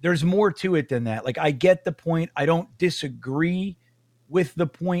 There's more to it than that. Like, I get the point. I don't disagree with the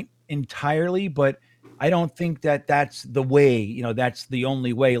point entirely, but I don't think that that's the way, you know, that's the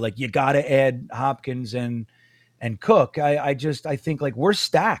only way. Like, you got to add Hopkins and Cook. I think like we're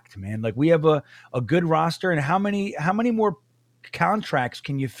stacked, man. Like we have a good roster, and how many more contracts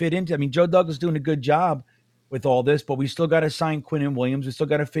can you fit into? I mean, Joe Douglas doing a good job with all this, but we still got to sign Quinnen Williams. We still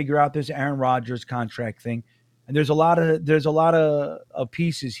got to figure out this Aaron Rodgers contract thing, and there's a lot of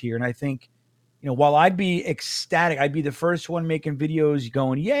pieces here. And I think, you know, while I'd be ecstatic, I'd be the first one making videos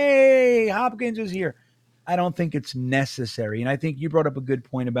going, "Yay, Hopkins is here." I don't think it's necessary, and I think you brought up a good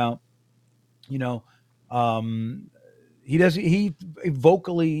point about, you know, he doesn't. He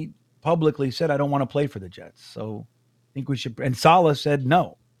vocally, publicly said, "I don't want to play for the Jets." So I think we should. And Saleh said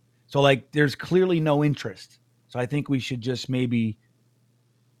no. So like, there's clearly no interest. So I think we should just maybe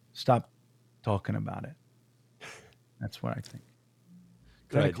stop talking about it. That's what I think.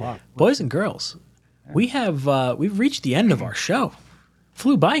 Good 10 idea. o'clock. Boys and girls, we've reached the end of our show.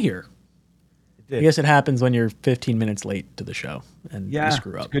 Flew by here. It did. I guess it happens when you're 15 minutes late to the show and Yeah, you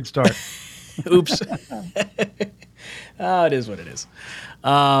screw it's up. a good start. Oops. It is what it is.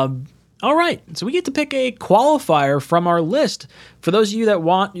 All right. So we get to pick a qualifier from our list. For those of you that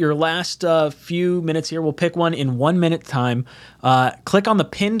want your last few minutes here, we'll pick one in 1 minute time. Click on the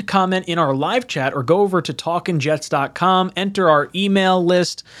pinned comment in our live chat or go over to talkinjets.com, enter our email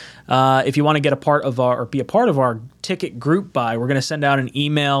list. If you want to get a part of our or be a part of our ticket group buy, we're going to send out an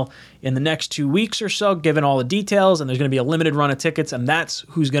email in the next 2 weeks or so, giving all the details, and there's going to be a limited run of tickets, and that's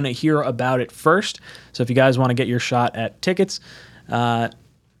who's going to hear about it first. So if you guys want to get your shot at tickets, hop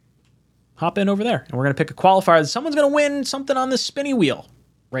in over there, and we're going to pick a qualifier. Someone's going to win something on this spinny wheel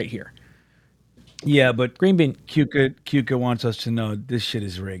right here. Yeah, but GreenBean. Cuca wants us to know this shit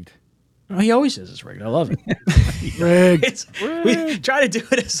is rigged. Oh, he always says it's rigged. I love it. Rigged. We try to do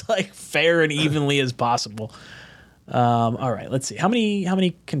it as like fair and evenly as possible. All right, let's see. How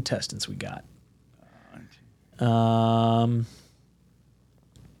many contestants we got? Got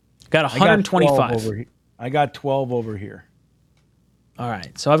 125. I got 12 over here. All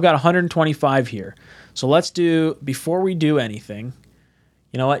right, so I've got 125 here. So let's do, before we do anything,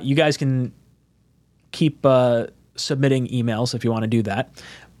 you know what? You guys can keep submitting emails if you want to do that.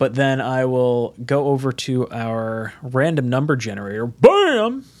 But then I will go over to our random number generator.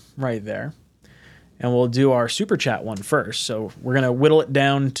 Bam! Right there. And we'll do our super chat one first. So we're going to whittle it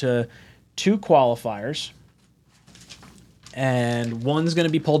down to 2 qualifiers. And one's going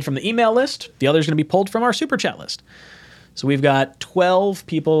to be pulled from the email list. The other's going to be pulled from our super chat list. So we've got 12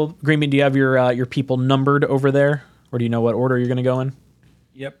 people. GreenBean, do you have your people numbered over there? Or do you know what order you're going to go in?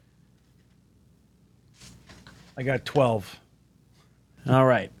 Yep. I got 12. All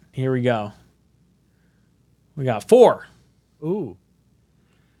right. Here we go. We got 4. Ooh,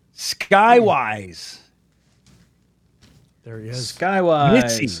 Skywise. there he is. Skywise.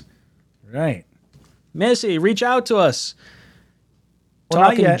 Mitzi. Right. Missy, reach out to us. Well,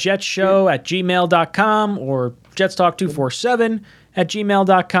 not yet. TalkinJetsShow@gmail.com or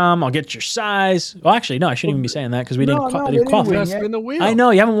jetstalk247@gmail.com. I'll get your size. Well, actually, no, I shouldn't even be saying that because we didn't qualify. Just spin the wheel. I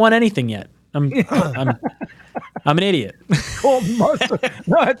know, you haven't won anything yet. I'm an idiot. Called muscle.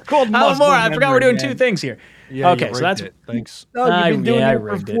 No, it's called muscle. More. I forgot we're doing memory, 2 things here. Yeah, Okay, you so that's rigged it. Thanks. No, you've been doing I it for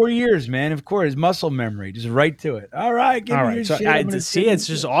rigged it. 4 years, man. Of course, muscle memory. Just right to it. All right, give All me right. your So shit. I'm gonna see, take it's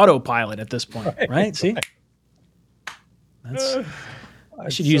just autopilot at this point, right? See, I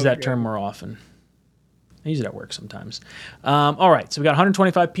should use that term more often. I use it at work sometimes. All right, so we got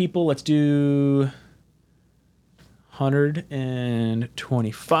 125 people. Let's do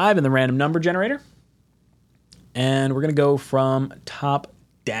 125 in the random number generator, and we're gonna go from top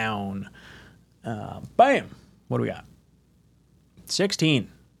down. Bam! What do we got? 16.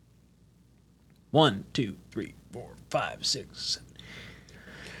 1, 2, 3, 4, 5, 6,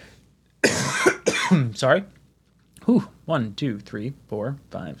 7. Sorry. 1, 2, 3, 4,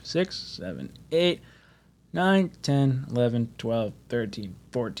 5, 6, 7, 8, 9, 10, 11, 12, 13,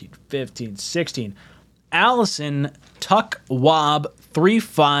 14, 15, 16. Allison Tuckwab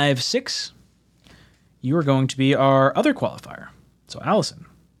 356. You are going to be our other qualifier. So, Allison.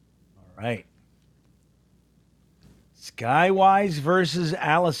 All right. Skywise versus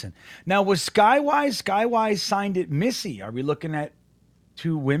Allison. Now, was Skywise signed at Missy? Are we looking at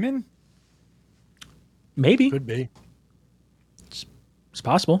 2 women? Maybe. Could be. It's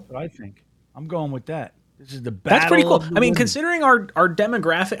possible. That's what I think. I'm going with that. This is the battle. That's pretty cool. of the I mean, women. considering our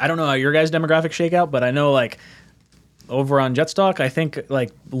demographic, I don't know how your guys' demographic shake out, but I know like over on Jetstock, I think like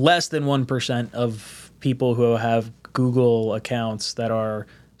less than 1% of people who have Google accounts that are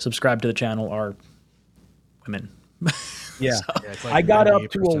subscribed to the channel are women. Yeah. Yeah, it's like I got up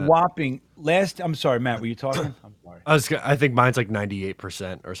to a 98%. whopping I'm sorry, Matt, were you talking? I'm sorry. I think mine's like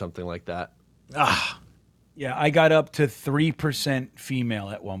 98% or something like that. Yeah, I got up to 3% female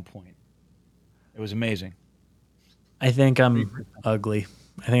at one point. It was amazing. I think I'm ugly.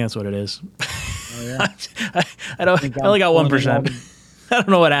 I think that's what it is. Oh, yeah. I only got 1%. I don't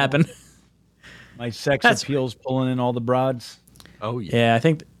know what happened. My sex That's- appeal's pulling in all the broads. Oh yeah. Yeah, I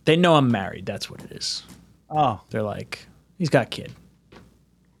think they know I'm married. That's what it is. Oh, They're like, he's got a kid.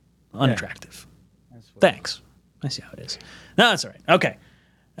 Unattractive. that's what Thanks. I see how it is. No, that's all right. Okay.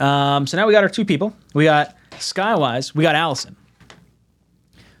 So now we got our 2 people. We got Skywise. We got Allison.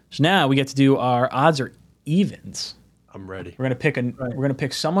 So now we get to do our odds or evens. I'm ready. We're gonna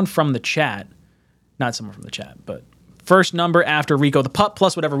pick someone from the chat, not someone from the chat, but first number after Rico the pup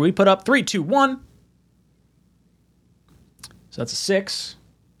plus whatever we put up. 3, 2, 1. So that's a 6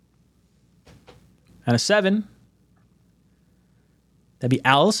 and a 7. That'd be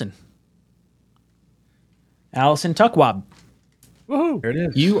Allison. Allison Tuckwab. Woohoo! There it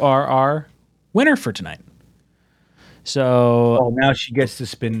is. You are our winner for tonight. So now she gets to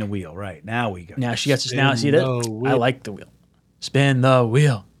spin the wheel. Right now we go. now she gets to now see this. the wheel. I like the wheel. Spin the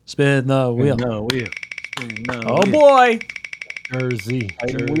wheel. Spin the wheel. No wheel. Spin the Oh wheel. boy. Jersey.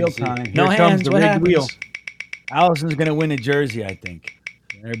 Wheel time. No Here hands. comes the What rigged happens? wheel. Allison's gonna win a jersey, I think.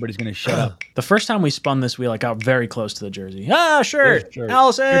 Everybody's gonna shut up. The first time we spun this wheel, I got very close to the jersey. Ah, shirt. Yes, shirt. Here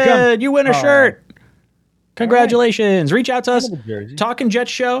Allison, comes- you win a Oh. shirt. Congratulations. Reach out to us. I have a jersey.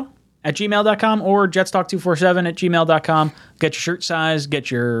 TalkinJetsShow@gmail.com or jetstalk247@gmail.com. Get your shirt size,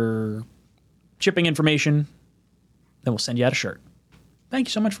 get your shipping information. Then we'll send you out a shirt. Thank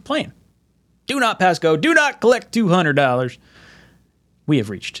you so much for playing. Do not pass go. Do not collect $200. We have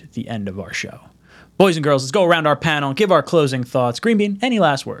reached the end of our show. Boys and girls, let's go around our panel, give our closing thoughts. GreenBean, any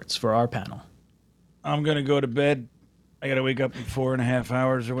last words for our panel? I'm gonna go to bed. I gotta wake up in 4.5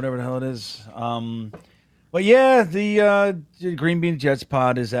 hours or whatever the hell it is. But yeah, the Green Bean Jets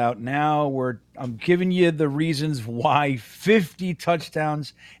pod is out now. I'm giving you the reasons why 50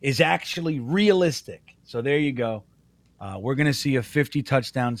 touchdowns is actually realistic. So there you go. We're gonna see a 50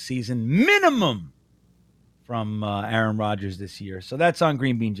 touchdown season minimum from Aaron Rodgers this year. So that's on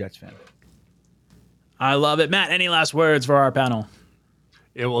Green Bean Jets fan. I love it. Matt, any last words for our panel?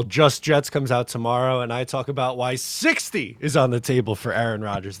 It will Just Jets comes out tomorrow, and I talk about why 60 is on the table for Aaron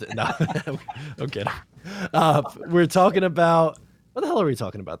Rodgers. No, I'm kidding. We're talking about what the hell are we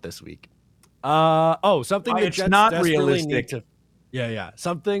talking about this week? Something the It's Jets not desperately realistic. need to. Yeah.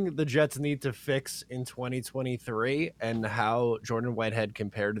 Something the Jets need to fix in 2023, and how Jordan Whitehead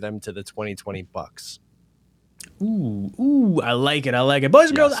compared them to the 2020 Bucks. Ooh, I like it. Boys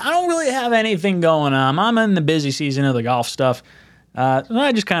and girls, Yes. I don't really have anything going on. I'm in the busy season of the golf stuff.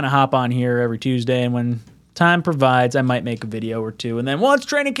 I just kind of hop on here every Tuesday, and when time provides, I might make a video or two. And then once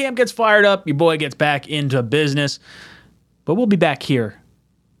training camp gets fired up, your boy gets back into business. But we'll be back here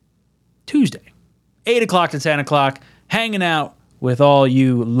Tuesday, 8 o'clock to 10 o'clock, hanging out with all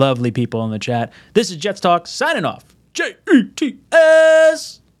you lovely people in the chat. This is Jets Talk, signing off.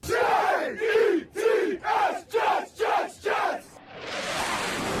 Jets!